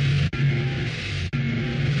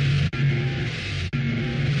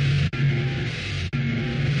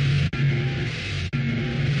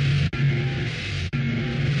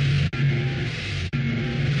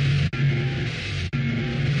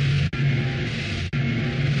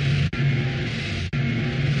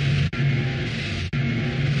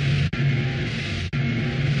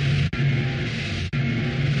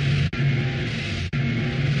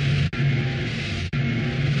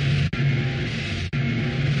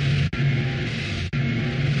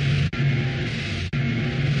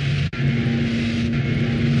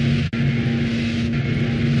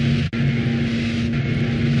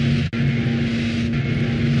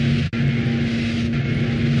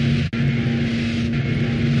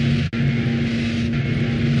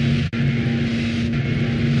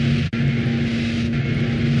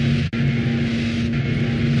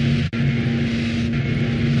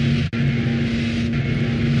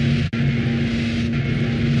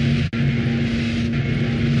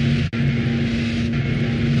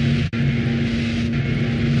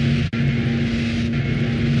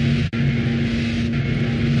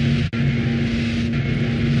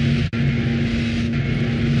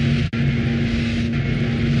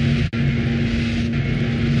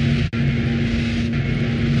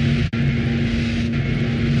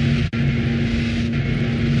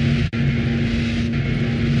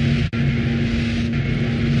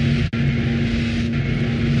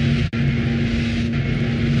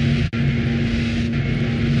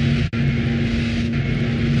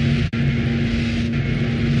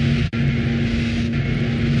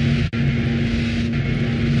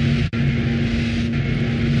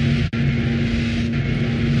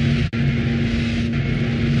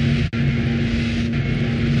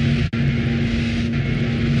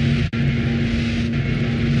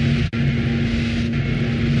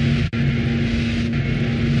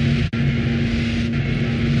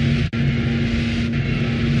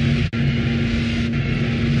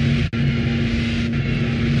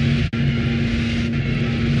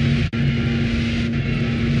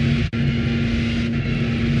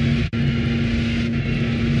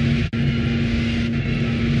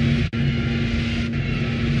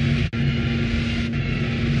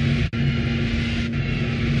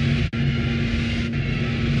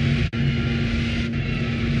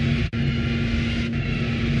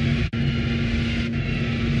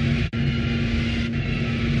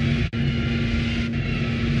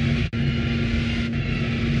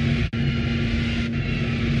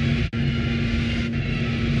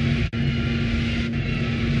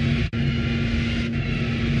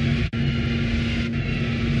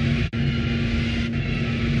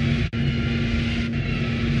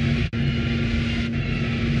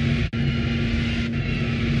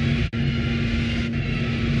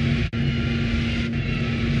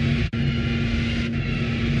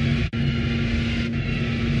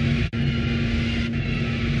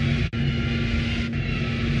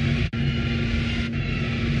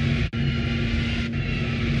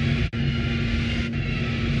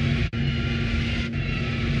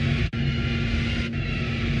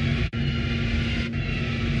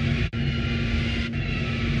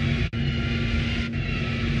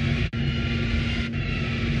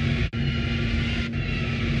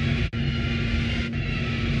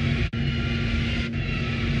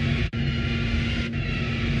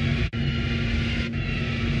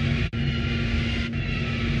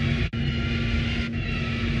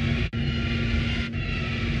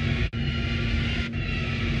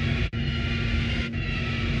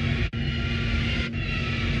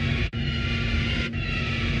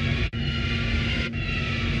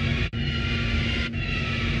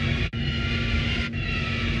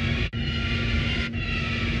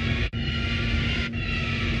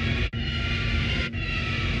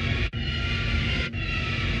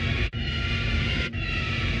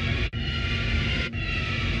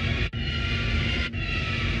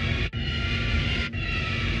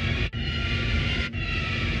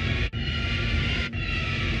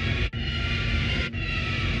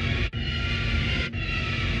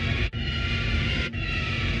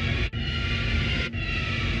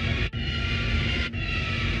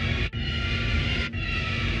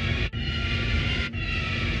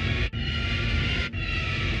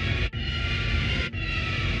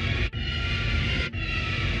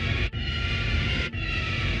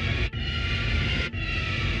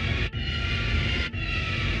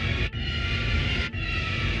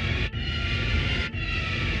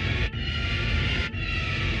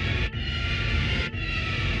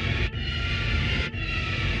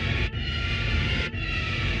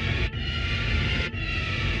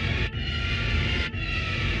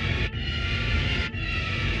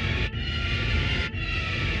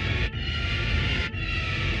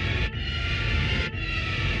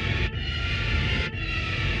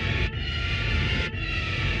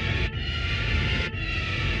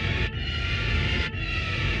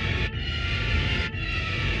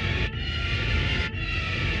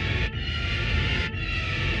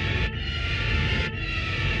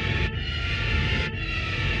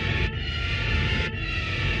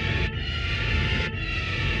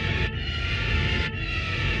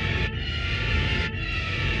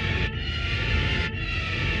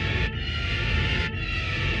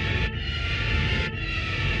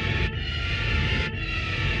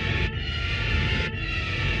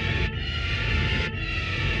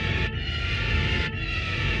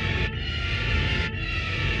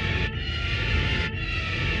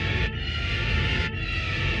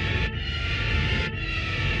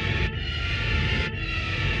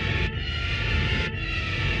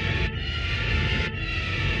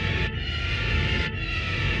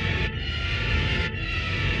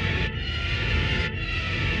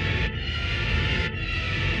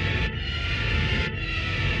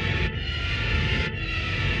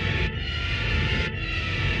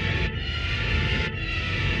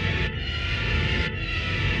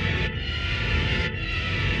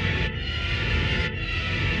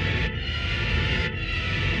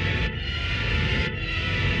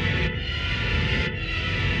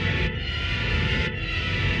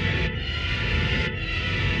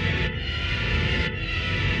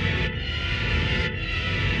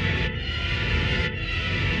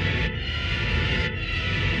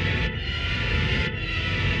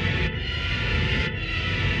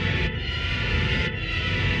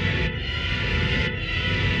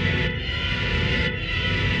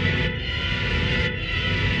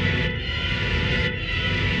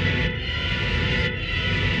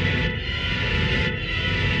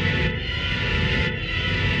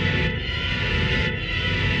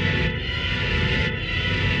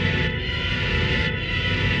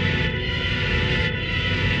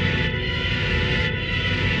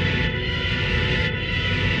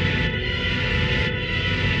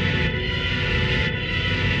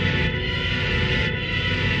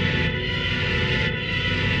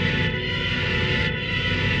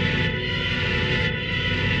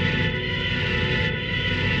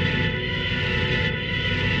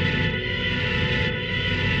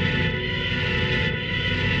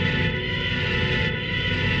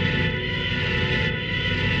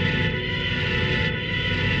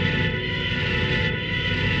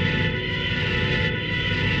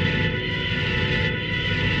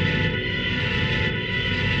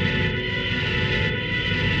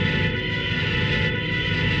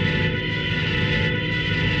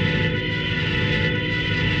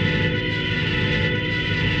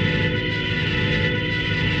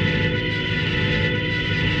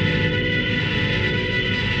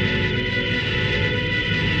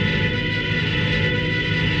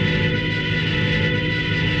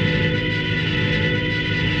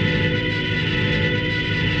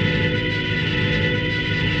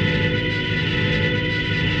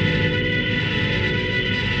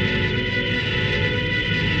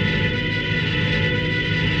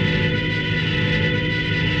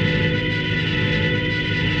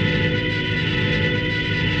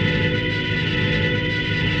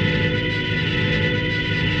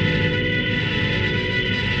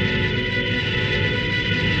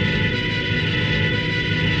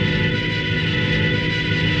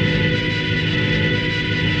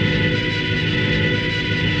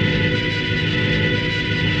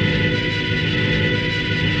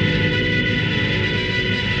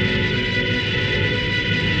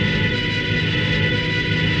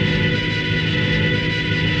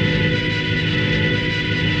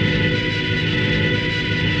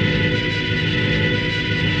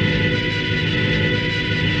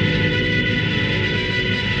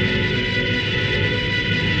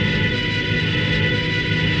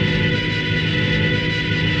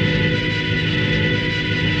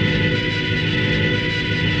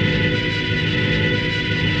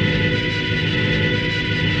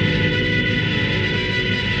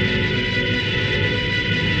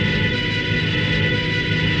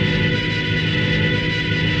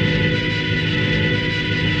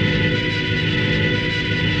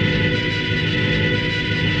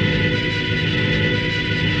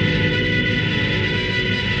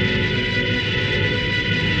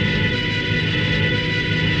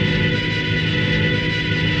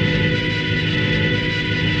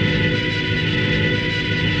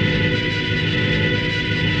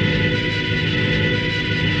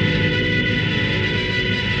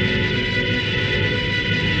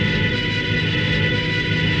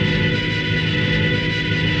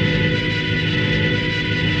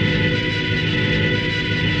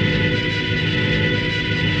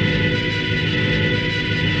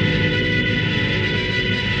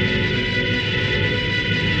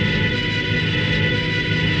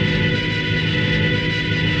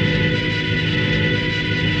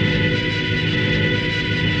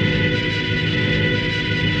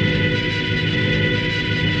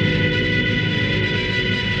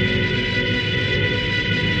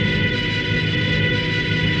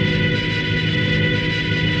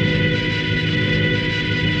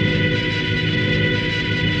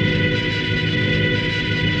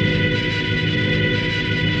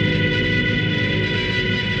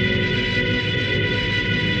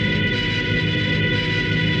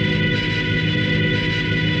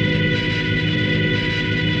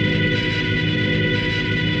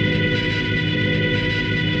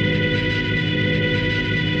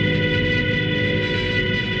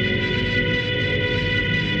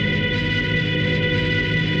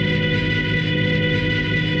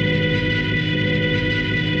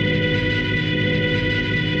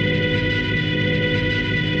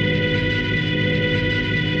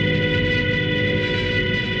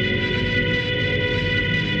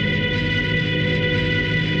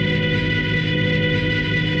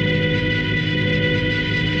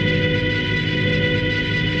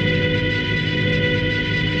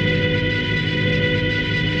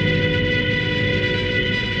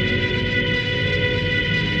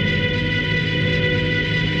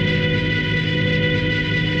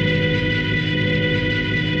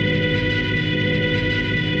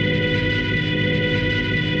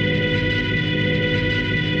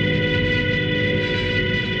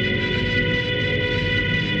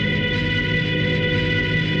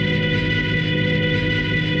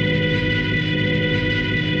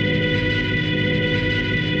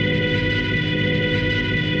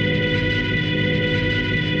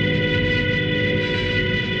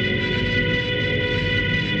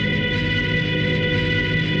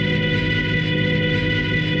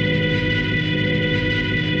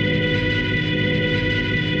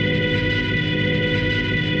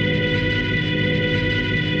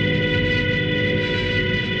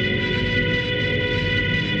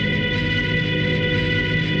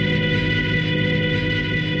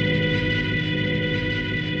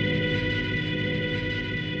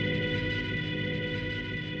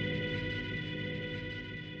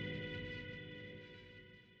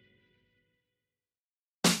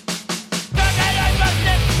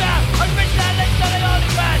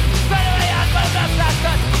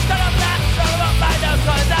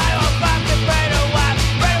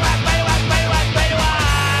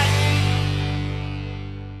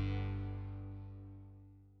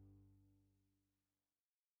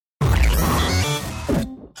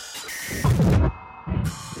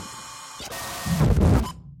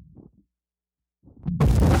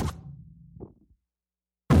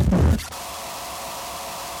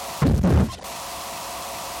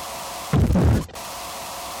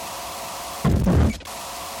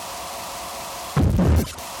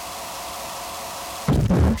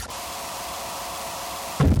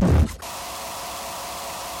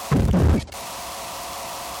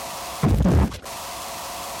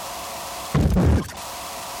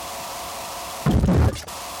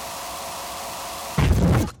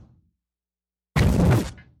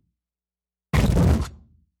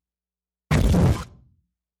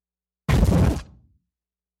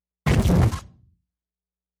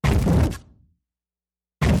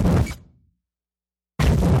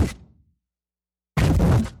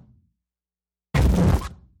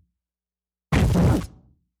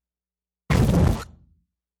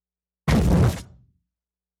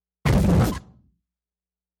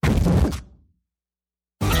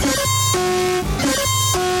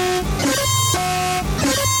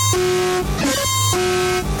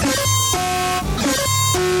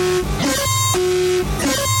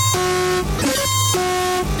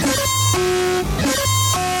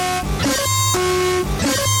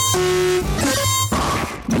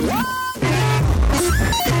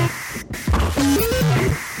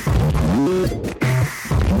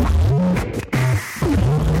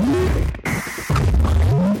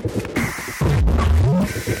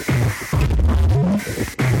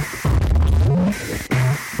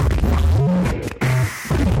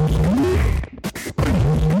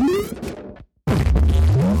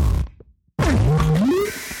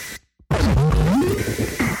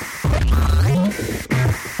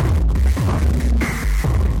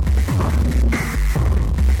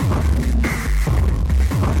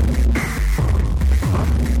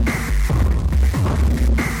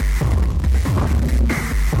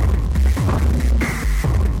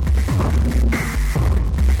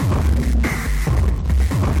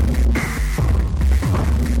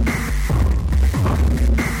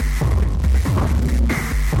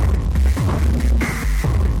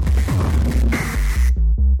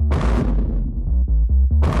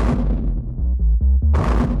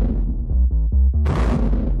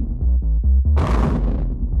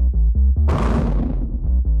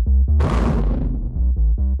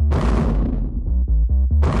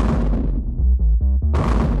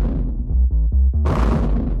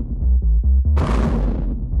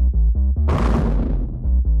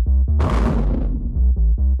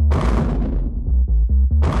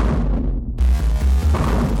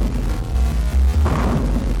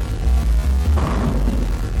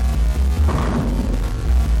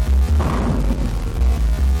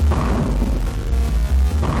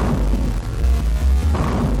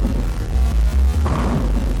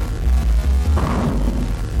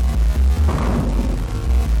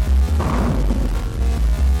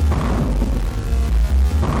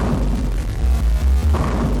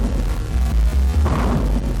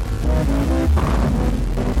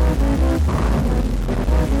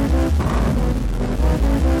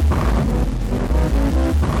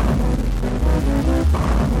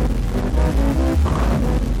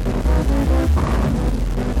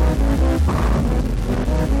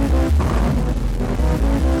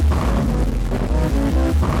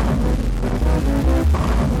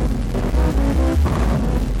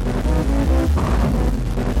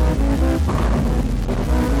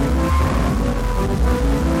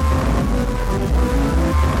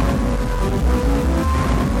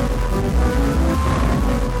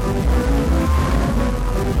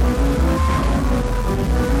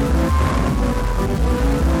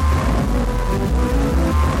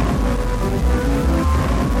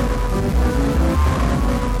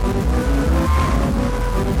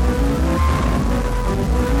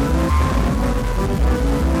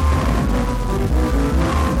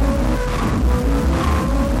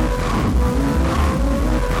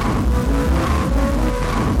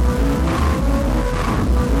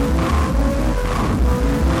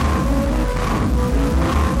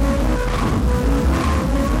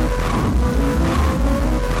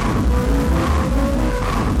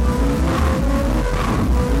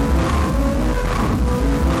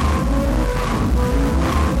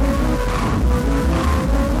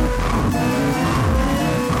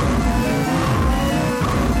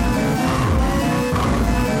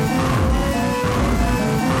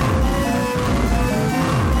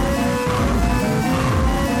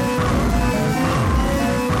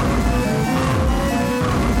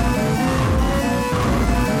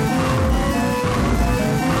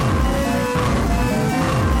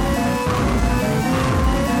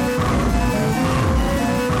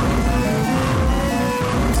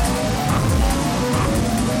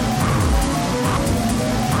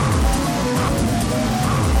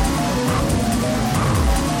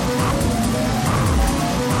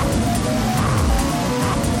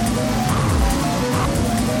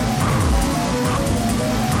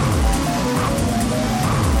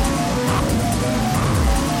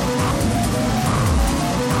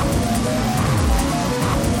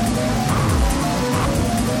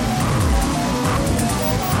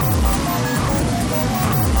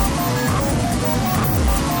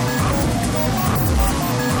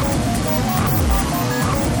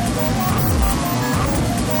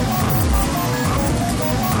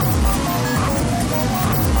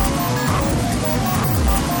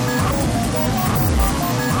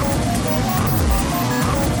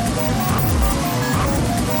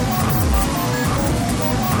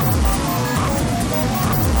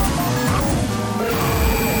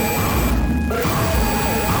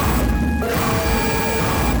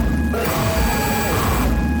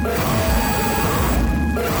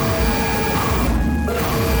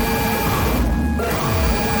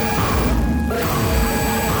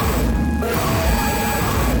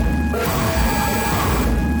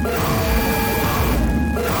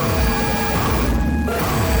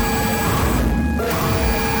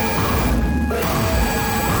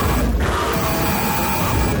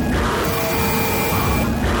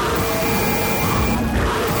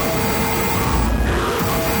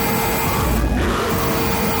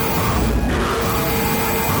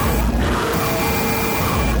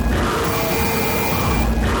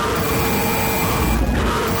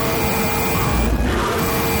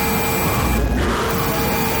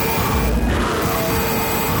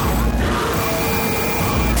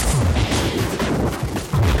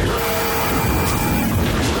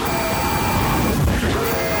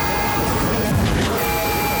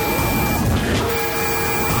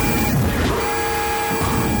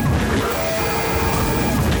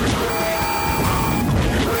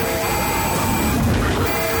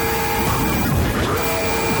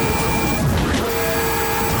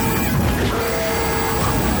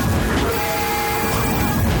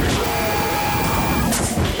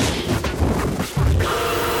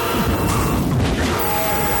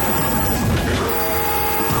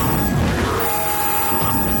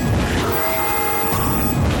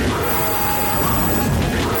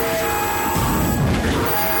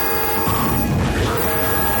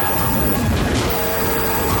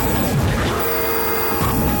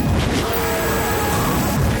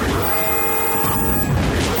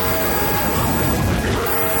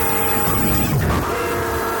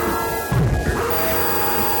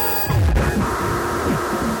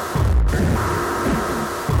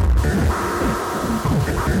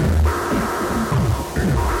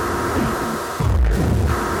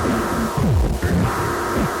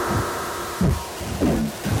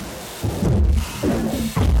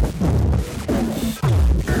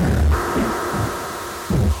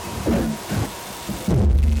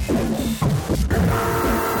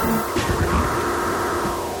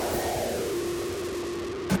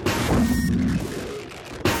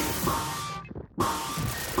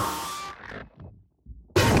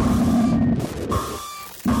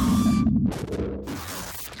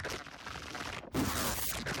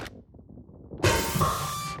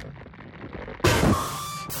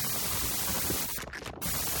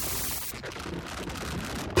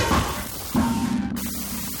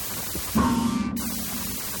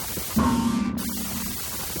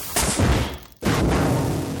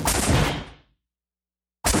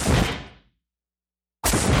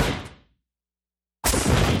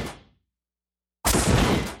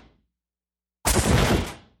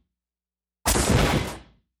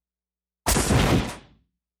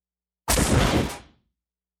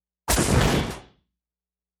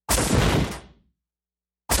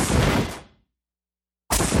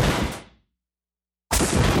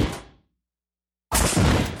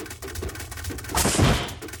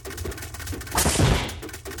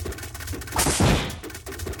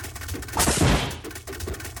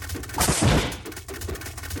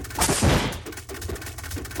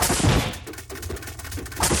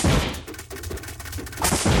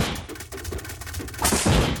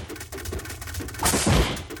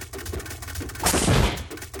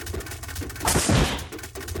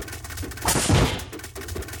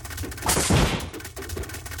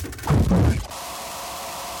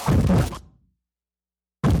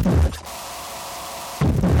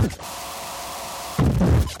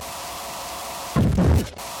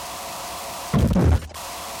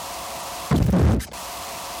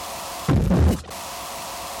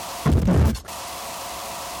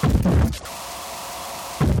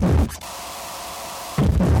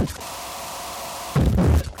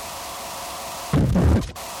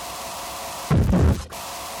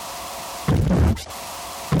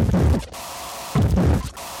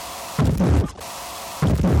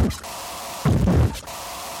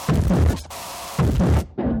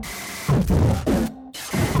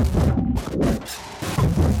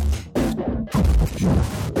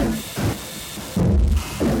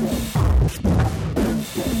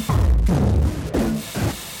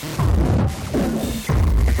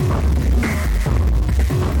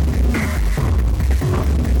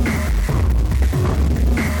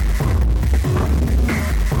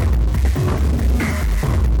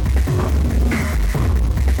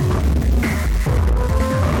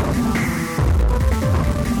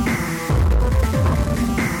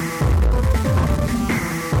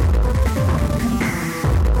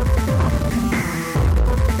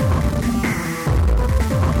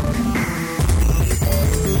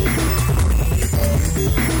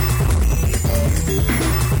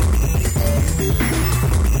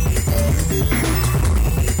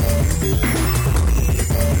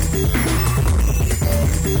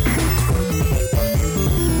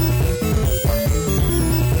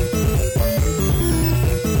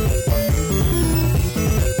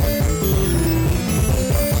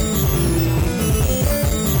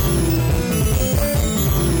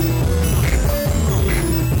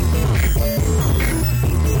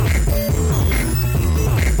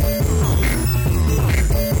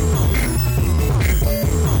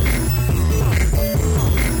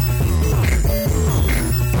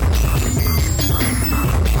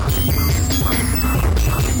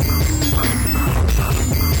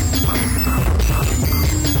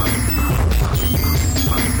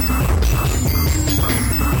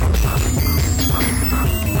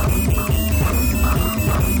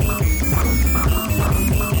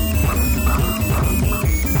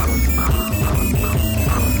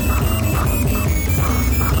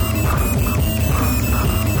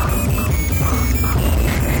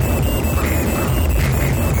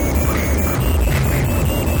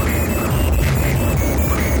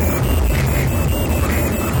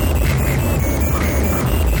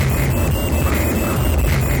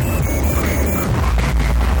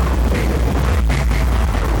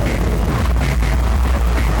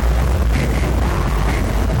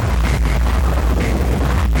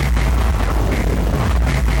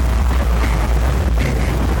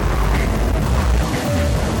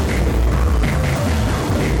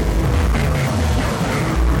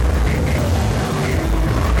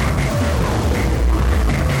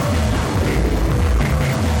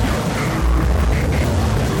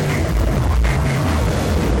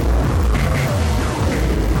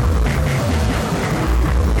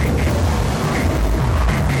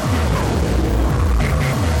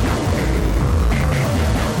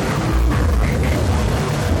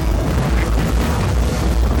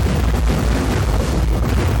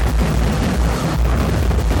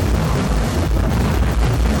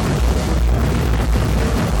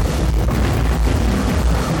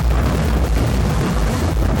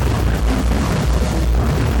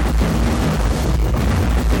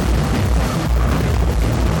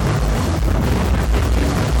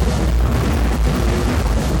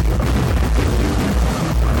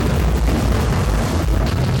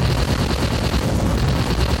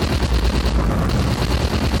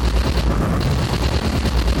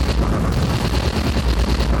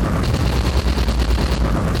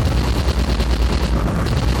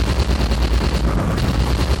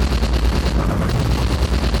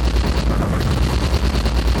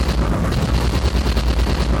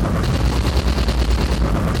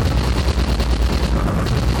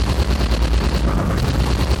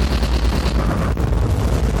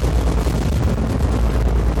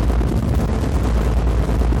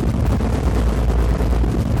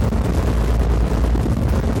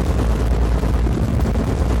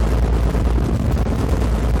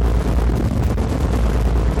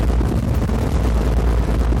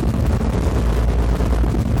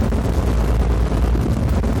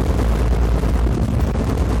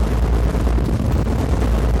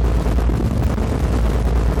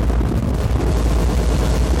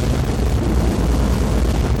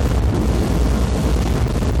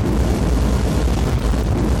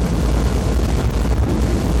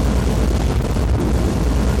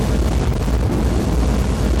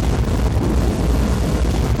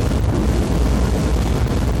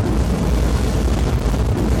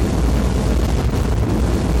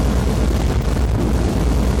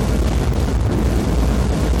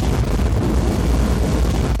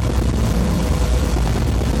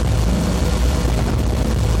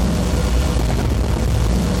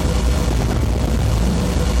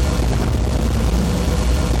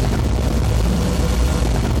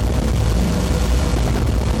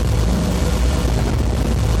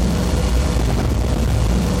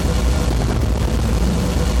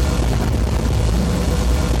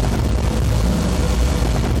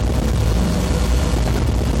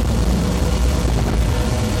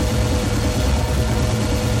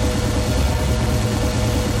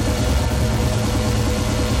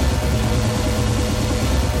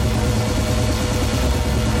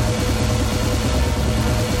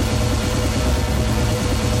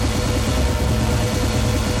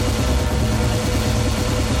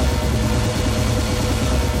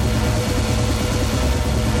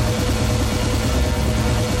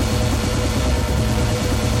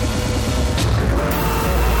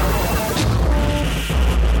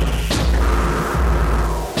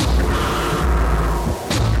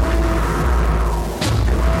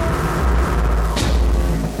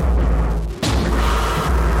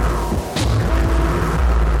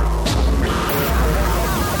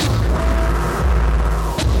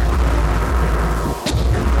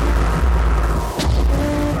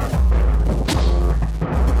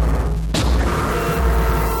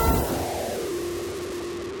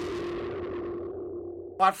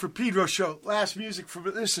 Watt for Pedro Show. Last music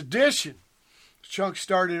for this edition. Chunk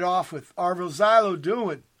started off with Arvo Zylo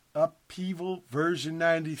doing Upheaval version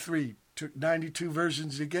 93. Took 92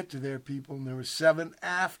 versions to get to there, people, and there were 7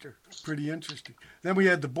 after. Pretty interesting. Then we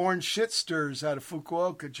had the Born Shitsters out of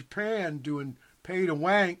Fukuoka, Japan, doing Pay to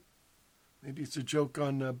Wank. Maybe it's a joke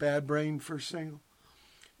on Bad Brain first single.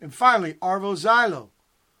 And finally, Arvo Zylo,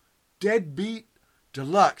 Deadbeat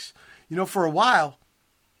Deluxe. You know, for a while,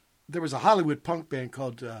 there was a Hollywood punk band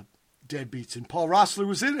called Deadbeats, and Paul Roessler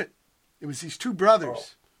was in it. It was these 2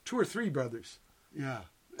 brothers, 2 or 3 brothers. Yeah.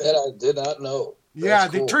 That I did not know. Yeah,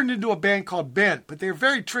 they turned into a band called Bent, but they were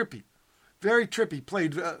very trippy. Very trippy.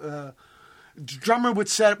 Played, drummer would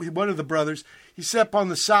set up, one of the brothers, he set up on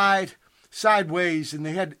the sideways, and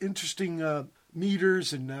they had interesting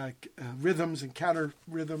meters and rhythms and counter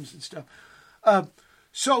rhythms and stuff.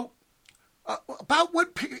 So, about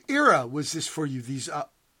what era was this for you, these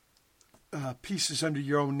pieces under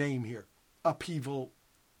your own name here? Upheaval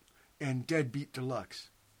and Deadbeat Deluxe.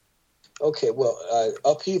 Okay, well,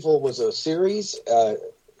 Upheaval was a series.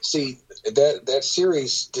 See, that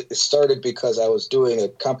series started because I was doing a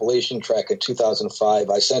compilation track in 2005.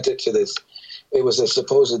 I sent it to this. It was a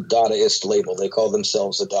supposed Dadaist label. They call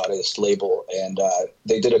themselves a Dadaist label, and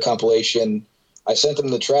they did a compilation. I sent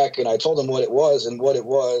them the track, and I told them what it was, and what it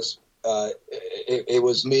was. It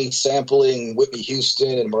was me sampling Whitney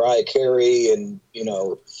Houston and Mariah Carey and,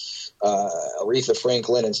 Aretha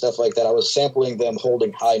Franklin and stuff like that. I was sampling them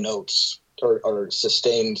holding high notes or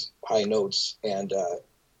sustained high notes. And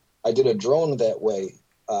I did a drone that way.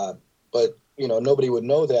 But, nobody would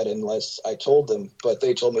know that unless I told them. But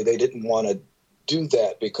they told me they didn't want to do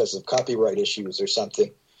that because of copyright issues or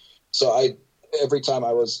something. So every time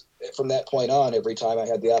from that point on, every time I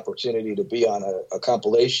had the opportunity to be on a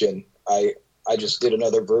compilation, I just did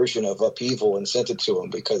another version of Upheaval and sent it to them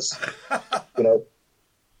because,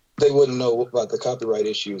 they wouldn't know about the copyright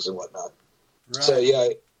issues and whatnot. Right. So,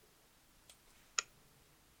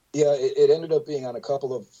 it ended up being on a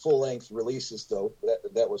couple of full-length releases, though.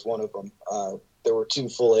 That was one of them. There were 2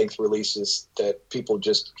 full-length releases that people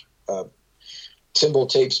just Timbal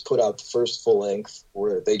Tapes put out the first full-length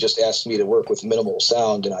where they just asked me to work with minimal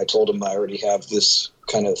sound, and I told them I already have this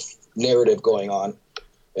kind of narrative going on.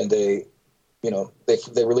 And they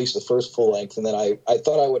released the first full-length, and then I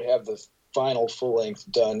thought I would have the final full-length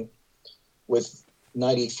done with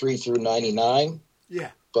 93 through 99.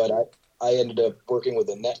 Yeah. But I ended up working with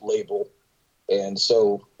a net label, and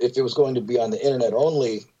so if it was going to be on the internet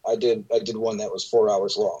only, I did one that was 4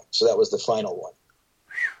 hours long. So that was the final one.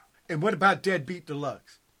 And what about Deadbeat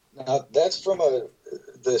Deluxe? Now, that's from the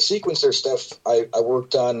sequencer stuff I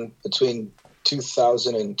worked on between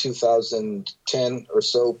 2000 and 2010 or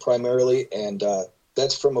so primarily, and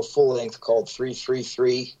that's from a full-length called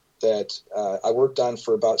 333 that I worked on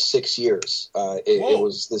for about 6 years. It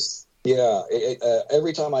was this,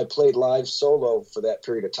 every time I played live solo for that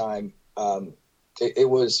period of time, it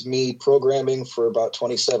was me programming for about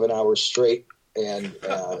 27 hours straight and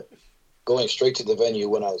going straight to the venue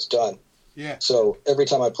when I was done. Yeah. So every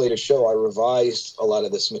time I played a show, I revised a lot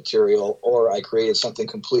of this material, or I created something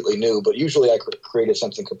completely new. But usually, I created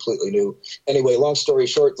something completely new. Anyway, long story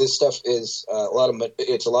short, this stuff is a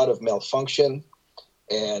lot of malfunction,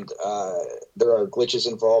 and there are glitches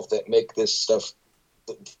involved that make this stuff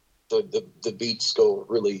the beats go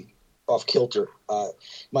really off kilter.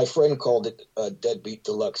 My friend called it Deadbeat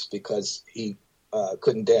Deluxe because he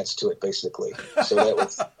couldn't dance to it, basically. So that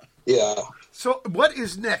was. Yeah. So what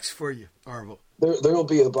is next for you, Arvo? There will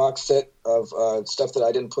be a box set of stuff that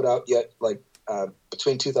I didn't put out yet. Like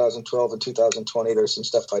between 2012 and 2020, there's some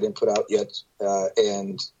stuff I didn't put out yet,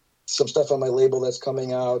 and some stuff on my label that's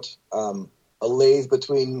coming out. A lathe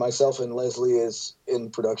between myself and Leslie is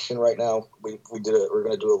in production right now. We're going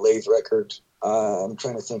to do a lathe record. I'm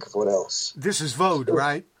trying to think of what else. This is Vode,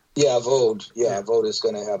 right? Yeah, Vode. Yeah, Vode is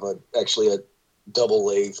going to have actually a double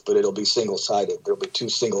lathe, but it'll be single-sided. There'll be 2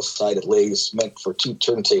 single-sided lathes meant for 2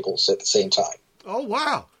 turntables at the same time. Oh,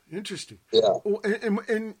 wow. Interesting. Yeah.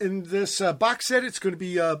 And in this box set, it's going to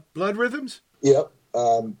be Blood Rhythms? Yep.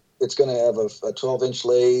 It's going to have a 12-inch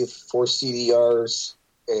lathe, 4 CDRs,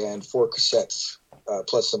 and 4 cassettes,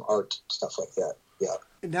 plus some art, stuff like that. Yeah.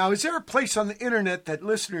 Now, is there a place on the internet that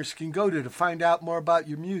listeners can go to find out more about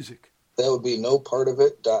your music? That would be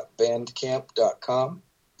nopartofit.bandcamp.com.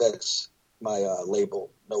 That's my label,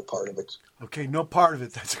 No Part of It. Okay, No Part of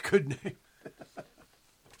It. That's a good name.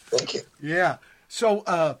 Thank you. Yeah. So,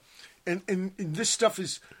 and this stuff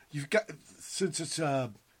is, you've got, since it's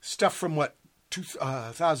stuff from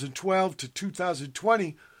 2012 to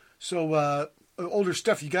 2020, so older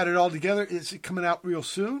stuff, you got it all together. Is it coming out real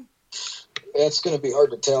soon? It's going to be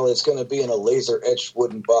hard to tell. It's going to be in a laser-etched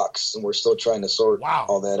wooden box, and we're still trying to sort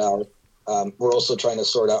all that out. We're also trying to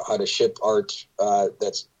sort out how to ship art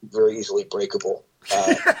that's very easily breakable.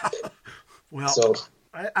 Well, so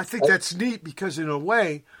I think that's neat because in a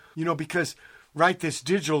way, because this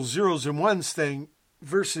digital zeros and ones thing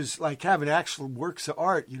versus like having actual works of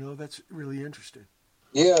art, that's really interesting.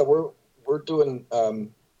 Yeah, we're doing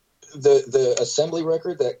the assembly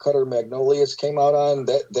record that Cutter Magnolias came out on.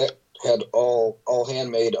 That had all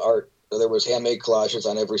handmade art. There was handmade collages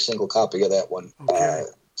on every single copy of that one. Okay.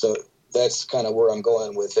 So that's kind of where I'm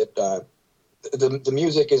going with it. The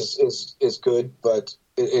music is good, but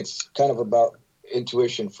it's kind of about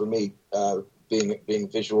intuition for me, being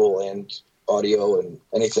visual and audio and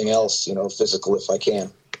anything else, physical if I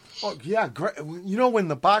can. Oh, yeah, great. When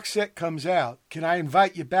the box set comes out, can I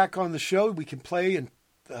invite you back on the show? We can play and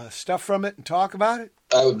stuff from it and talk about it?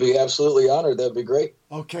 I would be absolutely honored. That'd be great.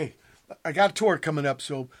 Okay. I got a tour coming up,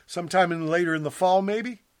 so sometime later in the fall,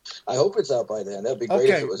 maybe? I hope it's out by then. That'd be great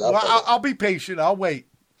if it was out by then. I'll be patient. I'll wait.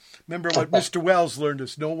 Remember what Mr. Wells learned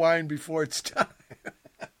us, no wine before it's time.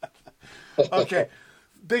 Okay.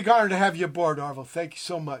 Big honor to have you aboard, Arvo. Thank you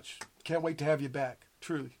so much. Can't wait to have you back,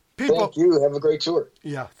 truly. People, thank you. Have a great tour.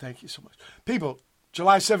 Yeah, thank you so much. People,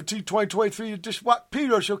 July 17, 2023, Just What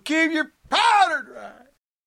Pedro Show. Keep your power!